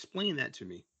 okay, explain that to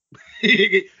me.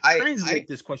 Translate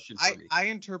this question for me. I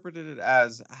interpreted it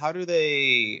as how do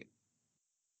they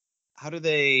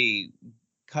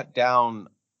cut down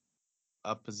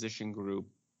a position group?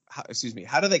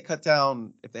 How do they cut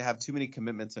down if they have too many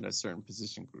commitments in a certain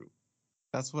position group?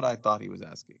 That's what I thought he was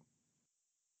asking.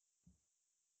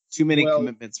 Too many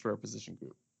commitments for a position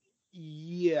group.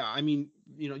 Yeah, I mean,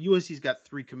 USC's got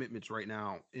 3 commitments right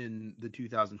now in the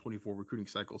 2024 recruiting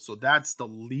cycle. So that's the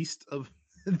least of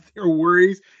their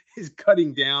worries, is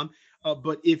cutting down.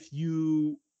 But if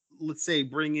you, let's say,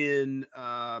 bring in,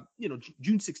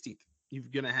 June 16th, you're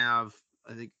going to have,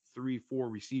 I think, 3-4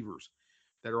 receivers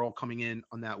that are all coming in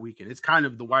on that weekend. It's kind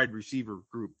of the wide receiver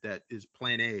group that is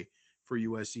plan A for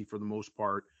USC for the most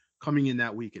part coming in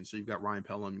that weekend. So you've got Ryan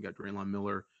Pelham, you've got Draylon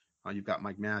Miller, you've got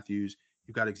Mike Matthews,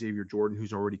 you've got Xavier Jordan,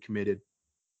 who's already committed.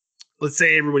 Let's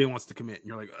say everybody wants to commit, and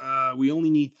you're like, we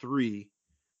only need 3,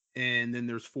 and then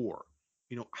there's 4.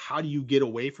 How do you get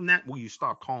away from that? Well, you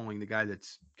stop calling the guy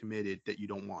that's committed that you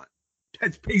don't want.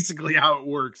 That's basically how it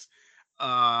works.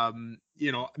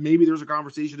 Maybe there's a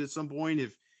conversation at some point,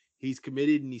 if he's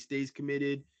committed and he stays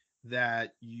committed,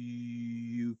 that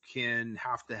you can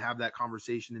have to have that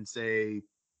conversation and say,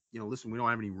 listen, we don't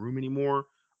have any room anymore.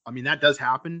 I mean, that does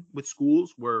happen with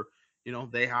schools where,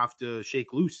 they have to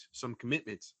shake loose some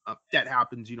commitments. That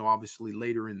happens, obviously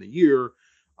later in the year.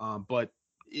 But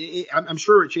I'm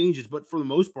sure it changes. But for the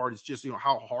most part, it's just,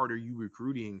 how hard are you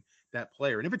recruiting that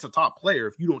player? And if it's a top player,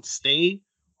 if you don't stay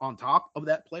on top of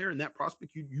that player and that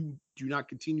prospect, you do not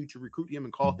continue to recruit him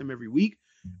and call him every week,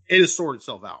 it has sorted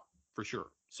itself out for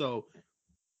sure. So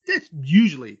that's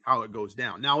usually how it goes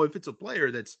down. Now, if it's a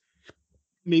player that's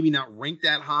maybe not ranked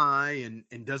that high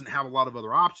and doesn't have a lot of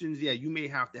other options, yeah, you may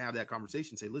have to have that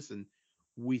conversation. Say, listen,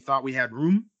 we thought we had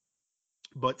room,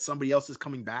 but somebody else is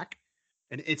coming back.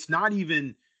 And it's not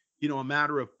even, a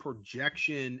matter of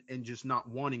projection and just not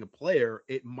wanting a player.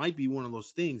 It might be one of those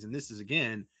things. And this is,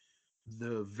 again,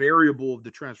 the variable of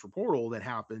the transfer portal that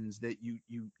happens, that you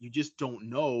just don't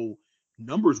know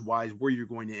numbers wise where you're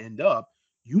going to end up.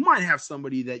 You might have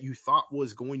somebody that you thought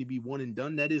was going to be one and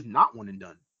done that is not one and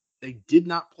done. They did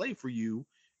not play for you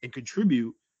and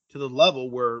contribute to the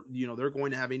level where, they're going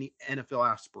to have any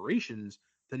NFL aspirations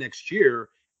the next year,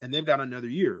 and they've got another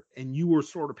year. And you were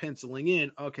sort of penciling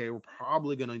in, okay, we're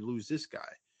probably going to lose this guy.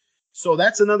 So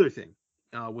that's another thing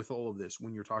with all of this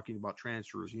when you're talking about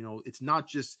transfers. It's not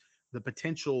just the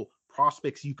potential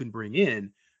prospects you can bring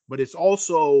in, but it's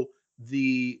also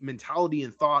the mentality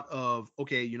and thought of,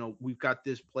 okay, we've got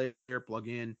this player, plug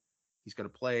in, he's going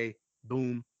to play,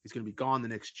 boom, he's going to be gone the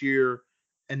next year.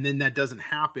 And then that doesn't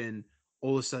happen.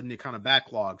 All of a sudden it kind of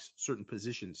backlogs certain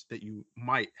positions that you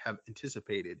might have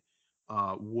anticipated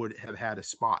would have had a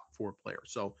spot for a player.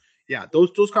 So yeah,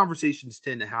 those conversations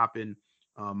tend to happen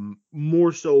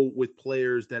more so with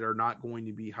players that are not going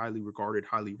to be highly regarded,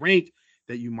 highly ranked,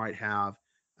 that you might have.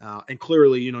 And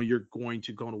clearly, you're going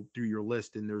to go through your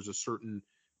list and there's a certain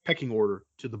pecking order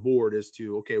to the board as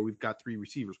to, okay, we've got 3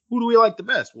 receivers. Who do we like the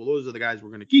best? Well, those are the guys we're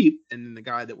going to keep. And then the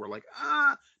guy that we're like,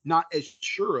 not as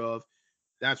sure of,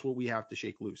 that's what we have to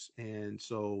shake loose. And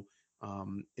so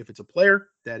if it's a player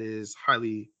that is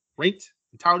highly ranked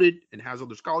and touted and has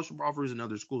other scholarship offers and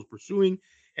other schools pursuing,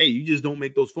 hey, you just don't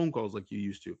make those phone calls like you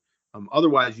used to.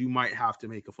 Otherwise, you might have to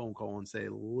make a phone call and say,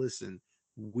 listen,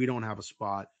 we don't have a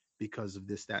spot because of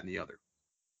this, that, and the other.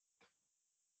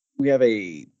 We have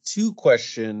a 2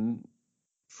 question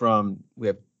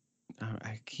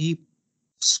I keep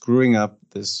screwing up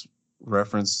this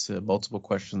reference to multiple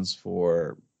questions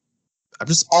I'm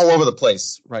just all over the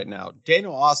place right now.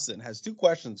 Daniel Austin has 2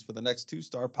 questions for the next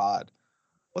 2-star pod.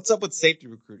 What's up with safety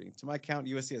recruiting? To my count,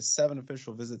 USC has 7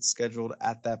 official visits scheduled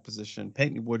at that position.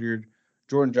 Peyton Woodyard,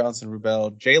 Jordan Johnson,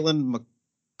 Rubel, Jalen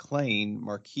McClain,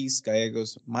 Marquise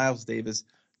Gallegos, Miles Davis,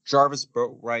 Jarvis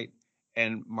Boatwright,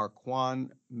 and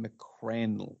Marquand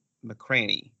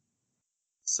McCraney.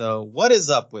 So what is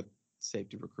up with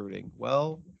safety recruiting?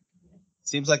 Well,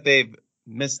 seems like they've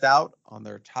missed out on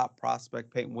their top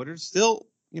prospect, Peyton Woodyard. Still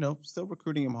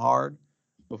recruiting him hard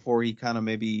before he kind of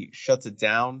maybe shuts it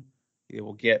down. They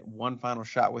will get one final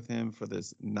shot with him for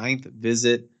this 9th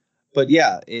visit. But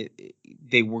yeah,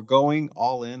 they were going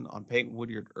all in on Peyton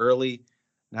Woodyard early.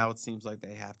 Now it seems like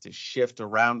they have to shift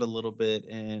around a little bit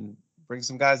and bring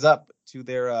some guys up to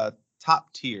their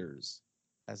top tiers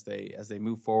as they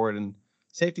move forward. And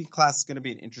safety class is going to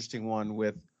be an interesting one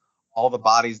with all the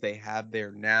bodies they have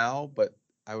there now. But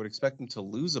I would expect them to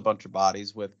lose a bunch of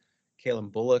bodies with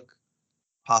Kalen Bullock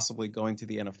possibly going to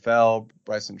the NFL,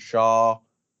 Bryson Shaw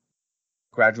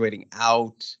graduating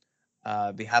out.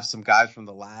 They have some guys from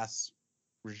the last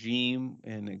regime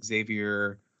and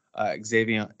Xamarion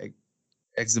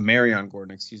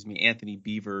Gordon, Anthony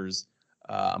Beavers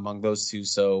among those two.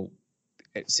 So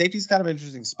safety's kind of an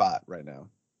interesting spot right now.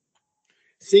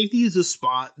 Safety is a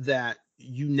spot that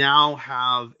you now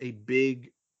have a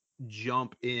big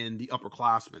jump in the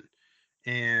upperclassmen.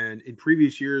 And in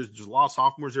previous years, there's a lot of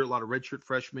sophomores there, a lot of redshirt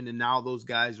freshmen, and now those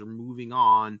guys are moving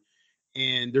on.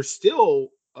 And there's still,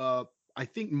 I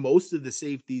think most of the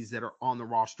safeties that are on the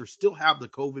roster still have the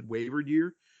COVID waiver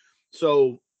year.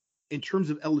 So in terms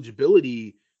of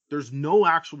eligibility, there's no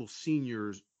actual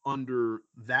seniors under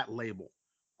that label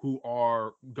who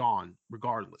are gone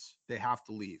regardless. They have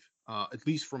to leave, at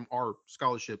least from our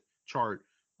scholarship chart,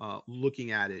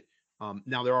 looking at it.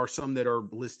 Now, there are some that are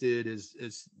listed as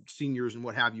seniors and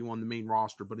what have you on the main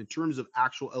roster. But in terms of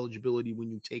actual eligibility,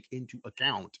 when you take into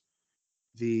account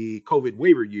the COVID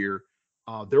waiver year,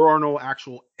 there are no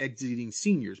actual exiting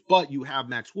seniors. But you have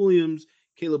Max Williams,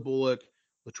 Caleb Bullock,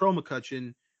 Latrell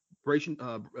McCutcheon,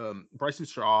 Bryson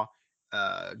Shaw,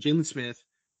 Jalen Smith.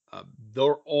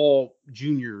 They're all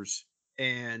juniors.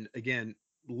 And again,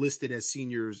 listed as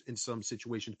seniors in some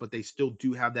situations, but they still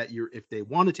do have that year if they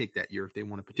want to take that year, if they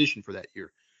want to petition for that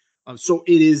year. So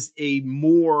it is a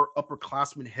more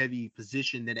upperclassman heavy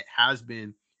position than it has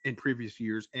been in previous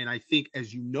years. And I think,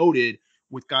 as you noted,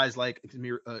 with guys like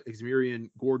Xamarion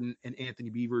Gordon and Anthony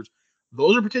Beavers,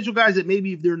 those are potential guys that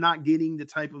maybe if they're not getting the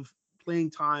type of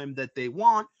playing time that they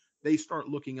want, they start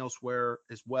looking elsewhere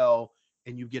as well,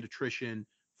 and you get attrition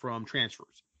from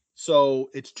transfers. So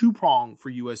it's two-pronged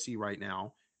for USC right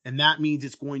now, and that means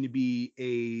it's going to be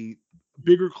a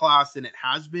bigger class than it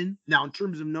has been. Now, in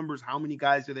terms of numbers, how many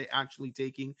guys are they actually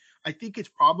taking? I think it's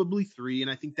probably 3,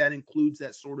 and I think that includes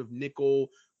that sort of nickel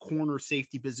corner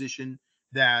safety position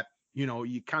that, you know,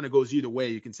 you kind of goes either way.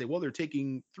 You can say, well, they're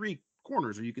taking 3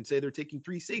 corners, or you can say they're taking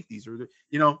 3 safeties, or,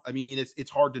 you know, I mean,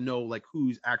 it's hard to know like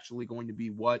who's actually going to be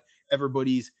what.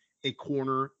 Everybody's a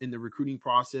corner in the recruiting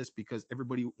process because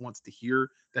everybody wants to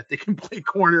hear that they can play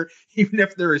corner, even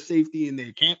if they're a safety and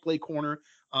they can't play corner.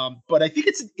 But I think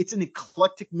it's an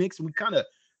eclectic mix, and we kind of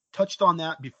touched on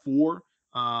that before,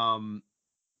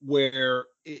 where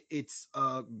it's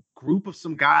a group of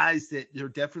some guys that they're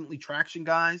definitely traction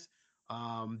guys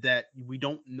that we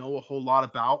don't know a whole lot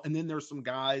about, and then there's some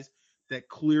guys that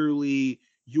clearly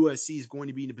USC is going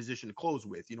to be in a position to close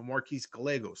with. You know, Marquise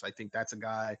Gallegos, I think that's a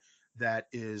guy that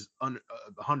is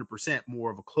 100%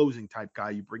 more of a closing type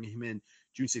guy. You bring him in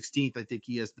June 16th. I think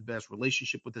he has the best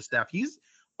relationship with the staff. He's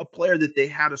a player that they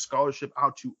had a scholarship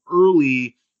out to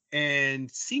early and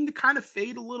seemed to kind of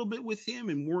fade a little bit with him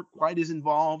and weren't quite as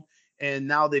involved. And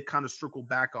now they've kind of circled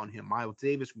back on him. Miles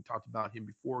Davis, we talked about him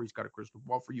before. He's got a crystal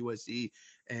ball for USC,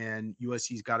 and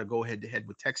USC's got to go head-to-head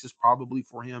with Texas probably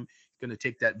for him. He's going to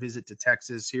take that visit to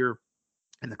Texas here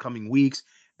in the coming weeks,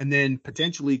 and then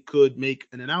potentially could make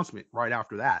an announcement right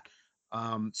after that.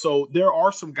 So there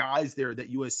are some guys there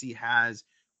that USC has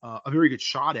a very good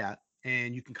shot at,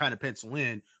 and you can kind of pencil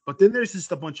in. But then there's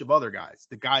just a bunch of other guys,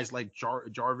 the guys like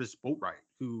Jarvis Boatwright,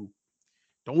 who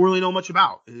don't really know much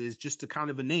about. It is just a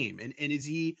kind of a name. And is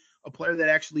he a player that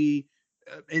actually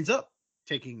ends up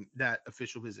taking that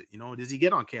official visit? You know, does he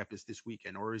get on campus this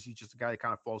weekend, or is he just a guy that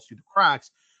kind of falls through the cracks?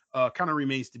 Kind of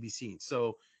remains to be seen.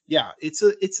 So yeah, it's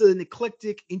an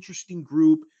eclectic, interesting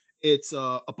group. It's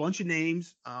a bunch of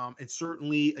names, and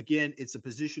certainly, again, it's a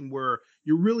position where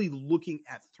you're really looking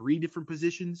at 3 different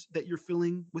positions that you're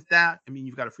filling with that. I mean,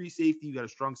 you've got a free safety, you've got a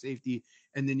strong safety,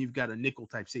 and then you've got a nickel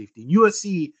type safety. And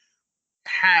USC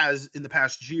has in the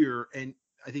past year, and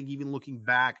I think even looking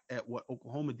back at what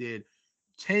Oklahoma did,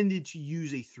 tended to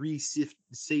use a 3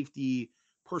 safety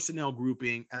personnel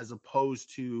grouping as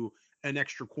opposed to an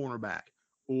extra cornerback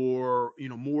or, you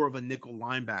know, more of a nickel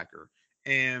linebacker.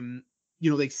 And, you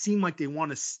know, they seem like they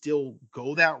want to still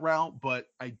go that route, but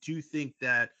I do think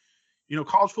that, you know,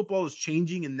 college football is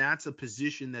changing, and that's a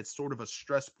position that's sort of a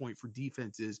stress point for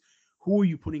defenses. Who are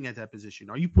you putting at that position?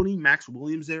 Are you putting Max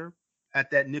Williams there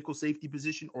at that nickel safety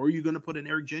position, or are you going to put an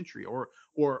Eric Gentry, or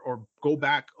go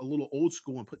back a little old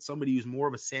school and put somebody who's more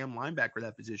of a Sam linebacker at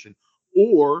that position?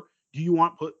 Or do you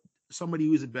want to put somebody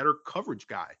who's a better coverage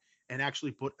guy and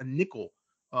actually put a nickel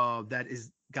that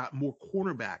is got more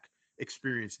cornerback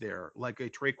experience there, like a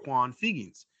Traquan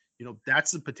Figgins.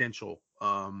 That's a potential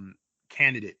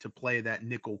candidate to play that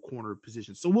nickel corner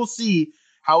position. So we'll see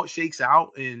how it shakes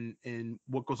out and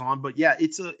what goes on. But yeah,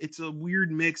 it's a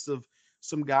weird mix of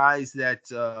some guys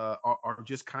that are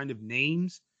just kind of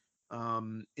names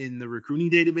in the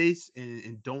recruiting database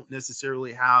and don't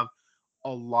necessarily have a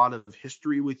lot of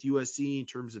history with USC in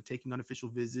terms of taking unofficial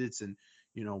visits and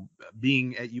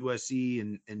being at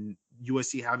USC and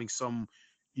USC having some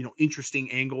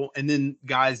interesting angle, and then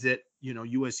guys that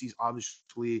USC's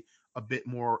obviously a bit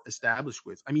more established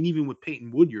with. I mean, even with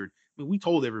Peyton Woodyard, I mean, we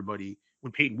told everybody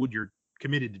when Peyton Woodyard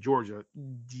committed to Georgia,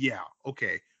 yeah,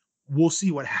 okay, we'll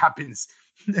see what happens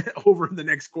over the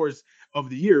next course of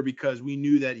the year, because we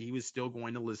knew that he was still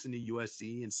going to listen to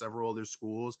USC and several other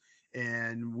schools,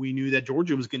 and we knew that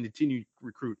Georgia was going to continue to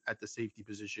recruit at the safety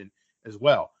position as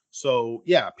well. So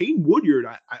yeah, Peyton Woodyard,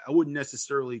 I wouldn't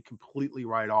necessarily completely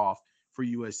write off for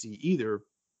USC either,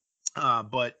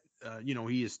 but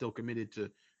he is still committed to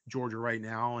Georgia right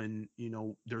now, and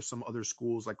there's some other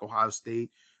schools like Ohio State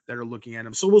that are looking at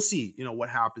him. So we'll see what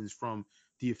happens from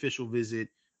the official visit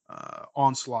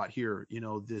onslaught here,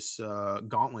 this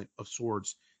gauntlet of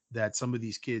sorts that some of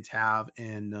these kids have,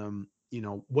 and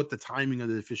what the timing of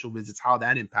the official visits, how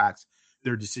that impacts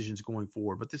their decisions going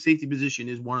forward. But the safety position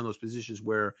is one of those positions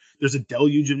where there's a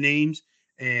deluge of names,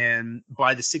 and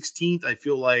by the 16th, I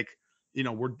feel like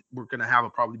we're going to have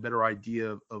a probably better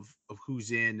idea of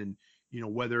who's in, and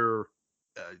whether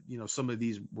some of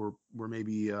these were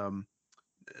maybe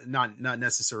not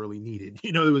necessarily needed.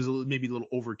 There was maybe a little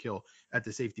overkill at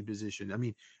the safety position. I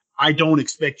mean, I don't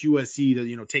expect USC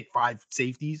to take 5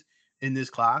 safeties in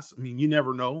this class. I mean, you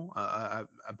never know,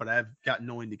 but I've got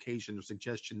no indication or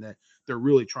suggestion that they're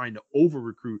really trying to over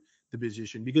recruit the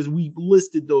position, because we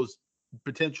listed those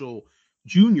potential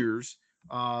juniors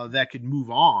that could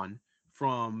move on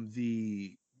from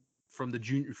the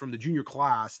junior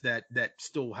class that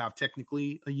still have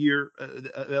technically a year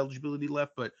eligibility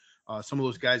left, but some of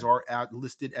those guys are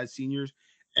listed as seniors.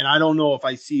 And I don't know if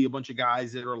I see a bunch of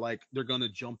guys that are like they're going to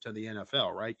jump to the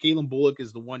NFL, right? Kalen Bullock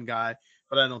is the one guy,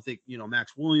 but I don't think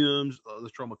Max Williams,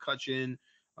 Latrell McCutcheon,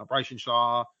 Bryson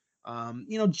Shaw,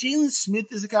 Jalen Smith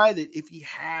is a guy that if he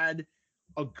had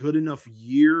a good enough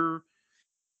year,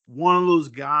 one of those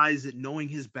guys that, knowing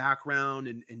his background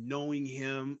and knowing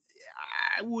him,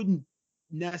 I wouldn't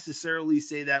necessarily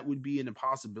say that would be an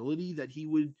impossibility that he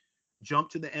would jump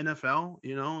to the NFL,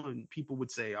 and people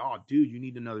would say, oh, dude, you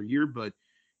need another year, but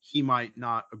he might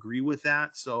not agree with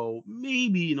that. So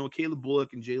maybe, Caleb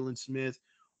Bullock and Jalen Smith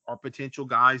are potential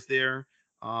guys there.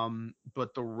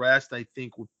 But the rest, I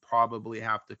think, would probably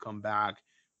have to come back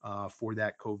for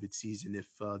that COVID season if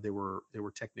they were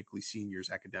technically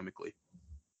seniors academically.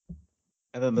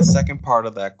 And then the second part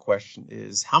of that question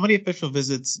is, how many official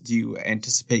visits do you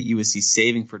anticipate USC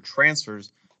saving for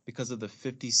transfers because of the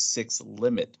 56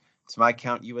 limit? To my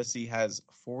count, USC has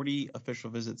 40 official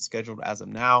visits scheduled as of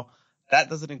now. That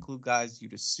doesn't include guys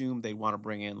you'd assume they want to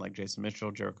bring in, like Jason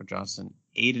Mitchell, Jericho Johnson,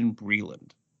 Aiden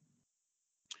Breland.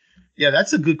 Yeah,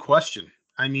 that's a good question.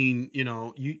 I mean,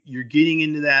 you're getting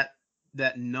into that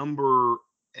number,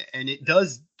 and it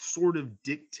does sort of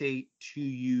dictate to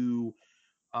you,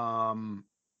 how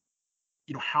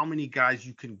many guys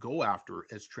you can go after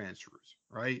as transfers,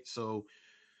 right? So,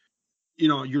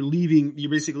 you're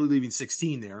basically leaving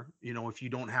 16 there, if you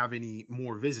don't have any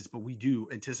more visits, but we do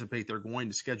anticipate they're going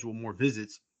to schedule more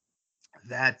visits.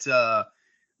 That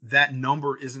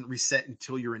number isn't reset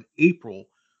until you're in April.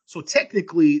 So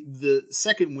technically the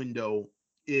second window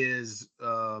is,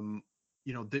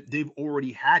 they've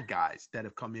already had guys that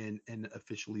have come in and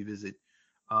officially visit.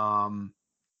 Let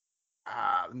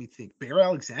me think. Bear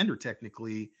Alexander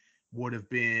technically would have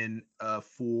been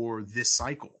for this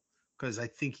cycle, because I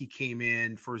think he came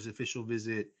in for his official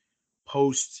visit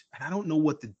post, and I don't know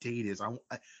what the date is. I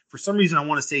for some reason I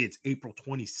want to say it's April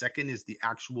 22nd is the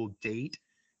actual date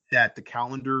that the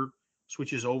calendar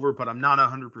switches over, but I'm not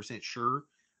 100% sure.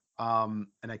 And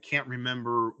I can't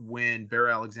remember when Bear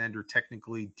Alexander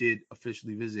technically did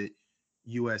officially visit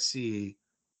USC.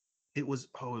 It was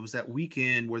that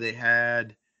weekend where they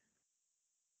had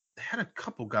a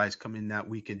couple guys come in that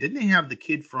weekend. Didn't they have the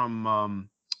kid from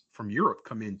Europe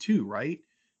come in too, right?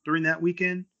 During that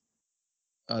weekend?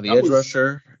 The edge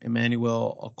rusher,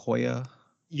 Emmanuel Okoye.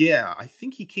 Yeah, I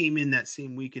think he came in that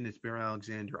same weekend as Bear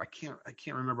Alexander. I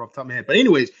can't remember off the top of my head. But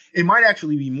anyways, it might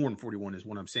actually be more than 41 is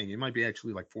what I'm saying. It might be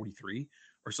actually like 43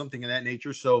 or something of that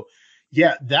nature. So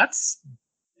yeah, that's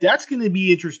going to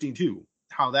be interesting too.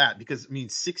 How that, because I mean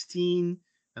 16,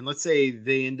 and let's say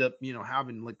they end up,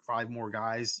 having like 5 more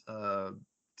guys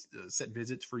set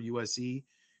visits for USC,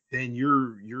 then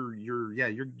you're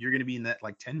going to be in that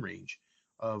like 10 range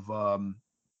of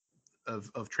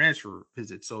transfer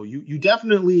visits. So you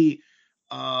definitely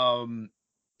um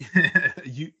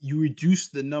you reduce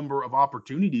the number of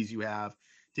opportunities you have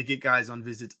to get guys on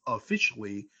visits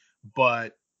officially,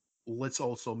 but let's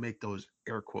also make those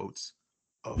air quotes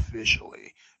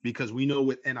officially, because we know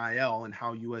with NIL and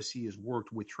how USC has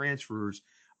worked with transfers,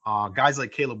 guys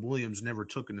like Caleb Williams never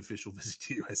took an official visit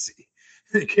to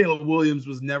USC. Caleb Williams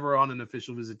was never on an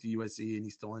official visit to USC, and he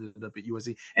still ended up at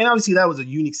USC. And obviously, that was a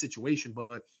unique situation,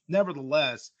 but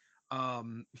nevertheless,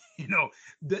 um,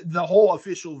 the whole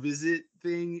official visit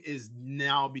thing is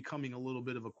now becoming a little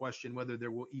bit of a question whether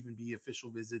there will even be official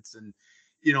visits. And,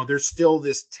 there's still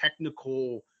this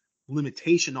technical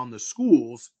limitation on the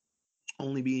schools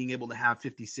only being able to have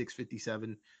 56,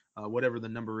 57, whatever the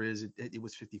number is. It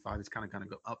was 55. It's kind of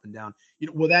go up and down.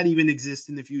 Will that even exist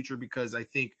in the future? Because I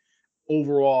think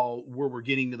overall where we're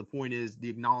getting to the point is the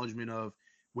acknowledgement of,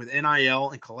 with NIL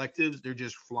and collectives, they're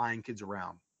just flying kids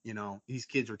around. These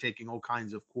kids are taking all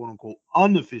kinds of quote unquote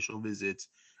unofficial visits,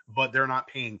 but they're not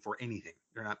paying for anything.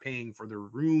 They're not paying for their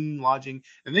room, lodging,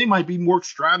 and they might be more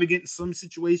extravagant in some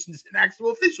situations than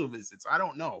actual official visits. I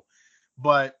don't know.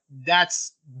 But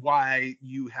that's why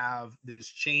you have this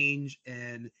change,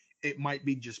 and it might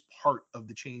be just part of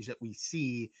the change that we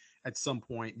see. At some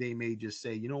point, they may just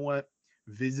say, you know what,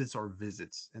 visits are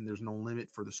visits, and there's no limit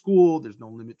for the school. There's no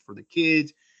limit for the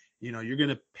kids. You're going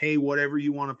to pay whatever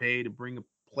you want to pay to bring a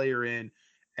player in.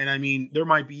 And I mean, there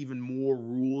might be even more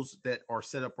rules that are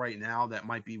set up right now that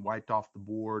might be wiped off the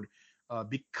board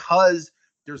because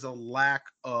there's a lack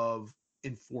of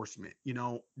enforcement.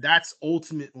 That's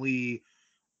ultimately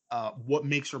what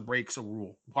makes or breaks a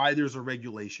rule, why there's a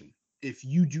regulation. If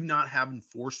you do not have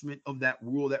enforcement of that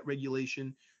rule, that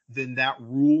regulation, then that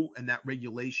rule and that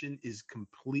regulation is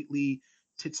completely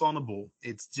tits on a bull.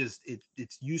 It's just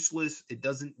it's useless. It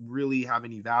doesn't really have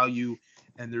any value,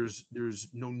 and there's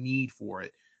no need for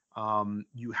it.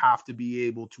 You have to be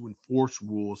able to enforce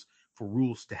rules for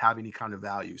rules to have any kind of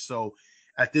value. So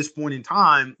at this point in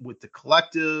time, with the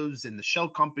collectives and the shell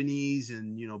companies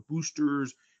and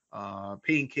boosters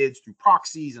paying kids through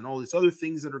proxies and all these other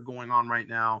things that are going on right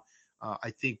now,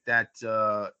 I think that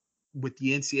with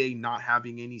the NCAA not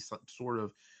having any sort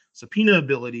of subpoena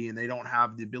ability, and they don't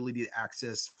have the ability to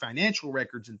access financial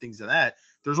records and things of that,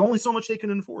 there's only so much they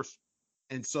can enforce.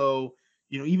 And so,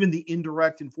 even the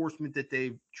indirect enforcement that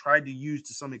they've tried to use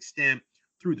to some extent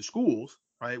through the schools,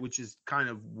 right, which is kind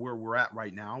of where we're at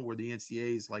right now, where the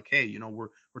NCAA is like, hey, we're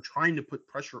trying to put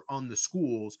pressure on the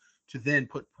schools to then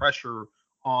put pressure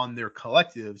on their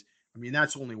collectives. I mean,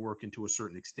 that's only working to a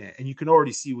certain extent. And you can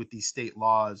already see with these state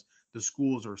laws, the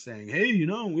schools are saying, hey, we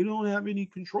don't have any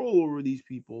control over these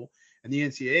people. And the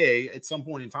NCAA, at some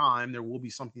point in time, there will be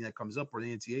something that comes up where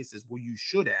the NCAA says, well, you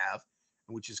should have,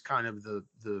 which is kind of the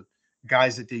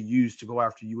guys that they used to go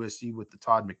after USC with the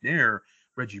Todd McNair,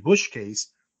 Reggie Bush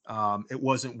case. It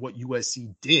wasn't what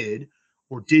USC did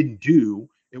or didn't do.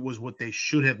 It was what they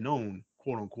should have known,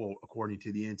 quote unquote, according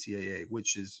to the NCAA,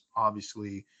 which is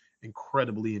obviously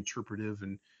incredibly interpretive.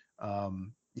 And,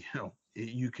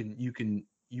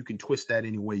 you can twist that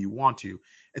any way you want to.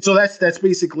 And so that's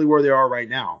basically where they are right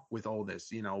now with all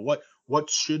this. What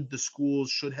should the schools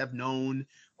should have known?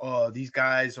 These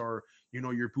guys are,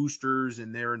 your boosters,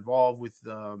 and they're involved with,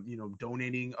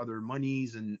 donating other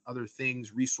monies and other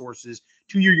things, resources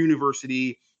to your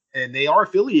university. And they are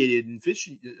affiliated and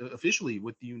officially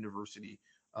with the university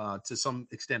to some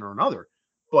extent or another.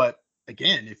 But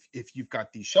again, if you've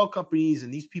got these shell companies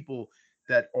and these people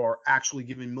that are actually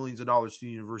giving millions of dollars to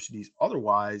universities,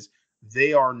 otherwise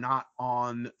they are not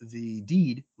on the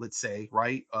deed, let's say,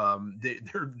 right?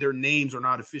 Their names are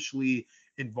not officially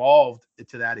involved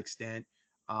to that extent.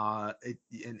 And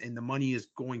the money is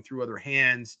going through other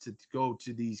hands to go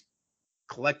to these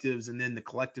collectives, and then the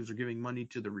collectives are giving money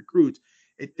to the recruits.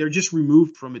 They're just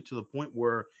removed from it to the point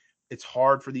where it's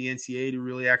hard for the NCAA to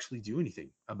really actually do anything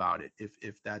about it.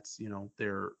 If that's,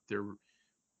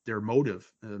 their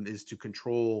motive is to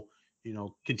control,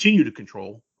 continue to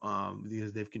control,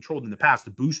 because they've controlled in the past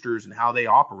the boosters and how they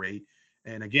operate.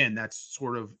 And again, that's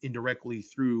sort of indirectly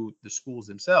through the schools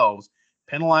themselves.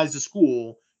 Penalize the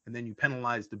school, and then you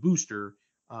penalize the booster.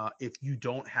 If you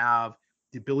don't have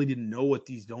the ability to know what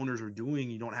these donors are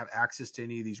doing, you don't have access to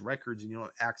any of these records, and you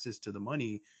don't have access to the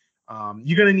money,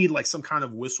 you're going to need like some kind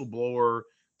of whistleblower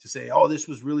to say, oh, this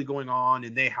was really going on,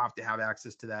 and they have to have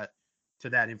access to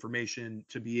that information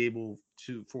to be able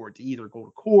for it to either go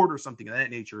to court or something of that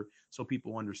nature, so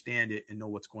people understand it and know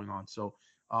what's going on. So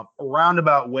a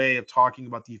roundabout way of talking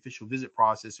about the official visit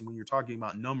process. And when you're talking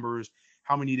about numbers,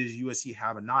 how many does USC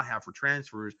have and not have for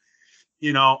transfers?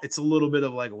 It's a little bit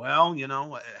of like, well,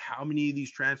 how many of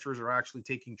these transfers are actually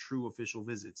taking true official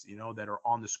visits, that are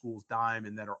on the school's dime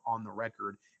and that are on the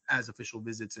record as official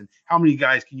visits? And how many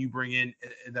guys can you bring in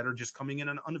that are just coming in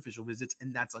on unofficial visits?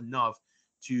 And that's enough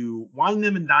to wine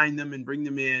them and dine them and bring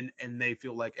them in. And they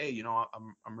feel like, hey,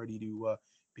 I'm ready to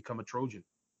become a Trojan.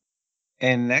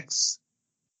 And next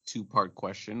two-part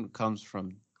question comes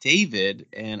from David,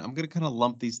 and I'm going to kind of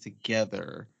lump these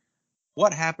together.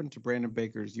 What happened to Brandon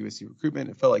Baker's USC recruitment?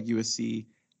 It felt like USC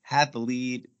had the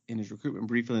lead in his recruitment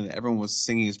briefly, and everyone was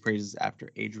singing his praises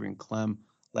after Adrian Clem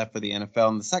left for the NFL.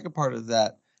 And the second part of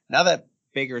that, now that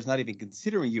Baker is not even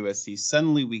considering USC,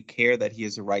 suddenly we care that he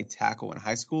is a right tackle in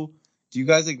high school. Do you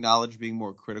guys acknowledge being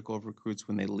more critical of recruits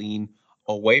when they lean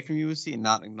away from USC and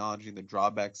not acknowledging the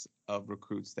drawbacks of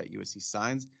recruits that USC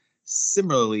signs?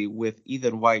 Similarly, with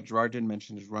Ethan White, Gerard didn't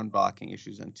mention his run blocking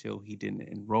issues until he didn't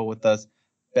enroll with us.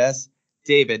 Best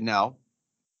David, now,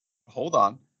 hold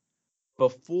on.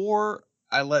 Before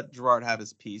I let Gerard have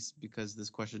his piece, because this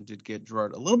question did get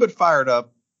Gerard a little bit fired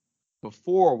up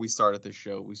before we started this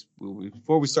show,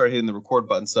 before we started hitting the record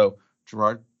button. So,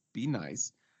 Gerard, be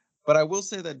nice. But I will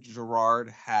say that Gerard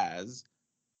has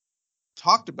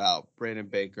talked about Brandon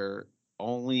Baker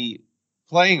only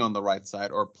playing on the right side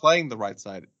or playing the right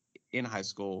side in high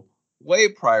school way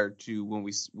prior to when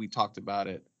we talked about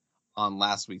it on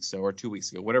last week's show or 2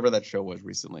 weeks ago, whatever that show was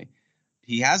recently.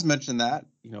 He has mentioned that,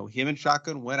 him and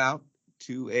Shotgun went out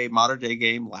to a Mater Dei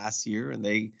game last year and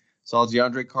they saw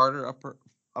DeAndre Carter up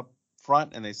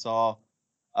front and they saw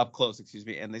up close,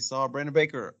 and they saw Brandon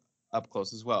Baker up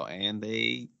close as well. And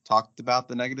they talked about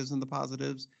the negatives and the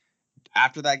positives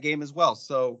after that game as well.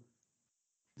 So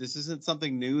this isn't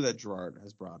something new that Gerard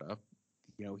has brought up.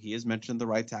 He has mentioned the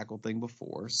right tackle thing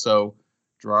before. So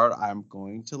Gerard, I'm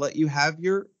going to let you have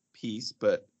your piece,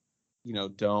 but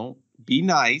don't be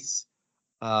nice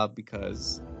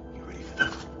because you ready for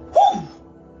the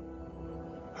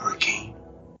hurricane?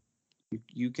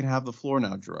 You can have the floor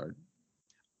now, Gerard.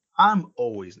 I'm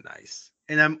always nice,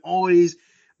 and I'm always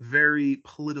very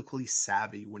politically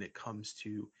savvy when it comes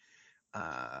to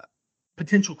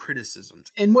potential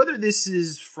criticisms. And whether this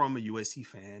is from a USC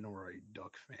fan or a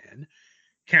Duck fan,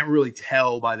 can't really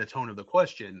tell by the tone of the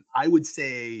question. I would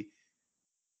say,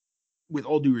 with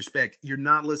all due respect, you're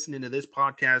not listening to this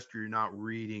podcast or you're not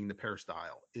reading the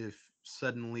Peristyle if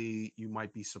suddenly you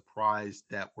might be surprised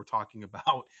that we're talking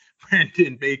about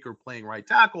Brandon Baker playing right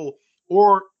tackle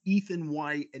or Ethan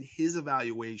White and his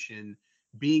evaluation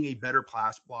being a better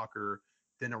pass blocker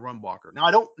than a run blocker. Now,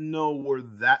 I don't know where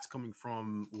that's coming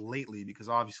from lately because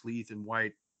obviously Ethan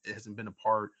White hasn't been a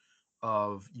part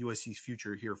of USC's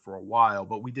future here for a while,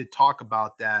 but we did talk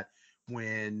about that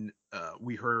when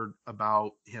we heard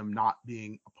about him not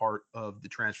being a part of the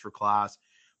transfer class.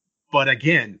 But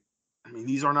again, I mean,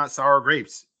 these are not sour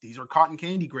grapes. These are cotton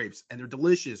candy grapes, and they're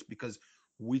delicious because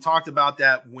we talked about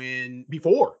that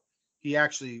before he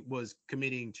actually was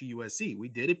committing to USC. We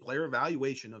did a player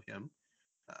evaluation of him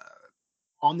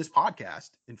on this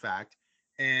podcast, in fact,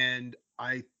 and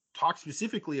I talked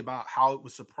specifically about how it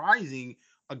was surprising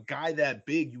a guy that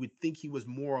big. You would think he was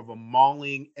more of a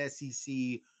mauling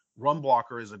SEC run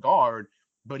blocker as a guard,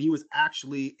 but he was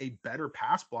actually a better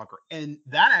pass blocker. And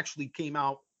that actually came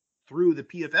out through the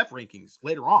PFF rankings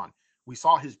later on. We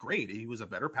saw his grade. He was a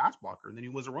better pass blocker than he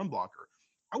was a run blocker.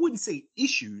 I wouldn't say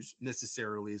issues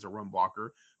necessarily as a run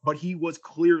blocker, but he was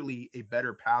clearly a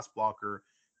better pass blocker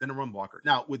than a run blocker.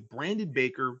 Now, with Brandon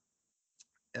Baker,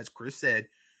 as Chris said,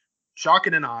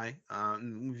 Shotgun and I,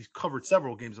 we've covered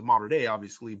several games of Mater Dei,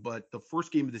 obviously, but the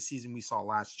first game of the season we saw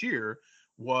last year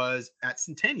was at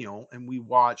Centennial, and we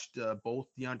watched both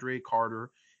DeAndre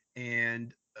Carter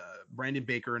and Brandon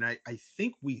Baker, and I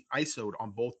think we ISO'd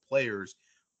on both players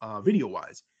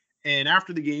video-wise. And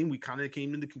after the game, we kind of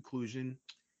came to the conclusion,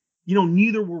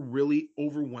 neither were really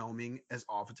overwhelming as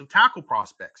offensive tackle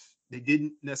prospects. They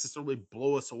didn't necessarily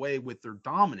blow us away with their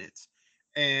dominance.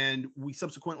 And we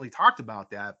subsequently talked about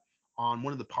that on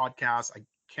one of the podcasts. I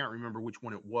can't remember which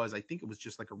one it was. I think it was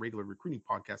just like a regular recruiting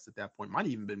podcast at that point. Might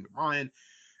have even been with Ryan.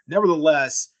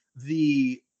 Nevertheless,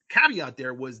 the caveat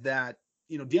there was that,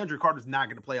 DeAndre Carter's not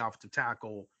going to play offensive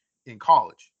tackle in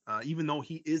college, even though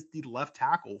he is the left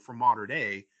tackle for Mater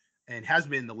Dei and has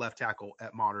been the left tackle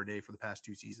at Mater Dei for the past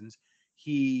 2 seasons.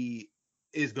 He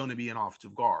is going to be an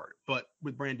offensive guard. But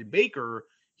with Brandon Baker,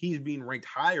 he's being ranked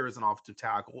higher as an offensive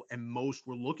tackle, and most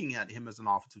were looking at him as an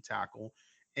offensive tackle.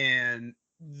 And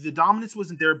the dominance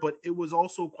wasn't there, but it was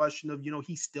also a question of,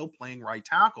 he's still playing right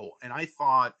tackle. And I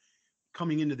thought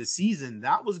coming into the season,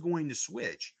 that was going to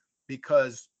switch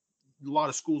because a lot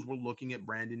of schools were looking at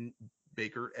Brandon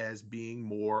Baker as being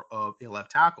more of a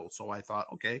left tackle. So I thought,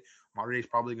 okay, Mater Dei's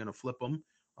probably going to flip him,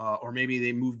 or maybe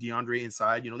they move DeAndre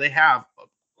inside. They have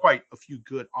quite a few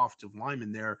good offensive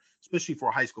linemen there, especially for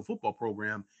a high school football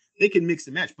program. They can mix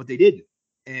and match, but they didn't.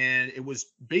 And it was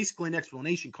basically an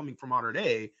explanation coming from Mater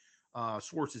Dei.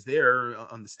 Sources there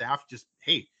on the staff, just,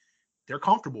 hey, they're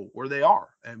comfortable where they are,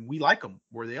 and we like them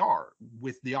where they are.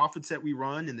 With the offense that we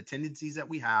run and the tendencies that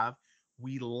we have,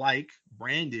 we like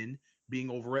Brandon being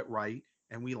over at right,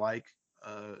 and we like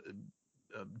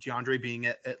DeAndre being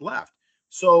at left.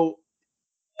 So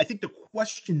I think the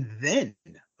question then,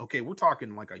 okay, we're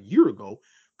talking like a year ago,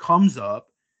 comes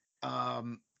up,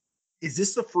 is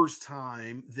this the first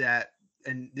time that,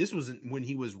 and this wasn't when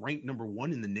he was ranked number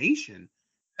 1 in the nation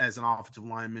as an offensive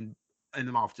lineman and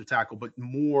an offensive tackle, but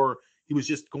more, he was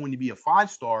just going to be a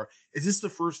 5-star. Is this the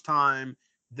first time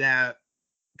that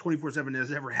 24/7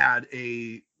 has ever had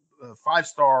a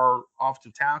 5-star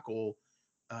offensive tackle,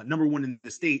 number 1 in the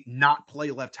state, not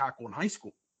play left tackle in high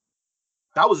school?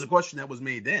 That was the question that was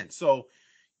made then. So,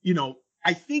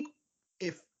 I think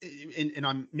if, and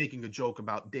I'm making a joke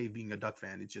about Dave being a Duck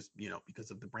fan, it's just,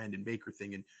 because of the Brandon Baker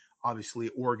thing. And obviously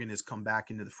Oregon has come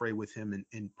back into the fray with him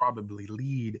and probably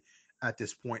lead at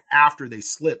this point after they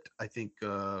slipped, I think,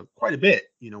 quite a bit,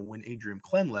 when Adrian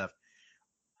Clem left.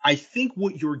 I think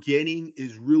what you're getting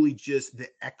is really just the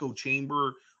echo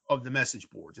chamber of the message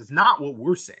boards. It's not what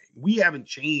we're saying. We haven't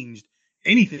changed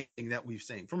anything that we've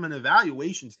saying. From an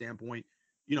evaluation standpoint,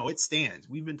 it stands.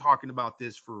 We've been talking about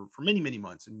this for many, many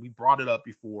months, and we brought it up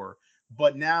before.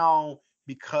 But now,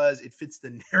 because it fits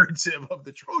the narrative of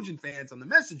the Trojan fans on the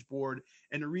message board,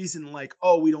 and the reason like,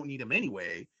 oh, we don't need him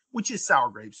anyway, which is sour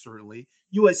grapes, certainly.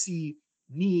 USC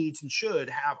needs and should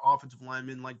have offensive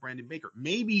linemen like Brandon Baker.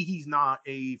 Maybe he's not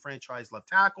a franchise left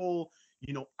tackle.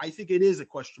 I think it is a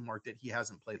question mark that he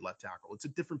hasn't played left tackle. It's a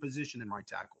different position than right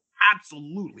tackle.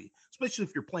 Absolutely. Especially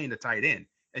if you're playing a tight end.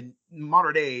 And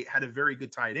Mater Dei had a very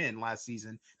good tight end last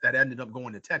season that ended up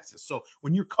going to Texas. So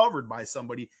when you're covered by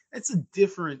somebody, that's a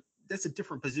different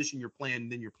position you're playing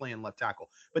than you're playing left tackle.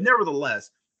 But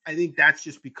nevertheless, I think that's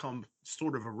just become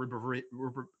sort of a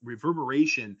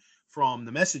reverberation from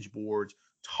the message boards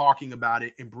talking about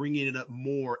it and bringing it up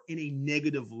more in a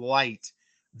negative light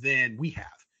than we have.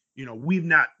 We've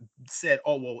not said,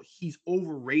 oh, well, he's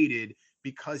overrated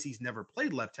because he's never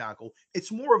played left tackle.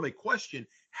 It's more of a question.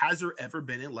 Has there ever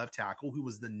been a left tackle who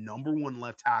was the number 1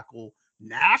 left tackle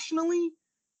nationally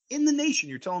in the nation?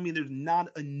 You're telling me there's not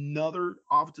another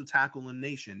offensive tackle in the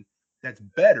nation that's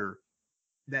better,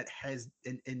 that has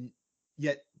and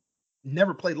yet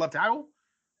never played left tackle?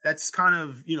 That's kind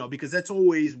of, because that's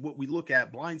always what we look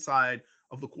at, blind side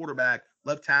of the quarterback,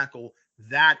 left tackle.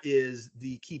 That is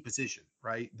the key position,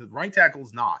 right? The right tackle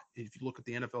is not. If you look at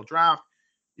the NFL draft,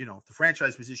 the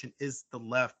franchise position is the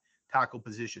left tackle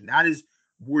position. That is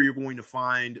where you're going to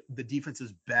find the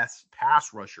defense's best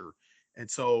pass rusher. And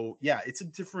so, yeah, it's a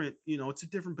different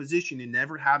position, and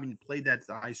never having played that at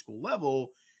the high school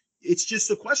level, it's just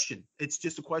a question. It's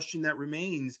just a question that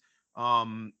remains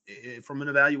from an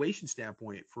evaluation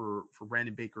standpoint for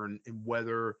Brandon Baker and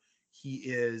whether he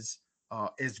is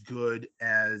as good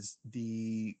as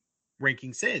the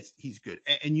ranking says he's good.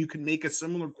 And you can make a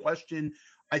similar question,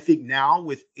 I think, now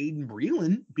with Aiden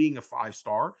Breland being a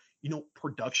 5-star,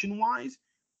 production wise,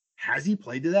 has he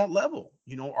played to that level?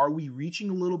 Are we reaching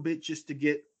a little bit just to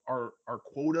get our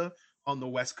quota on the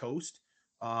West Coast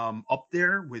up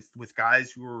there with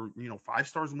guys who are,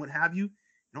 5-stars and what have you?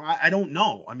 I don't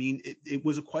know. I mean, it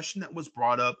was a question that was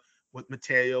brought up with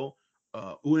Mateo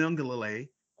Uiagalelei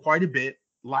quite a bit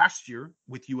last year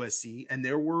with USC. And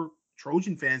there were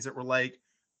Trojan fans that were like,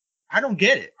 I don't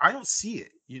get it. I don't see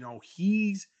it.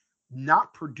 He's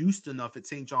not produced enough at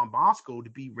St. John Bosco to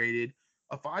be rated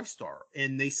a 5-star.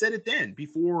 And they said it then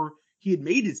before he had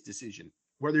made his decision,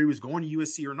 whether he was going to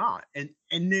USC or not. And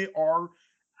they are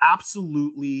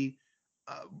absolutely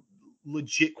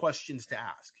legit questions to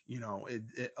ask,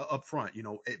 up front,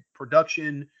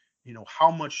 production,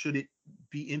 how much should it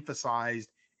be emphasized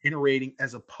in a rating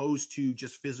as opposed to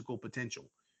just physical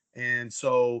potential? And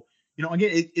so,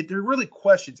 again, they're really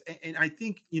questions. And I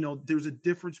think, there's a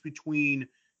difference between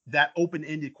that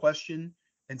open-ended question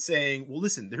and saying, well,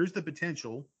 listen, there's the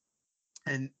potential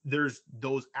and there's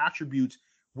those attributes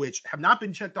which have not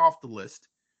been checked off the list.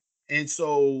 And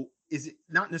so is it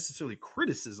not necessarily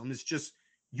criticism? It's just,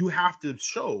 you have to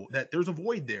show that there's a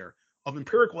void there of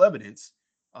empirical evidence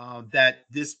that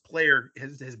this player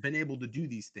has been able to do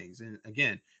these things. And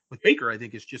again, with Baker, I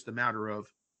think it's just a matter of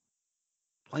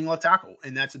playing left tackle,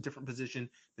 and that's a different position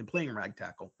than playing rag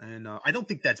tackle. And I don't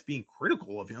think that's being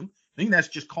critical of him. I think that's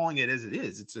just calling it as it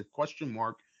is. It's a question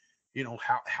mark.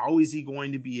 How is he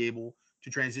going to be able to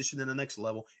transition to the next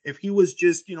level? If he was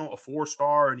just, a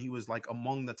 4-star and he was like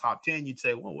among the top 10, you'd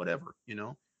say, well, whatever,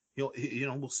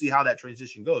 we'll see how that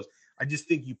transition goes. I just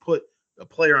think you put a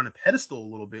player on a pedestal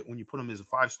a little bit when you put him as a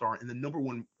 5-star and the number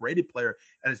one rated player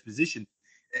at his position.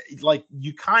 Like,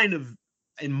 you kind of,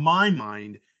 in my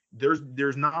mind,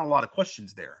 there's not a lot of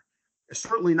questions there. It's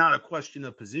certainly not a question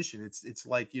of position. It's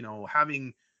like,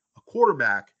 having a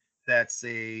quarterback that's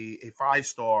a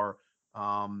 5-star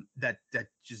that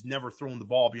just never thrown the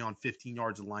ball beyond 15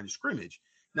 yards of the line of scrimmage.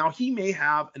 Now, he may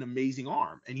have an amazing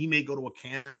arm, and he may go to a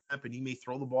camp, and he may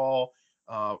throw the ball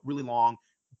really long.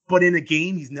 But in a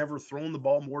game, he's never thrown the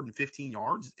ball more than 15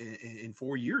 yards in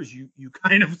 4 years. You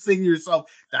kind of say to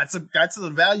yourself, that's an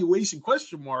evaluation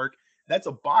question mark. That's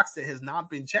a box that has not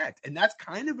been checked. And that's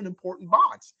kind of an important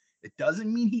box. It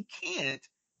doesn't mean he can't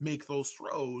make those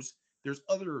throws. There's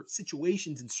other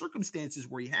situations and circumstances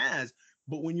where he has.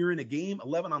 But when you're in a game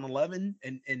 11 on 11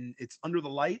 and it's under the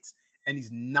lights and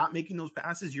he's not making those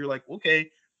passes, you're like, okay,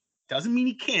 doesn't mean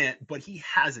he can't, but he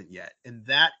hasn't yet. And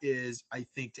that is, I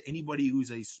think, to anybody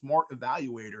who's a smart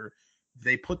evaluator,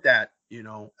 they put that,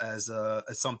 as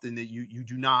something that you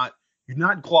do not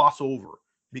gloss over,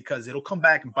 because it'll come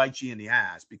back and bite you in the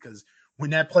ass. Because when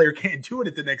that player can't do it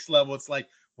at the next level, it's like,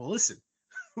 well, listen,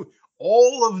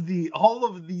 all of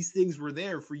these things were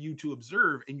there for you to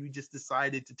observe, and you just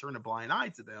decided to turn a blind eye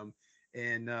to them,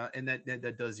 and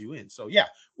that does you in. So yeah,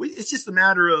 it's just a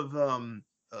matter of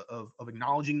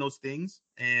acknowledging those things,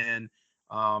 and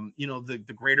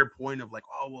the greater point of like,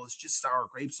 oh well, it's just sour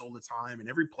grapes all the time, and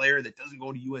every player that doesn't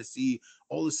go to USC,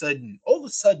 all of a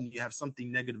sudden you have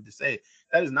something negative to say.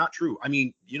 That is not true. I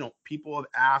mean, people have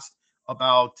asked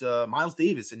about Miles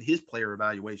Davis and his player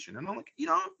evaluation, and I'm like, he's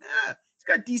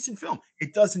got decent film.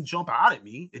 It doesn't jump out at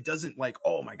me. It doesn't like,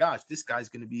 oh my gosh, this guy's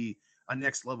going to be a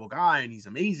next level guy and he's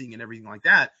amazing and everything like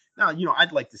that. Now,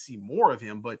 I'd like to see more of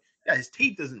him, but yeah, his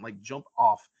tape doesn't like jump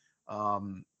off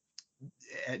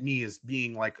at me as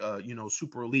being like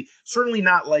super elite. Certainly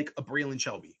not like a Braylon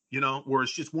Shelby, where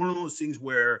it's just one of those things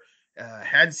where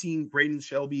had seen Braden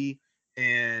Shelby,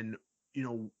 and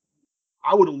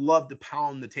I would have loved to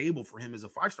pound the table for him as a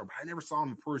 5-star, but I never saw him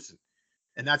in person,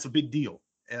 and that's a big deal.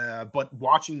 But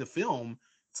watching the film,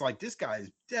 it's like, this guy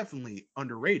is definitely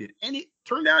underrated, and it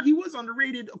turned out he was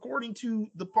underrated according to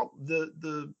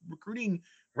the recruiting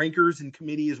rankers and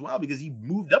committee as well, because he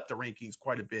moved up the rankings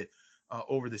quite a bit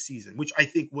over the season, which I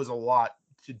think was a lot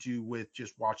to do with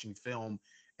just watching film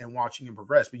and watching him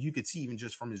progress. But you could see even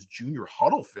just from his junior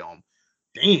huddle film,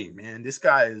 dang man, this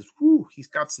guy is he's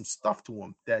got some stuff to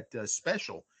him that's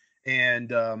special,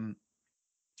 and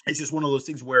it's just one of those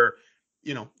things where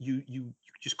you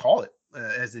just call it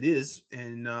as it is,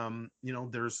 and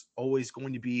there's always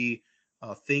going to be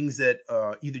things that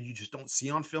either you just don't see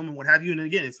on film and what have you. And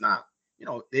again, it's not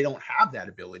they don't have that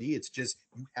ability. It's just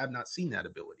you have not seen that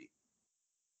ability.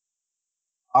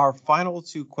 Our final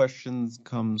 2 questions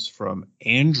comes from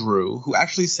Andrew, who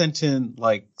actually sent in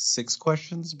like 6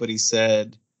 questions, but he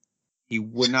said he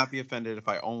would not be offended if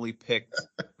I only picked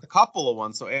a couple of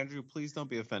ones. So Andrew, please don't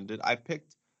be offended. I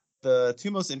picked the 2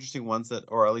 most interesting ones that,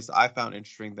 or at least I found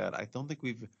interesting, that I don't think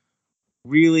we've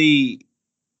really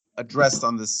addressed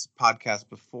on this podcast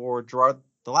before. Gerard,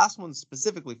 the last one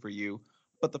specifically for you,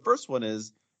 but the first one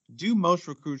is, do most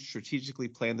recruits strategically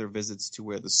plan their visits to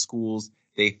where the schools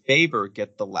they favor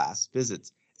get the last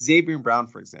visits? Xavier Brown,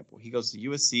 for example, he goes to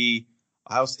USC,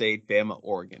 Ohio State, Bama,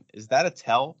 Oregon. Is that a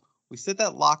tell? We said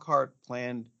that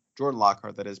Jordan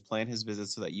Lockhart, that is, planned his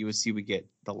visits so that USC would get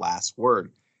the last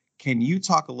word. Can you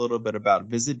talk a little bit about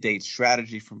visit date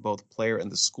strategy from both player and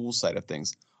the school side of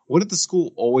things? What did the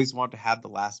school always want to have the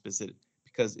last visit?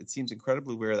 Because it seems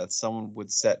incredibly rare that someone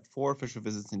would set 4 official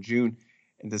visits in June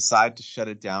and decide to shut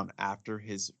it down after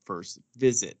his first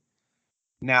visit.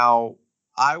 Now,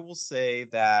 I will say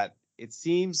that it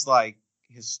seems like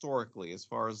historically, as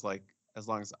far as like as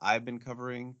long as I've been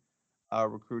covering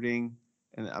recruiting,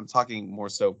 and I'm talking more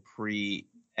so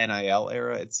pre-NIL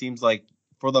era, it seems like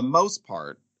for the most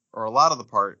part, or a lot of the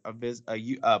part,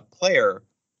 a player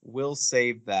will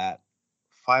save that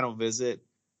final visit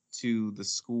to the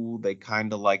school they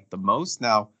kind of like the most.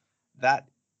 Now, that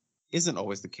isn't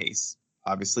always the case,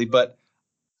 obviously, but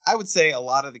I would say a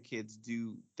lot of the kids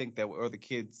do think that way, or the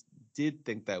kids did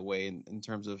think that way in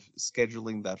terms of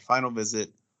scheduling that final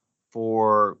visit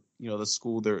for the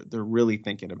school they're really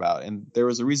thinking about. And there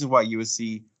was a reason why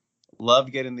USC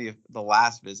loved getting the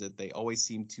last visit. They always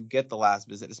seem to get the last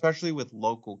visit, especially with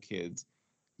local kids.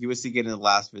 USC getting the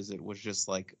last visit was just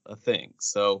like a thing.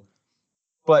 So,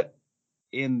 but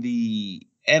in the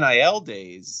NIL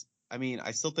days, I mean,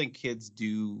 I still think kids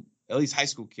do, at least high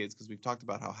school kids, because we've talked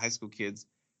about how high school kids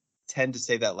tend to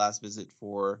save that last visit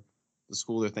for the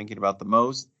school they're thinking about the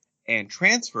most. And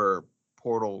transfer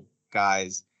portal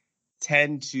guys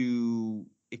tend to,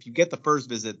 if you get the first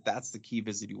visit, that's the key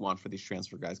visit you want for these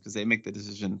transfer guys because they make the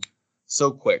decision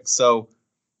so quick. So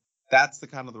that's the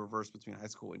kind of the reverse between high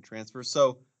school and transfer.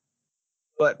 So,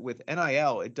 but with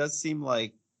NIL, it does seem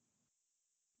like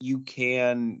you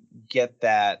can get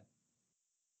that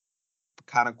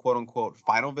kind of quote unquote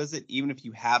final visit, even if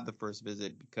you have the first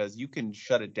visit, because you can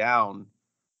shut it down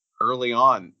early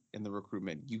on in the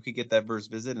recruitment. You could get that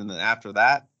first visit, and then after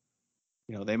that,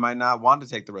 they might not want to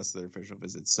take the rest of their official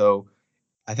visits. So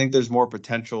I think there's more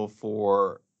potential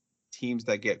for teams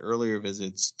that get earlier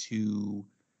visits to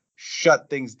shut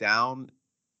things down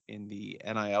in the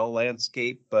NIL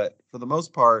landscape. But for the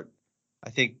most part, I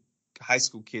think high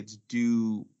school kids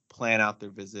do plan out their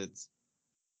visits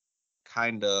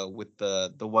kind of with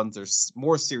the ones they're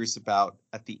more serious about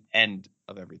at the end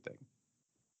of everything.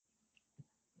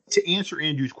 To answer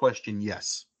Andrew's question,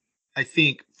 yes. I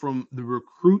think from the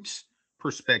recruits'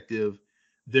 perspective,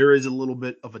 there is a little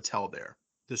bit of a tell there.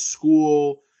 The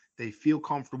school they feel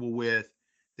comfortable with,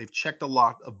 they've checked a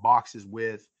lot of boxes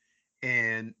with,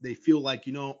 and they feel like,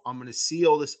 I'm going to see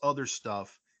all this other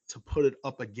stuff to put it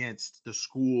up against the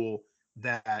school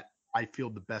that I feel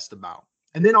the best about.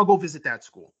 And then I'll go visit that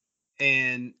school.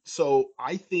 And so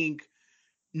I think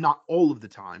not all of the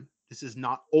time, this is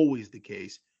not always the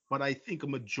case, but I think a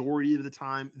majority of the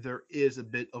time there is a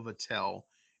bit of a tell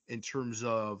in terms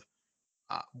of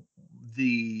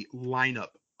the lineup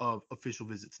of official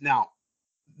visits. Now,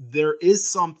 there is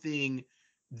something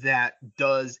that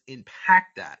does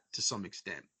impact that to some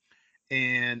extent.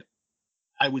 And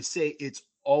I would say it's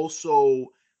also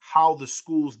how the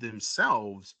schools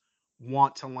themselves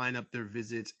want to line up their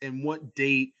visits and what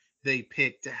date they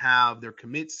pick to have their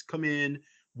commits come in,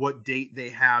 what date they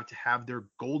have to have their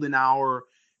golden hour.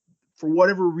 For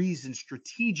whatever reason,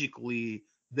 strategically,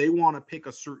 they want to pick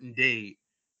a certain date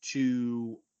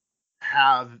to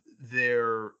have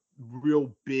their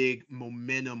real big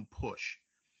momentum push.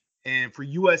 And for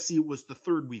USC, it was the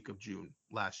third week of June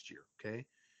last year. Okay.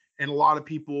 And a lot of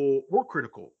people were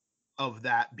critical of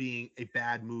that being a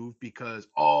bad move because,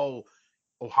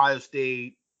 Ohio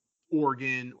State,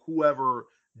 Oregon, whoever,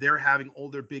 they're having all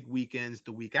their big weekends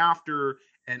the week after,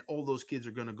 and all those kids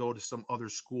are going to go to some other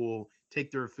school, take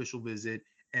their official visit,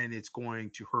 and it's going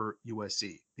to hurt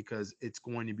USC because it's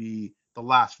going to be the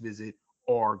last visit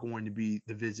are going to be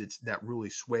the visits that really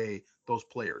sway those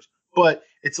players. But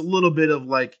it's a little bit of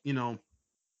like,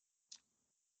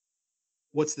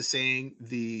 what's the saying?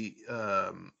 The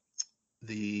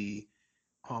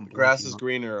grass is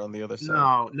greener on the other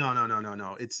side.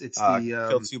 No. It's the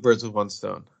kill two birds with one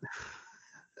stone.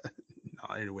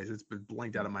 No, anyways, it's been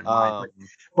blanked out of my mind.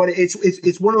 But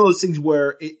it's one of those things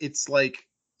where it's like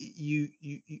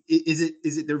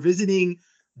is it they're visiting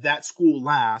that school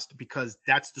last because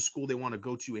that's the school they want to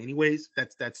go to anyways?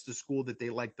 That's the school that they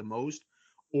like the most,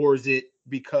 or is it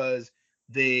because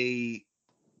they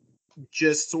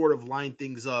just sort of line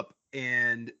things up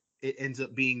and it ends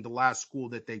up being the last school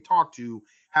that they talk to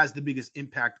has the biggest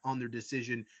impact on their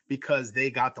decision because they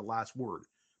got the last word?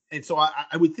 And so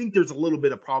I would think there's a little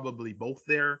bit of probably both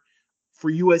there.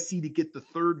 For USC to get the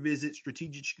third visit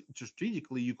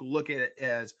strategically, you could look at it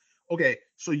as, okay,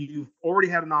 so you've already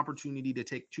had an opportunity to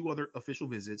take two other official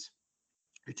visits.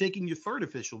 You're taking your third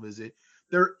official visit.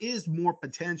 There is more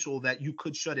potential that you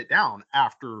could shut it down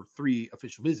after three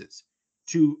official visits,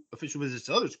 two official visits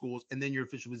to other schools, and then your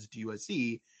official visit to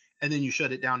USC, and then you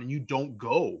shut it down and you don't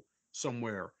go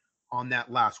somewhere on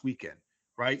that last weekend.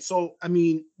 Right. So, I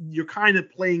mean, you're kind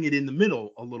of playing it in the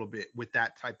middle a little bit with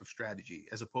that type of strategy,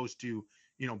 as opposed to,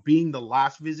 being the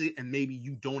last visit and maybe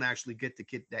you don't actually get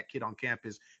that kid on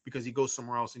campus because he goes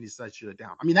somewhere else and he decides to shut it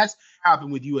down. I mean, that's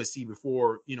happened with USC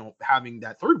before, having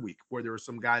that third week where there were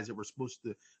some guys that were supposed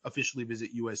to officially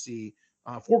visit USC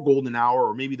for golden hour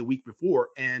or maybe the week before,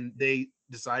 and they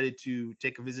decided to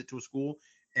take a visit to a school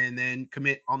and then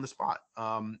commit on the spot.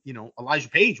 Elijah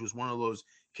Page was one of those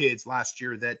kids last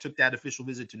year that took that official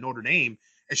visit to Notre Dame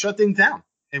and shut things down.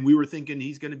 And we were thinking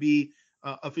he's going to be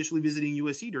officially visiting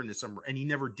USC during the summer, and he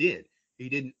never did. He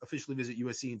didn't officially visit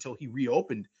USC until he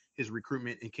reopened his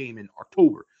recruitment and came in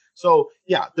October. So,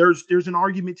 yeah, there's an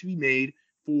argument to be made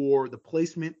for the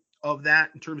placement of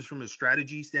that in terms from a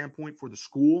strategy standpoint for the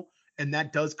school, and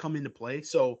that does come into play.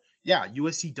 So, yeah,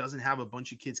 USC doesn't have a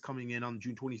bunch of kids coming in on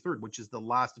June 23rd, which is the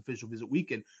last official visit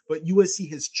weekend, but USC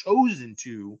has chosen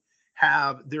to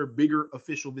have their bigger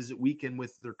official visit weekend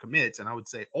with their commits, and I would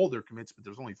say all their commits, but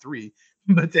there's only 3,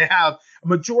 but they have a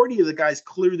majority of the guys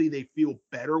clearly they feel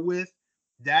better with.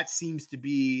 That seems to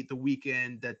be the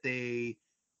weekend that they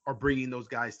are bringing those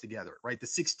guys together, right? The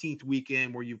 16th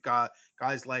weekend where you've got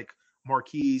guys like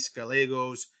Marquise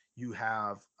Gallegos, you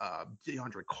have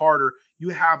DeAndre Carter, you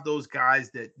have those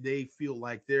guys that they feel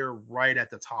like they're right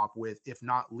at the top with, if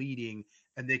not leading,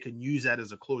 and they can use that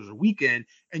as a closer weekend.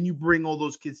 And you bring all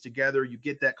those kids together, you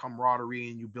get that camaraderie,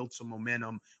 and you build some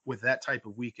momentum with that type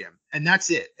of weekend. And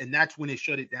that's it. And that's when they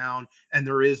shut it down. And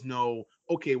there is no,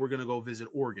 okay, we're going to go visit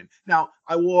Oregon. Now,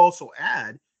 I will also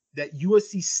add that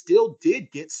USC still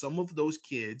did get some of those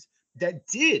kids that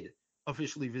did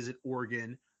officially visit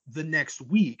Oregon the next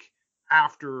week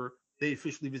after they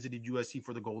officially visited USC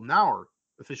for the Golden Hour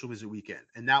official visit weekend.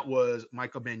 And that was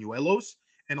Micah Banuelos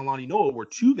and Alani Noah were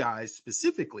 2 guys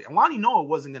specifically. Alani Noah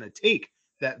wasn't going to take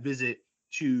that visit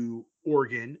to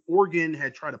Oregon. Oregon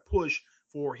had tried to push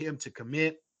for him to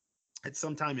commit at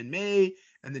sometime in May,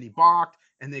 and then he balked,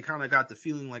 and they kind of got the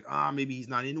feeling like, maybe he's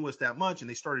not into us that much, and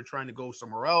they started trying to go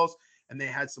somewhere else, and they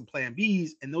had some plan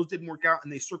Bs, and those didn't work out,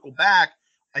 and they circled back,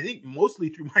 I think mostly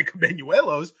through Michael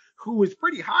Banuelos, who was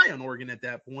pretty high on Oregon at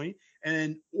that point,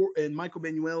 and Michael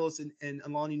Banuelos and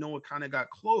Alani Noah kind of got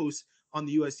close on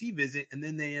the USC visit, and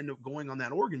then they end up going on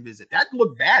that Oregon visit. That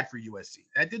looked bad for USC.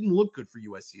 That didn't look good for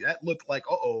USC. That looked like,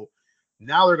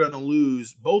 now they're going to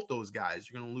lose both those guys.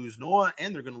 You're going to lose Noah,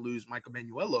 and they're going to lose Michael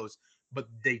Banuelos, but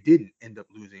they didn't end up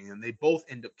losing, and they both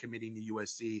end up committing to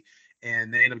USC,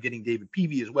 and they end up getting David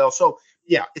Peavy as well. So,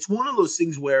 yeah, it's one of those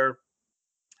things where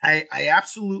I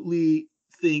absolutely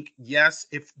think, yes,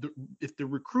 if the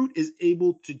recruit is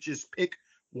able to just pick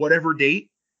whatever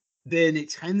date, then it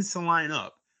tends to line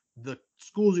up. The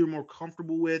schools you're more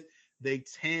comfortable with, they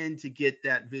tend to get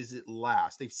that visit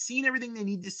last. They've seen everything they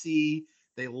need to see.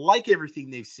 They like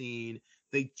everything they've seen.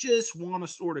 They just want to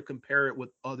sort of compare it with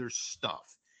other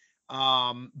stuff.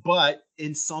 But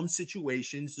in some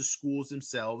situations, the schools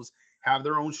themselves have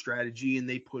their own strategy and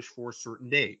they push for a certain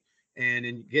date. And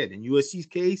in USC's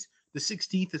case, the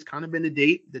 16th has kind of been a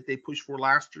date that they pushed for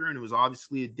last year. And it was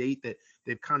obviously a date that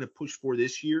they've kind of pushed for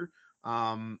this year.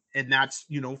 And that's,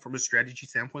 from a strategy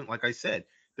standpoint, like I said,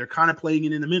 they're kind of playing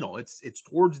it in the middle. It's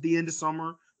towards the end of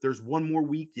summer. There's one more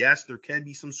week. Yes, there can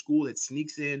be some school that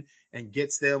sneaks in and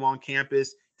gets them on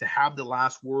campus to have the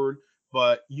last word,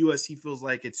 but USC feels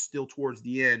like it's still towards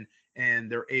the end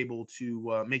and they're able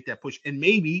to make that push. And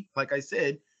maybe, like I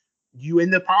said, you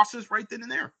end the process right then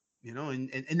and there, and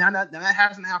that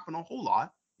hasn't happened a whole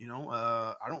lot.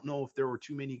 I don't know if there were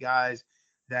too many guys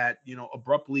that,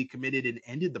 abruptly committed and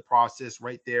ended the process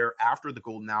right there after the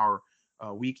Golden Hour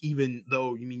week, even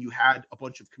though, you had a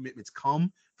bunch of commitments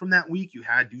come from that week. You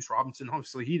had Deuce Robinson.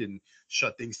 Obviously, he didn't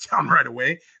shut things down right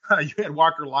away. You had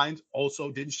Walker Lyons,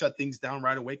 also didn't shut things down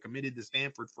right away, committed to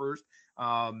Stanford first.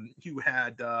 You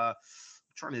had,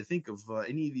 trying to think of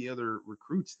any of the other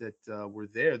recruits that were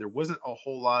there. There wasn't a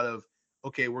whole lot of,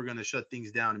 okay, we're going to shut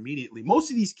things down immediately. Most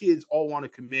of these kids all want to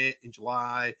commit in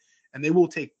July, and they will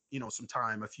take, some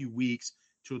time, a few weeks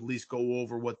to at least go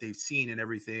over what they've seen and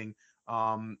everything.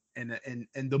 And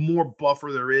the more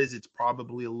buffer there is, it's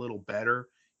probably a little better.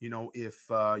 If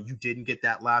you didn't get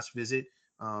that last visit,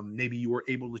 maybe you were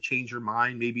able to change your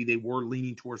mind. Maybe they were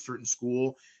leaning towards a certain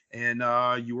school, and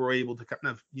you were able to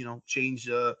kind of, change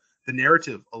the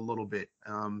narrative a little bit.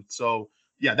 So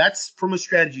yeah, that's from a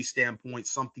strategy standpoint,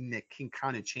 something that can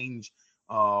kind of change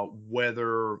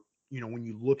whether, when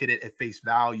you look at it at face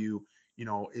value,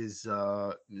 is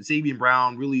Xavier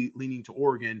Brown really leaning to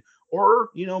Oregon, or,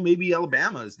 maybe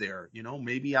Alabama is there,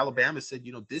 maybe Alabama said,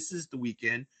 this is the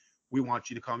weekend we want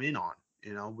you to come in on,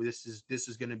 this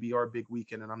is going to be our big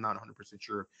weekend. And I'm not 100%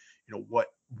 sure, what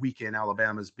weekend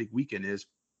Alabama's big weekend is,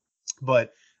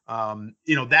 but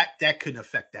that can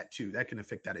affect that too. That can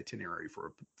affect that itinerary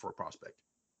for a prospect.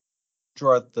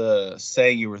 Gerard, the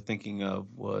saying you were thinking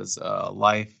of was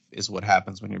life is what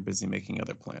happens when you're busy making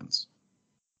other plans.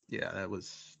 Yeah, that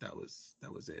was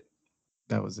it.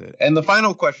 That was it. And the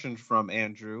final question from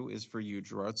Andrew is for you,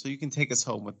 Gerard. So you can take us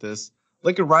home with this.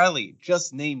 Lincoln Riley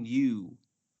just named you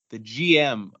the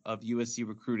GM of USC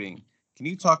recruiting. Can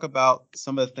you talk about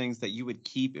some of the things that you would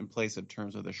keep in place in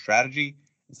terms of the strategy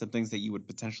and some things that you would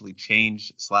potentially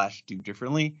change / do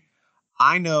differently?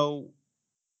 I know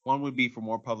one would be for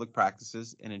more public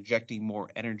practices and injecting more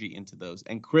energy into those.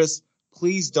 And Chris,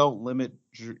 please don't limit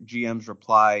GM's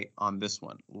reply on this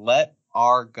one. Let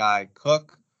our guy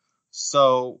cook.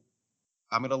 So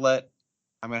I'm gonna let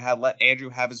Andrew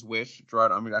have his wish.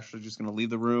 Gerard, I'm actually just gonna leave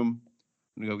the room.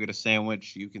 I'm gonna go get a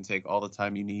sandwich. You can take all the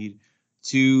time you need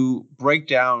to break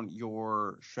down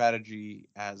your strategy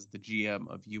as the GM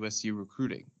of USC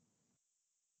recruiting.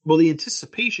 Well, the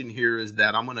anticipation here is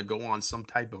that I'm going to go on some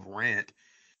type of rant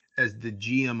as the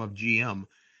GM of GM.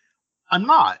 I'm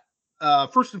not.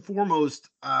 First and foremost,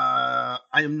 I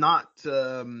am not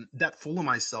that full of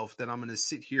myself that I'm going to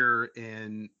sit here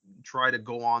and try to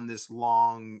go on this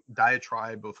long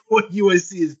diatribe of what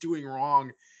USC is doing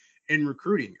wrong in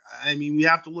recruiting. I mean, we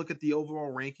have to look at the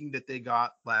overall ranking that they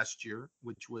got last year,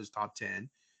 which was top 10.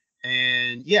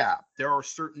 And yeah, there are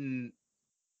certain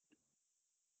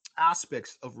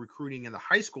aspects of recruiting in the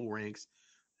high school ranks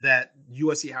that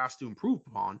USC has to improve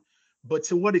upon. But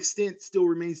to what extent still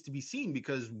remains to be seen,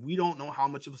 because we don't know how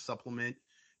much of a supplement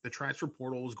the transfer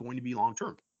portal is going to be long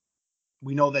term.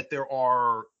 We know that there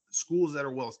are schools that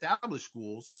are well established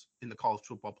schools in the college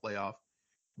football playoff,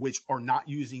 which are not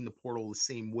using the portal the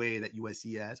same way that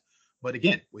USC has. But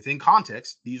again, within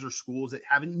context, these are schools that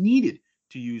haven't needed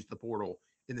to use the portal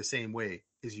in the same way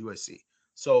as USC.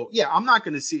 So yeah, I'm not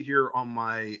going to sit here on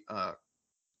my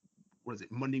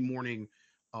Monday morning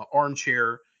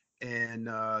armchair and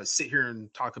sit here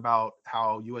and talk about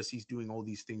how USC is doing all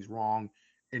these things wrong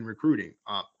in recruiting.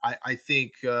 I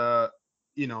think it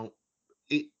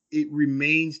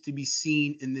remains to be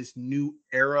seen in this new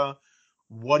era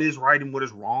what is right and what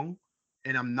is wrong.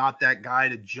 And I'm not that guy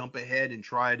to jump ahead and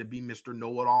try to be Mr.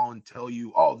 Know-it-all and tell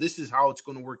you, oh, this is how it's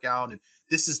going to work out and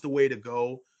this is the way to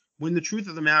go. When the truth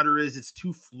of the matter is, it's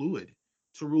too fluid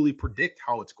to really predict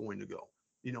how it's going to go.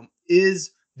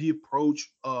 Is the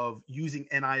approach of using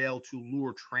NIL to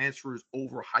lure transfers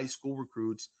over high school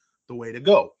recruits the way to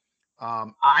go?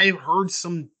 I've heard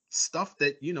some stuff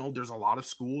that, there's a lot of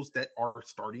schools that are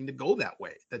starting to go that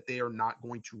way, that they are not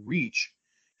going to reach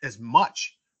as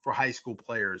much for high school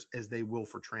players as they will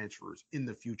for transfers in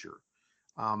the future.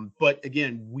 But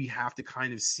again, we have to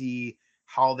kind of see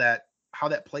how that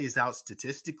plays out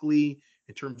statistically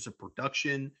in terms of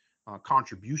production,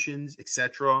 contributions,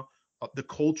 etc. The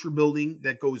culture building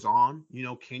that goes on.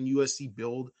 Can USC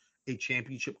build a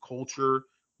championship culture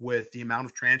with the amount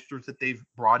of transfers that they've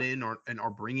brought in and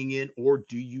are bringing in, or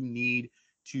do you need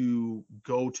to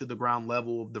go to the ground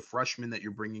level of the freshmen that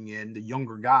you're bringing in, the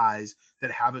younger guys that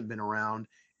haven't been around,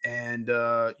 and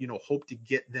hope to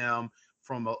get them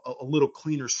from a little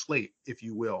cleaner slate, if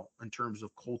you will, in terms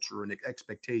of culture and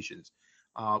expectations.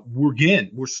 We're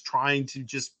trying to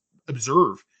just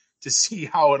observe to see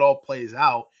how it all plays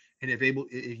out, and if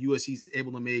USC is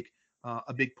able to make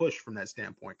a big push from that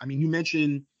standpoint. I mean, you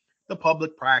mentioned the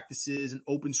public practices and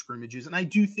open scrimmages, and I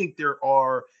do think there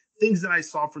are things that I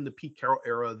saw from the Pete Carroll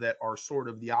era that are sort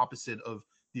of the opposite of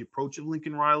the approach of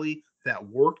Lincoln Riley that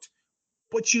worked.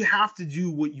 But you have to do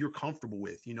what you're comfortable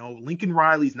with. Lincoln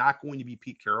Riley's not going to be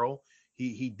Pete Carroll.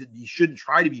 He shouldn't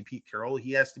try to be Pete Carroll.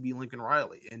 He has to be Lincoln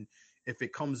Riley. And if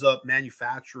it comes up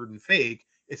manufactured and fake,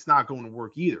 it's not going to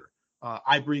work either.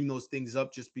 I bring those things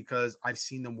up just because I've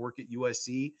seen them work at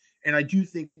USC. And I do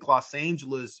think Los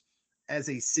Angeles as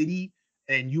a city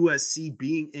and USC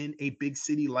being in a big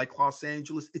city like Los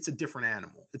Angeles, it's a different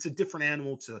animal. It's a different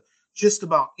animal to just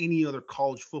about any other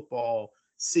college football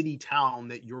city town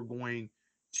that you're going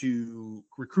to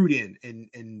recruit in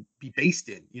and be based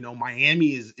in.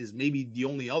 Miami is maybe the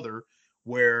only other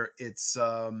where it's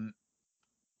a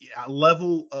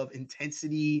level of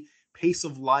intensity, pace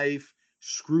of life,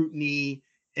 scrutiny,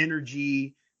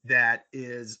 energy that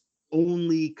is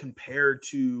only compared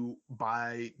to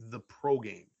by the pro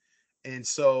game. And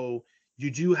so you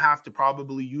do have to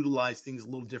probably utilize things a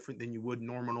little different than you would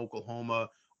Norman, Oklahoma,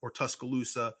 or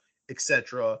Tuscaloosa,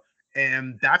 etc.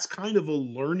 And that's kind of a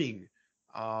learning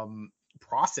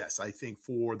process, I think,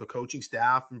 for the coaching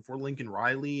staff and for Lincoln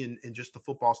Riley and just the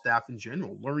football staff in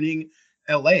general. Learning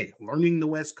LA, learning the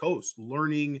West Coast,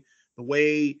 learning the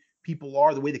way people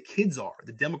are, the way the kids are,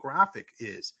 the demographic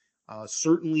is.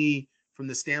 Certainly from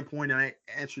the standpoint, and I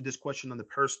answered this question on the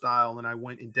peristyle, and I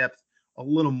went in depth a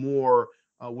little more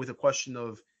with a question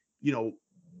of,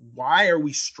 why are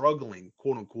we struggling,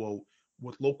 quote unquote,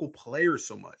 with local players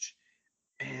so much?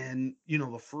 And,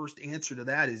 the first answer to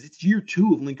that is it's year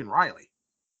 2 of Lincoln Riley.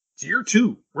 It's year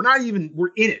 2.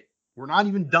 We're in it. We're not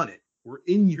even done it. We're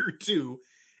in year 2.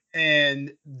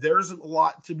 And there's a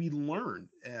lot to be learned.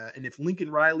 And if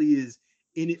Lincoln Riley is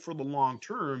in it for the long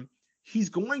term, he's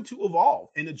going to evolve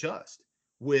and adjust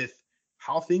with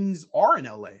how things are in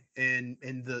LA and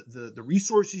the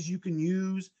resources you can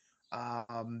use,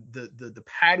 the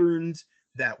patterns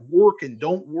that work and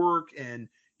don't work. And,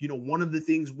 one of the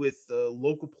things with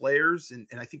local players and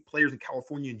I think players in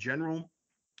California in general,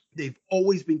 they've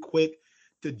always been quick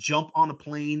to jump on a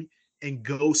plane and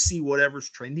go see whatever's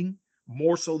trending,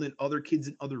 more so than other kids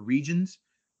in other regions.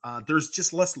 there's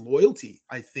just less loyalty,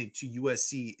 I think, to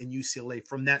USC and UCLA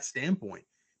from that standpoint.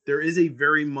 There is a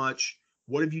very much,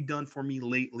 what have you done for me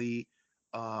lately?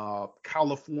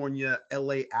 California,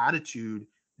 LA attitude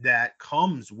that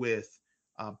comes with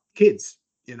kids,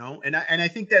 and I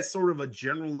think that's sort of a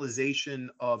generalization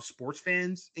of sports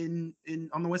fans in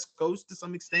on the West Coast to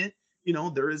some extent.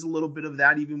 There is a little bit of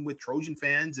that even with Trojan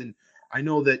fans, and I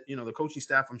know that the coaching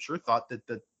staff, I'm sure, thought that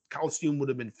the Coliseum would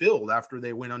have been filled after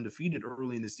they went undefeated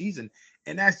early in the season,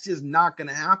 and that's just not going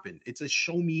to happen. It's a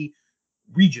show me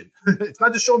region. It's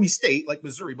not the show me state like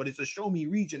Missouri, but it's a show me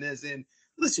region, as in,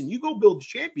 listen, you go build a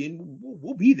champion,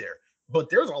 we'll be there. But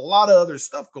there's a lot of other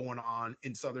stuff going on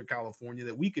in Southern California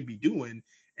that we could be doing.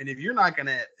 And if you're not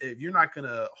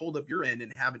gonna hold up your end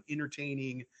and have an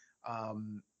entertaining,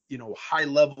 high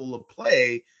level of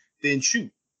play, then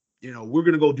shoot, we're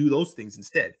gonna go do those things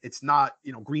instead. It's not,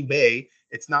 Green Bay,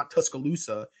 it's not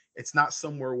Tuscaloosa, it's not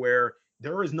somewhere where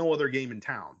there is no other game in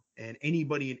town, and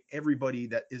anybody and everybody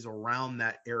that is around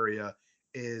that area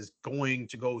is going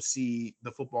to go see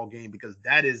the football game because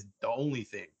that is the only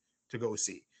thing to go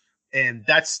see. And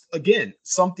that's, again,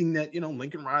 something that,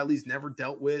 Lincoln Riley's never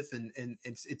dealt with. And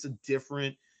it's a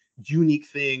different, unique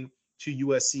thing to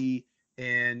USC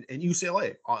and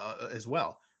UCLA as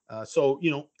well. So,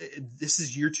 this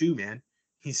is year 2, man.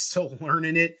 He's still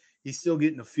learning it. He's still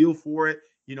getting a feel for it.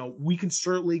 We can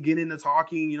certainly get into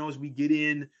talking, as we get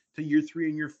in to year 3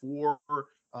 and year 4,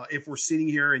 if we're sitting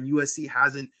here and USC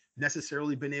hasn't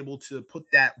necessarily been able to put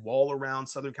that wall around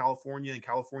Southern California and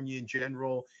California in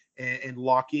general and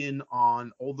lock in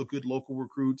on all the good local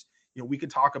recruits. We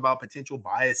could talk about potential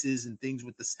biases and things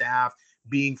with the staff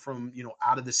being from,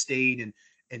 out of the state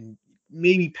and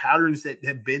maybe patterns that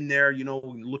have been there,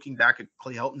 looking back at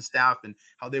Clay Helton's staff and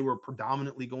how they were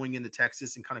predominantly going into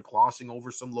Texas and kind of glossing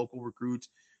over some local recruits.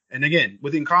 And again,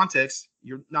 within context,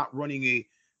 you're not running a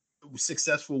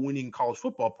successful winning college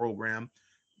football program.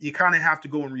 You kind of have to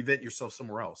go and reinvent yourself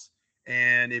somewhere else.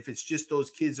 And if it's just those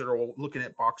kids that are all looking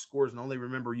at box scores and only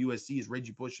remember USC is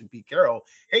Reggie Bush and Pete Carroll,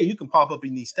 hey, you can pop up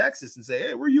in East Texas and say,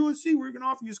 hey, we're USC, we're going to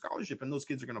offer you a scholarship. And those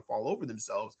kids are going to fall over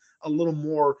themselves a little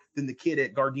more than the kid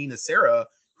at Gardena Serra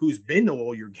who's been to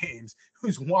all your games,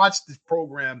 who's watched this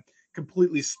program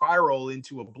completely spiral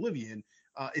into oblivion.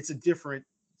 It's a different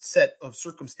set of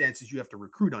circumstances you have to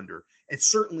recruit under. And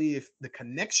certainly if the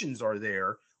connections are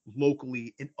there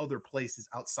locally in other places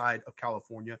outside of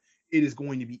California, it is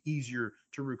going to be easier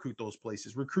to recruit those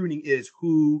places. Recruiting is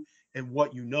who and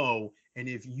what you know. And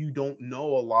if you don't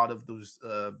know a lot of those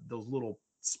little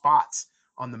spots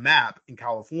on the map in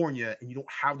California and you don't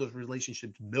have those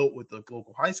relationships built with the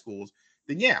local high schools,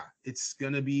 then yeah, it's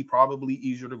going to be probably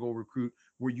easier to go recruit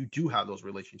where you do have those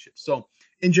relationships. So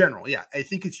in general, yeah, I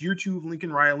think it's year 2 of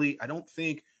Lincoln Riley. I don't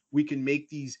think we can make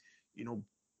these,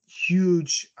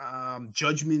 huge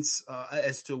judgments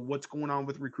as to what's going on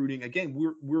with recruiting. Again,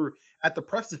 we're at the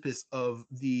precipice of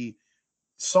the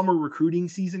summer recruiting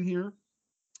season here,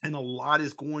 and a lot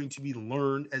is going to be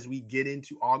learned as we get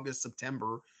into August,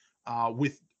 September,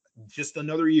 with just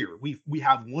another year. We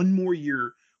have one more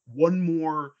year, one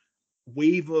more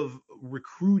wave of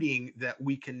recruiting that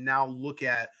we can now look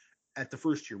at the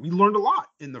first year. We learned a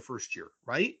lot in the first year,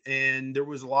 right? And there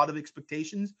was a lot of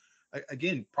expectations.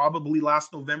 Again, probably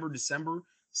last November, December,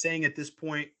 saying at this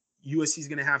point, USC is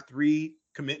going to have 3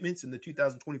 commitments in the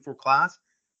 2024 class.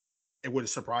 It would have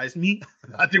surprised me.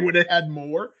 I think they would have had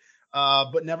more.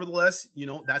 But nevertheless,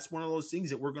 that's one of those things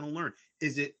that we're going to learn.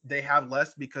 Is it they have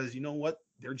less because, you know what,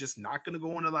 they're just not going to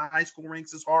go into the high school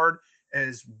ranks as hard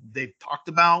as they've talked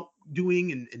about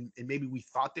doing and maybe we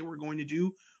thought they were going to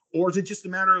do? Or is it just a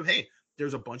matter of, hey,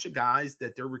 there's a bunch of guys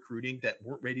that they're recruiting that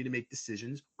weren't ready to make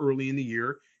decisions early in the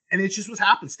year, and it just was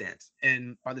happenstance.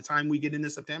 And by the time we get into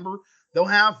September, they'll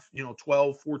have,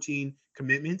 12, 14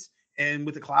 commitments. And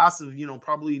with a class of,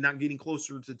 probably not getting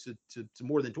closer to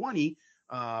more than 20,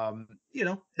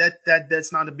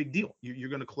 that's not a big deal. You're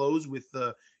going to close with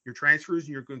your transfers,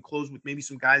 and you're going to close with maybe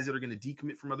some guys that are going to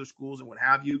decommit from other schools and what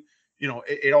have you.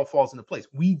 It all falls into place.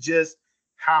 We just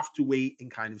have to wait and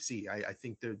kind of see. I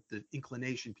think the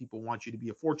inclination, people want you to be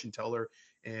a fortune teller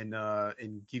and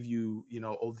give you,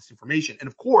 all this information. And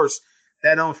of course,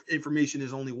 that information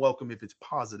is only welcome if it's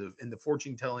positive, and the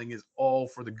fortune telling is all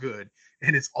for the good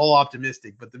and it's all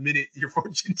optimistic. But the minute your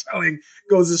fortune telling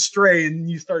goes astray and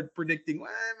you start predicting, well,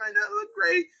 it might not look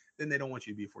great, then they don't want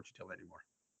you to be a fortune teller anymore.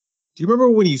 Do you remember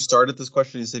when you started this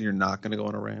question, you said you're not going to go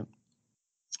on a rant?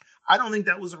 I don't think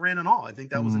that was a rant at all. I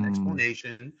think that was an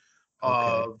explanation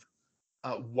of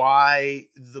why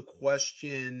the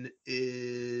question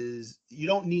is we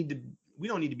don't need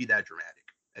to be that dramatic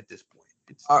at this point.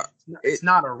 It's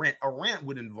not a rant. A rant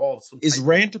would involve some. Is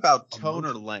rant about tone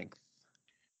or length?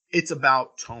 It's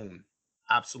about tone.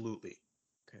 Absolutely.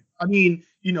 Okay. I mean,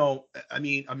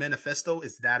 a manifesto,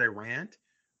 is that a rant?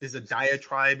 Is a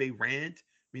diatribe a rant?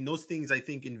 I mean, those things I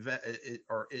think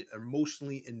are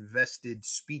emotionally invested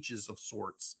speeches of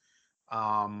sorts.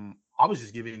 I was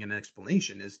just giving an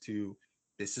explanation as to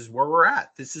this is where we're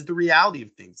at. This is the reality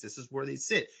of things. This is where they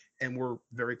sit. And we're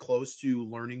very close to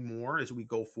learning more as we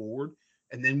go forward.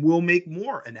 And then we'll make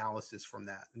more analysis from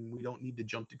that. And we don't need to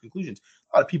jump to conclusions.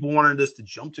 A lot of people wanted us to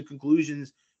jump to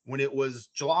conclusions when it was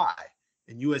July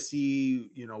and USC,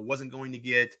 wasn't going to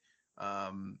get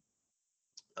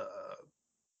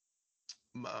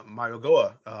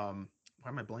Mayogoa. Why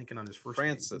am I blanking on his first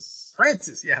name?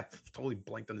 Francis, yeah, totally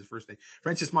blanked on his first name.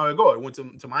 Francis Mayogoa went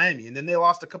to Miami, and then they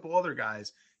lost a couple other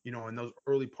guys, in those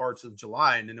early parts of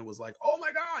July, and then it was like, oh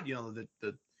my God,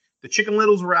 the chicken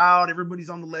littles were out,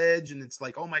 everybody's on the ledge, and it's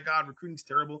like, oh my God, recruiting's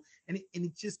terrible, and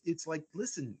it's like,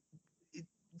 listen,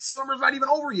 summer's not even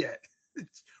over yet.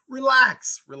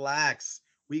 Relax.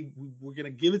 We're gonna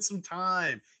give it some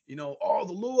time. The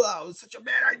luau is such a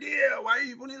bad idea. Why are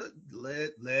you putting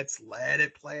it? Let's let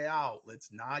it play out. Let's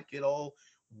not get all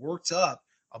worked up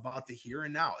about the here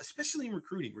and now, especially in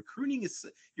recruiting. Recruiting is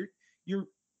you're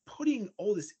putting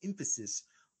all this emphasis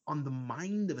on the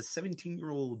mind of a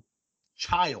 17-year-old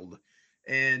child,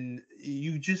 and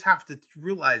you just have to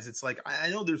realize it's like, I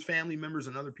know there's family members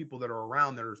and other people that are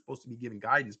around that are supposed to be giving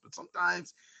guidance, but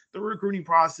sometimes the recruiting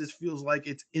process feels like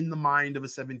it's in the mind of a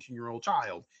 17-year-old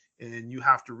child. And you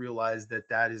have to realize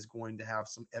that is going to have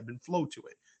some ebb and flow to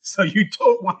it. So you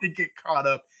don't want to get caught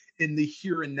up in the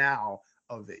here and now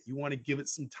of it. You want to give it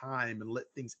some time and let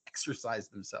things exercise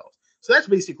themselves. So that's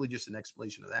basically just an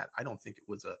explanation of that. I don't think it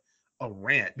was a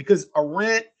rant, because a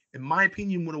rant, in my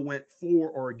opinion, would have went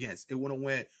for or against. It would have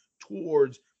went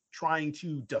towards trying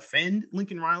to defend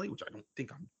Lincoln Riley, which I don't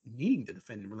think I'm needing to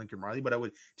defend Lincoln Riley, but I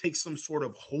would take some sort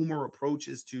of Homer approach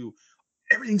as to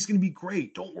everything's going to be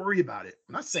great. Don't worry about it.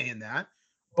 I'm not saying that,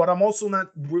 but I'm also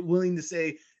not willing to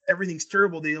say everything's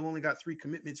terrible. They've only got 3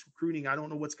 commitments recruiting. I don't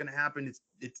know what's going to happen.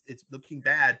 It's looking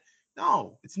bad.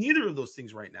 No, it's neither of those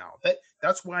things right now.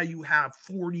 That's why you have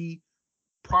 40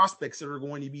 prospects that are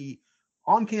going to be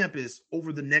on campus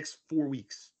over the next 4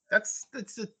 weeks. That's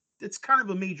kind of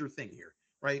a major thing here,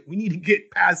 right? We need to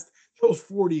get past those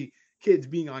 40 kids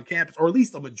being on campus, or at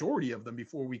least a majority of them,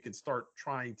 before we can start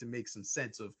trying to make some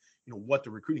sense of what the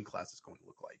recruiting class is going to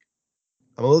look like.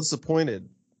 I'm a little disappointed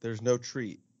there's no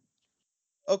treat.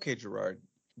 Okay, Gerard,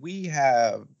 we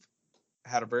have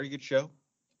had a very good show.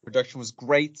 Production was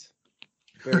great.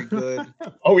 Very good.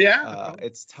 Oh, yeah?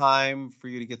 It's time for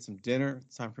you to get some dinner.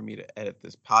 It's time for me to edit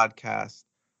this podcast.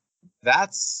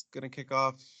 That's going to kick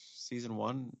off season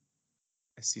 2,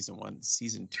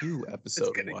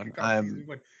 episode 1. We went back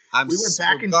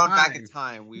in time. Back in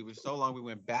time. We were so long, we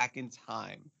went back in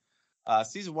time.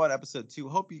 Season 1, episode 2.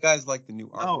 Hope you guys like the new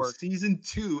artwork. Oh, season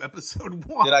 2, episode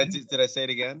 1. Did I say it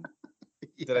again?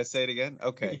 Yes. Did I say it again?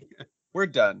 Okay. Yeah. We're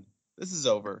done. This is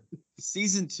over.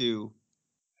 Season 2,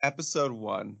 episode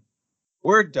 1.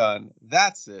 We're done.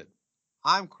 That's it.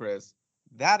 I'm Chris.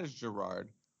 That is Gerard.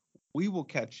 We will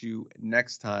catch you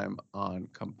next time on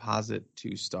Composite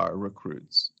Two-Star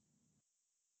Recruits.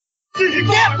 You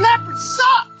can't leopard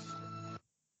suck!